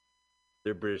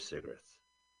 They're British cigarettes.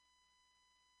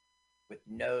 With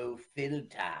no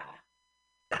filter.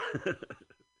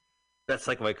 That's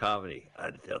like my comedy,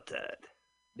 unfiltered.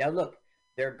 Now look,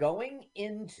 they're going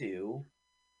into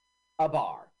a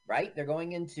bar, right? They're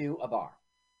going into a bar.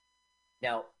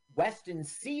 Now, Weston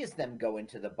sees them go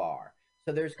into the bar.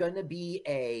 So there's going to be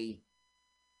a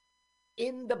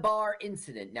in-the-bar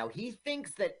incident. Now, he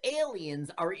thinks that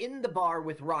aliens are in the bar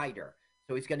with Ryder.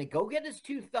 So he's going to go get his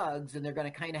two thugs, and they're going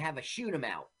to kind of have a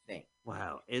shoot-'em-out thing.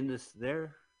 Wow. In this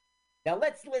there? Now,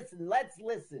 let's listen. Let's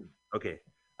listen. Okay.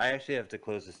 I actually have to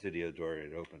close the studio door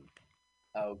and open.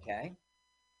 Okay.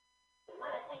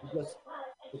 He goes,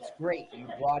 It's great. You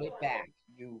brought it back.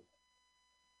 You.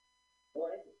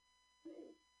 What is it?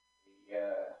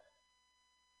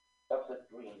 Stuff that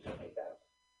dreams are made out.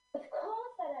 Of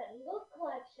course I don't look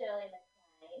like Shirley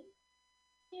MacLaine.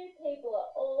 You people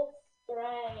are all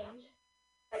strange.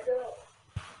 I do.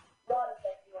 God, I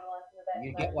bet you were asking about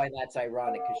You get why that's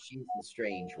ironic, because she's the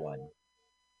strange one.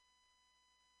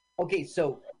 Okay,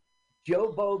 so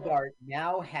Joe Bogart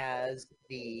now has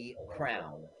the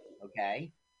crown,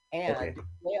 okay? And Okay.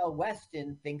 Dale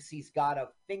Weston thinks he's got a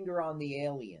finger on the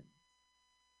alien.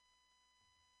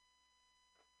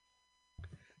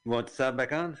 You want the sound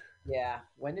back on? Yeah,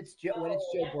 when it's Joe Bogart.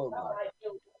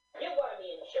 You want to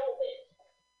be in showbiz.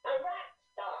 A rock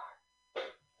star.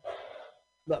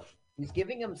 Look, he's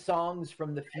giving him songs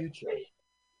from the future.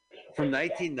 From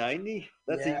 1990?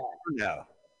 That's a Yeah. year from now.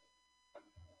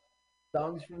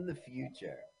 Songs from the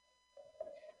future.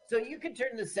 So you can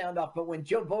turn the sound off, but when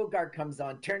Joe Bogart comes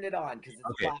on, turn it on because it's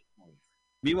Okay. black noise.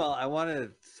 Meanwhile, I want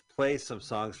to play some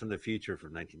songs from the future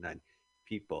from 1990.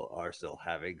 People are still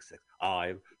having sex.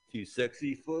 I'm too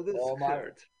sexy for this Oh, my.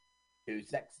 skirt. Too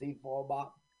sexy for my.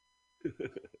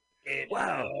 It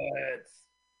Wow. hurts.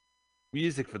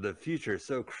 Music from the future is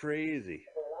so crazy.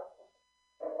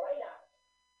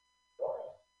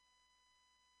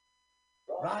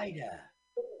 Ryder.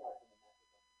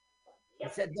 He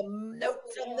said the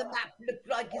notes on the map looked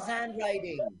like his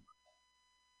handwriting.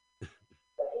 But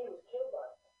he was killed by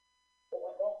it. What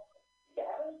went wrong? Do you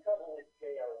have any trouble with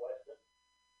J.L. Weston?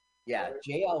 Yeah,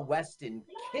 J.L. Weston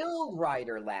killed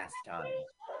Ryder last time.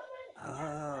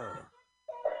 Oh.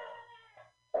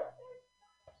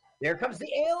 There comes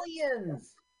the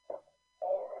aliens.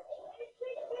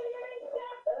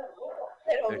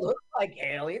 They don't look like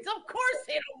aliens. Of course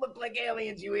they don't look like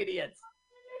aliens, you idiots.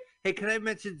 Hey, can I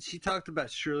mention she talked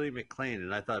about Shirley MacLaine,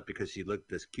 and I thought because she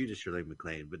looked as cute as Shirley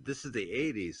MacLaine, but this is the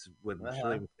 80s when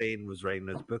Shirley MacLaine was writing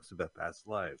those books about past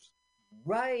lives.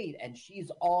 Right, and she's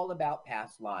all about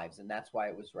past lives, and that's why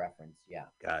it was referenced, yeah.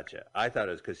 Gotcha. I thought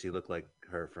it was because she looked like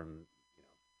her from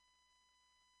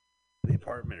the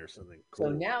apartment or something. Cool.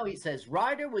 So now he says,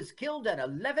 Ryder was killed at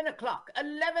 11 o'clock.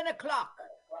 11 o'clock!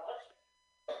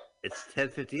 It's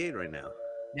 10:58 right now.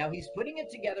 Now he's putting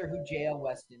it together who J.L.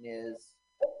 Weston is.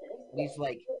 And he's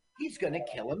like, he's going to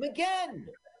kill him again.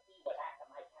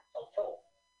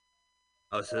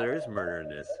 Oh, so there is murder in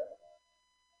this.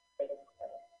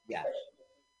 Yes.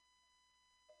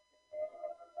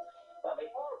 Well,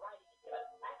 before writing it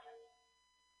back,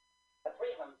 the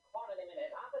three of them cornered him in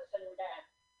his office and,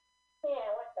 yeah,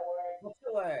 what's the word? What's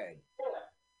the word?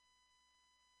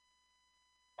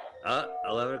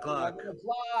 11 o'clock. 11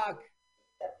 o'clock.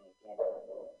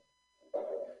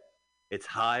 It's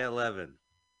high 11.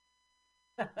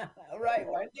 All right,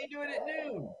 why didn't they do it at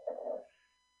noon?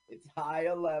 It's high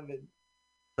 11.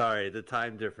 Sorry, the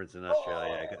time difference in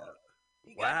Australia.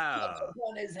 He got Wow. ketchup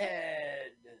on his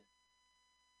head.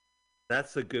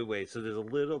 That's a good way. So there's a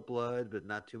little blood, but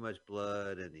not too much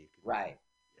blood, and you can, Right.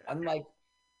 yeah. Unlike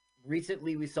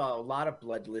recently, we saw a lot of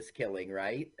bloodless killing,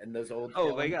 right? And those old.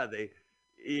 Oh my films. God!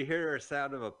 You hear a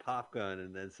sound of a pop gun,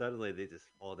 and then suddenly they just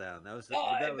fall down. That was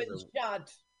Oh, that I've was been a,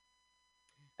 shot.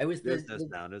 It was there's no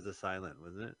sound. It was a silent,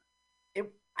 wasn't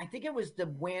it? I think it was the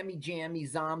whammy jammy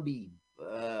zombie.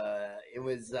 It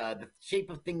was the shape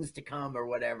of things to come or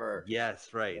whatever.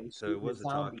 Yes, right. was So it super was a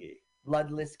zombie. talkie.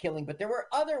 Bloodless killing, but there were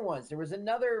other ones. There was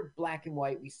another black and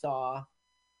white we saw.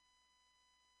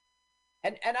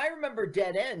 And I remember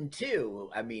Dead End too.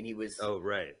 I mean, he was. Oh,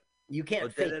 right. You can't Oh,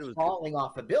 Dead fake End was falling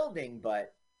off a building,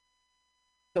 but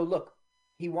so look,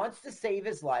 he wants to save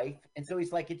his life, and so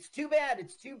he's like, "It's too bad.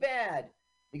 It's too bad."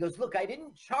 He goes, "Look, I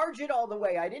didn't charge it all the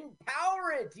way. I didn't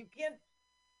power it. You can't."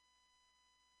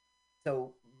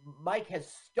 So Mike has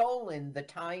stolen the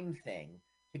time thing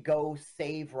to go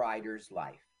save Ryder's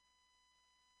life.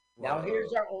 Now Whoa.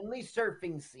 here's our only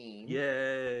surfing scene.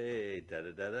 Yay! Da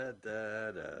da da da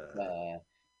da da.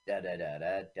 Da da da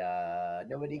da da.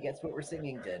 Nobody gets what we're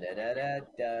singing. Da da da da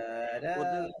da da.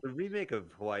 Well, the remake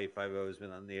of Hawaii Five-O has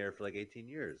been on the air for like 18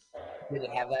 years. Did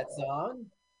it have that song?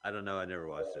 I don't know. I never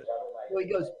watched it. So he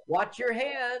goes, "Watch your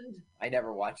hand." I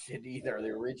never watched it either, the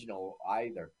original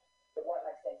either. It won't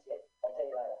make sense yet. I'll tell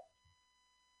you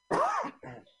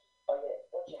later. Oh, yeah,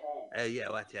 watch your hand. Yeah,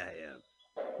 watch I am.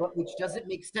 But which doesn't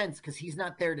make sense because he's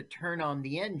not there to turn on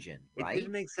the engine, It right?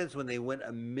 didn't make sense when they went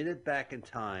a minute back in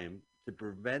time to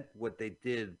prevent what they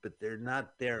did, but they're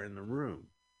not there in the room.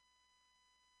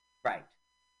 Right.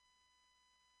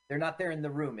 They're not there in the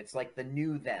room. It's like the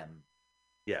new them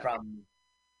Yeah. from.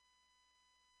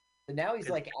 So now he's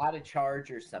like out of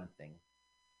charge or something.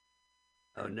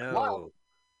 Oh no. Well,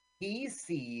 he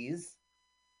sees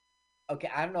okay,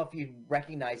 I don't know if you're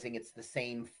recognizing it's the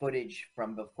same footage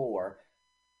from before.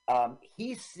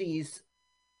 He sees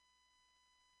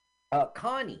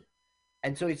Connie.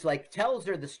 And so he's like, tells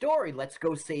her the story, let's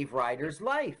go save Ryder's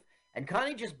life. And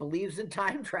Connie just believes in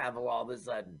time travel all of a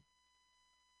sudden.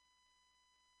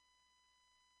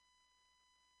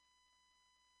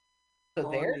 So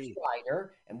there's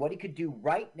Ryder, and what he could do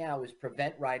right now is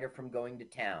prevent Ryder from going to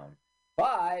town.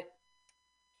 But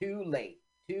too late.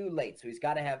 So he's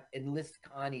got to enlist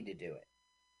Connie to do it.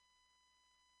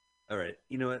 All right.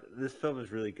 You know what? This film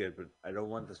is really good, but I don't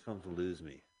want this film to lose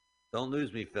me. Don't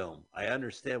lose me, film. I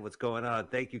understand what's going on.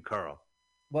 Thank you, Carl.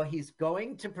 Well, he's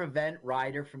going to prevent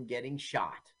Ryder from getting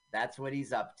shot. That's what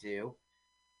he's up to.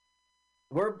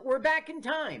 We're back in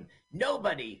time.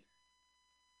 Nobody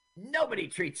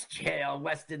treats J.L.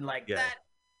 Weston like that.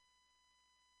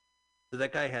 So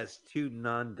that guy has 2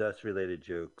 non-dust related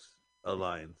jokes,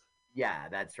 lines. Yeah,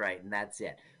 that's right, and that's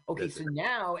it. Okay, so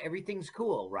now everything's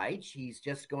cool, right? She's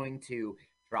just going to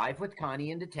drive with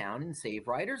Connie into town and save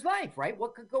Ryder's life, right?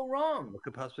 What could go wrong? What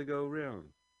could possibly go wrong?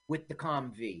 With the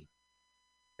ComV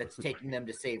that's taking them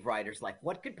to save Ryder's life.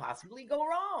 What could possibly go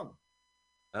wrong?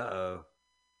 Uh-oh.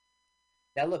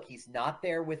 Now, look, he's not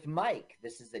there with Mike.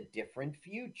 This is a different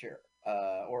future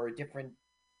or a different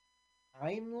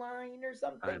timeline or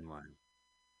something. Timeline.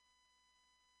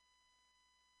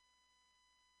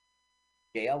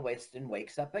 J.L. Weston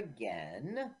wakes up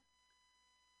again.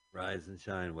 Rise and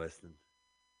shine, Weston.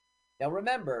 Now,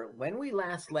 remember, when we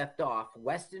last left off,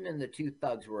 Weston and the 2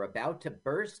 thugs were about to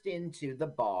burst into the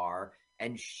bar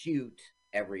and shoot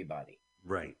everybody.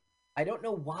 Right. I don't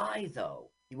know why,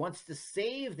 though. He wants to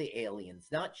save the aliens,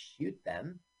 not shoot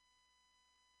them.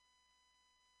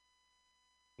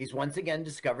 He's once again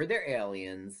discovered they're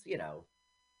aliens, you know.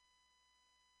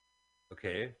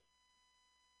 Okay.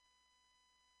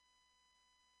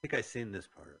 I think I've seen this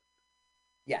part.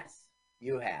 Yes,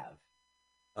 you have.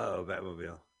 Uh-oh,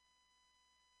 Batmobile.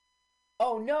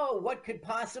 Oh no, what could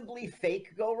possibly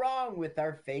go wrong with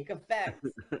our fake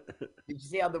effects? Did you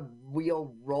see how the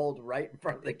wheel rolled right in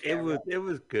front of the camera? It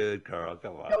was good, Carl.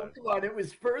 Come on. No, come on. It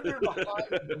was further behind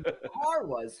than the car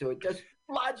was, so it just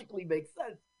logically makes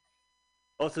sense.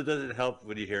 Also, doesn't help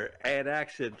when you hear "and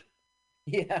action."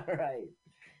 Yeah, right.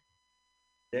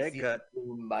 That cut.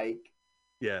 Mike.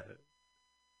 Yeah.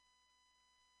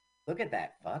 Look at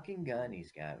that fucking gun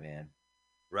he's got, man.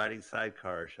 Riding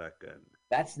sidecar shotgun.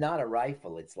 That's not a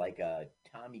rifle. It's like a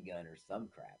Tommy gun or some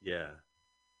crap. Yeah.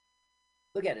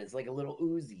 Look at it. It's like a little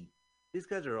Uzi. These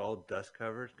guys are all dust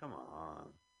covered. Come on.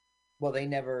 Well,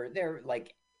 they're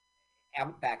like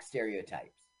outback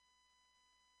stereotypes.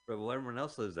 But well, everyone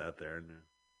else lives out there. And...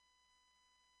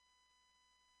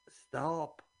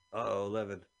 Stop. Uh-oh,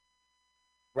 11.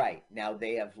 Right. Now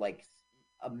they have like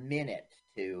a minute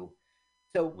to...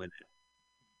 So Win it.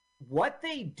 What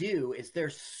they do is they're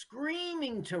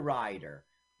screaming to Ryder.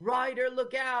 Ryder,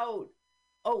 look out.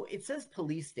 Oh, it says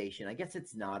police station. I guess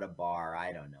it's not a bar.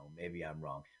 I don't know. Maybe I'm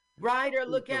wrong. Ryder,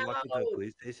 look out. Walk into a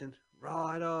police station?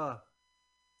 Ryder.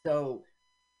 So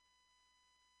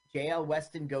J.L.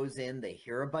 Weston goes in. They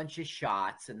hear a bunch of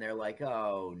shots, and they're like,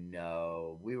 oh,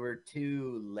 no, we were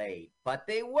too late. But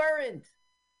they weren't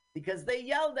because they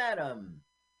yelled at him.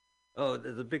 Oh,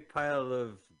 there's a big pile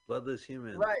of bloodless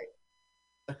humans. Right.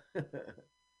 Of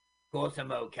course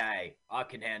I'm okay. I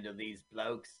can handle these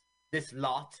blokes. This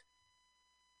lot.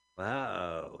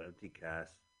 Wow, empty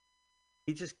cast.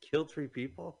 He just killed 3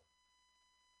 people?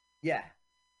 Yeah.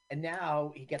 And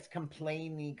now he gets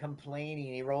complaining.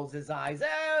 He rolls his eyes.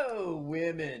 Oh,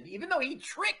 women. Even though he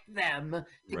tricked them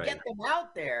to get them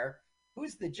out there.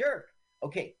 Who's the jerk?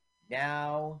 Okay,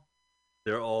 now...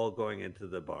 They're all going into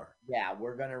the bar. Yeah,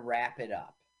 we're going to wrap it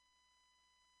up.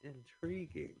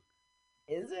 Intriguing.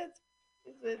 Is it?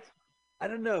 Is it? I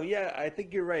don't know. Yeah, I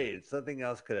think you're right. Something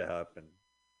else could have happened.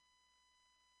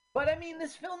 But I mean,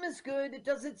 this film is good. It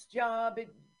does its job. It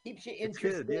keeps you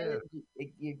interested. Good, yeah.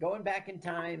 You're going back in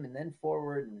time and then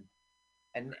forward,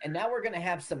 and now we're going to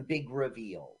have some big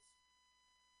reveals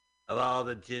of all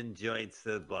the gin joints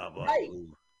and blah blah. Right,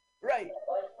 Ooh. Right.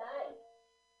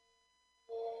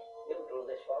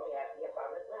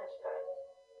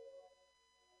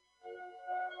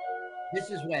 This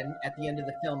is when, at the end of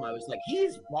the film, I was like,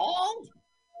 he's bald?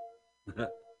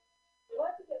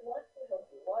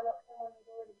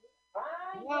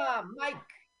 Ah, Mike.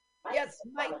 Yes,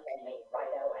 Mike.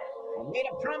 I made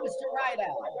a promise to ride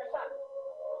out.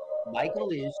 Michael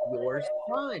is your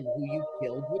son who you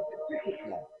killed with the cricket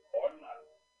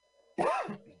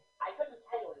club.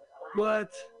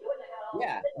 What?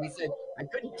 Yeah, he said, I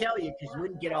couldn't tell you because you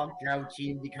wouldn't get all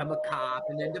grouchy and become a cop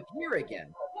and then appear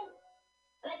again.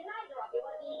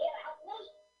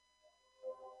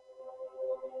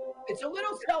 It's a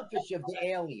little selfish of the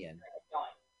alien.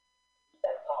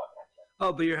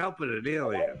 Oh, but you're helping an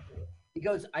alien. He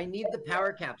goes, I need the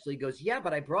power capsule. He goes, yeah,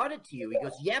 but I brought it to you. He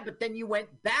goes, yeah, but then you went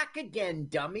back again,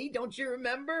 dummy. Don't you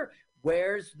remember?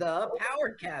 Where's the power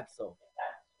capsule?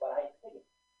 That's what I figured.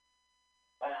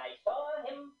 When I saw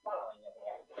him following you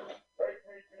here.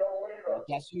 Well,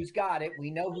 guess who's got it? We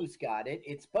know who's got it.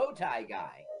 It's Bowtie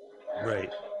Guy.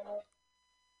 Right.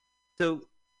 So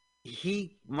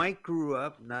Mike grew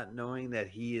up not knowing that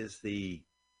he is the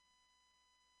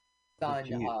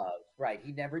Son of, right.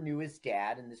 He never knew his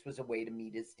dad, and this was a way to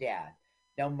meet his dad.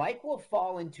 Now, Mike will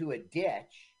fall into a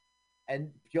ditch,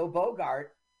 and Joe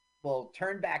Bogart will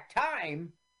turn back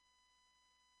time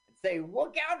and say,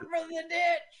 look out for the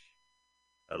ditch.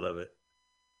 I love it.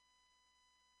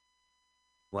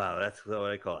 Wow, that's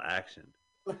what I call action.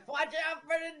 Watch out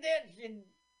for the ditch. And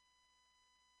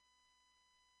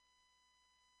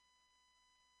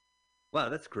wow,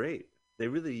 that's great. They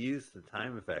really used the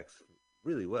time effects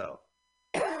really well.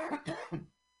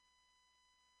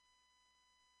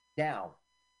 now,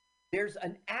 there's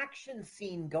an action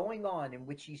scene going on in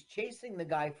which he's chasing the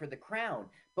guy for the crown,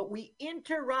 but we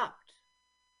interrupt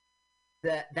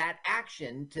that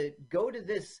action to go to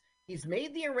this. He's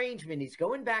made the arrangement. He's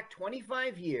going back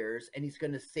 25 years, and he's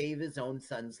going to save his own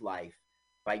son's life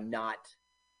by not.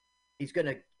 He's going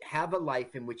to have a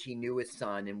life in which he knew his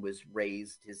son and was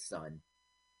raised his son.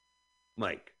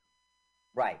 Mike.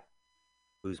 Right.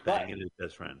 Who's banging his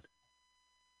best friend.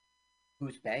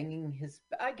 Who's banging his?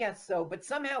 I guess so. But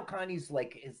somehow Connie's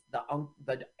like is the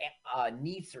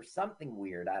niece or something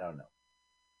weird. I don't know.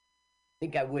 I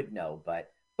think I would know,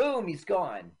 but boom, he's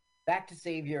gone. Back to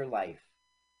save your life.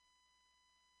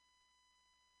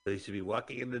 So you should be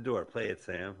walking in the door. Play it,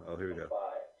 Sam. Oh, here we go.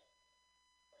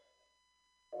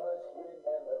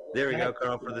 There we go,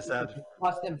 Carl, for the sound.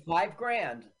 Cost them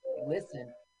 $5,000.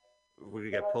 Listen. We're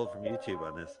gonna get pulled from YouTube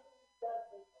on this.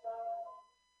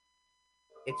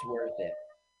 It's worth it.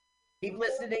 Keep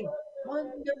listening.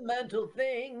 Fundamental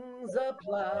things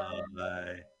apply.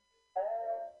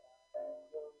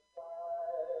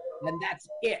 And that's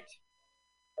it.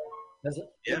 Because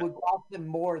it would cost them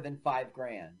more than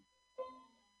 $5,000.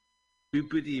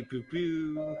 Boopity boo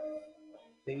boo.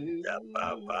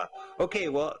 Okay,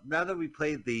 well, now that we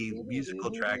played the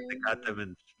musical track that got them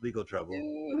in legal trouble.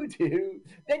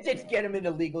 They didn't get them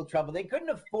into legal trouble. They couldn't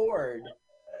afford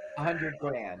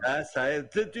 $100,000. That's time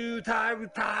to do time,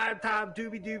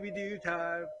 doobie do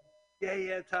time.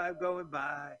 Yeah, time going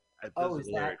by. Is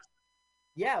that?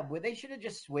 Yeah, well, they should have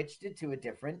just switched it to a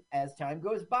different "As Time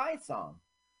Goes By" song.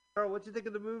 Carl, what'd you think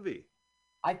of the movie?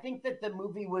 I think that the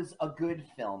movie was a good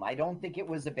film. I don't think it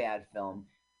was a bad film.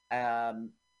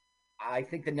 I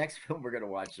think the next film we're going to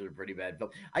watch is a pretty bad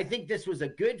film. I think this was a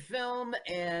good film,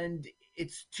 and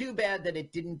it's too bad that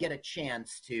it didn't get a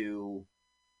chance to.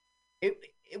 It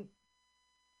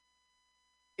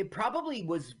probably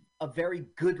was a very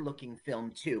good-looking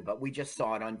film too, but we just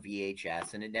saw it on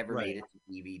VHS, and it never made it to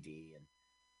DVD. And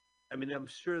I mean, I'm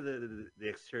sure the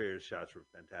exterior shots were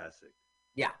fantastic.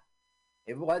 Yeah,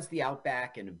 it was the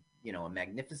outback, and a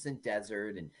magnificent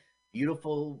desert, and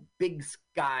beautiful big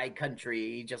sky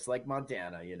country, just like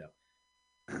Montana.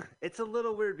 It's a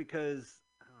little weird because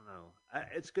I don't know.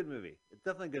 It's a good movie. It's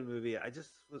definitely a good movie. I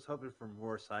just was hoping for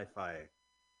more sci-fi.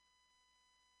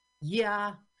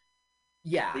 Yeah.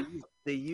 They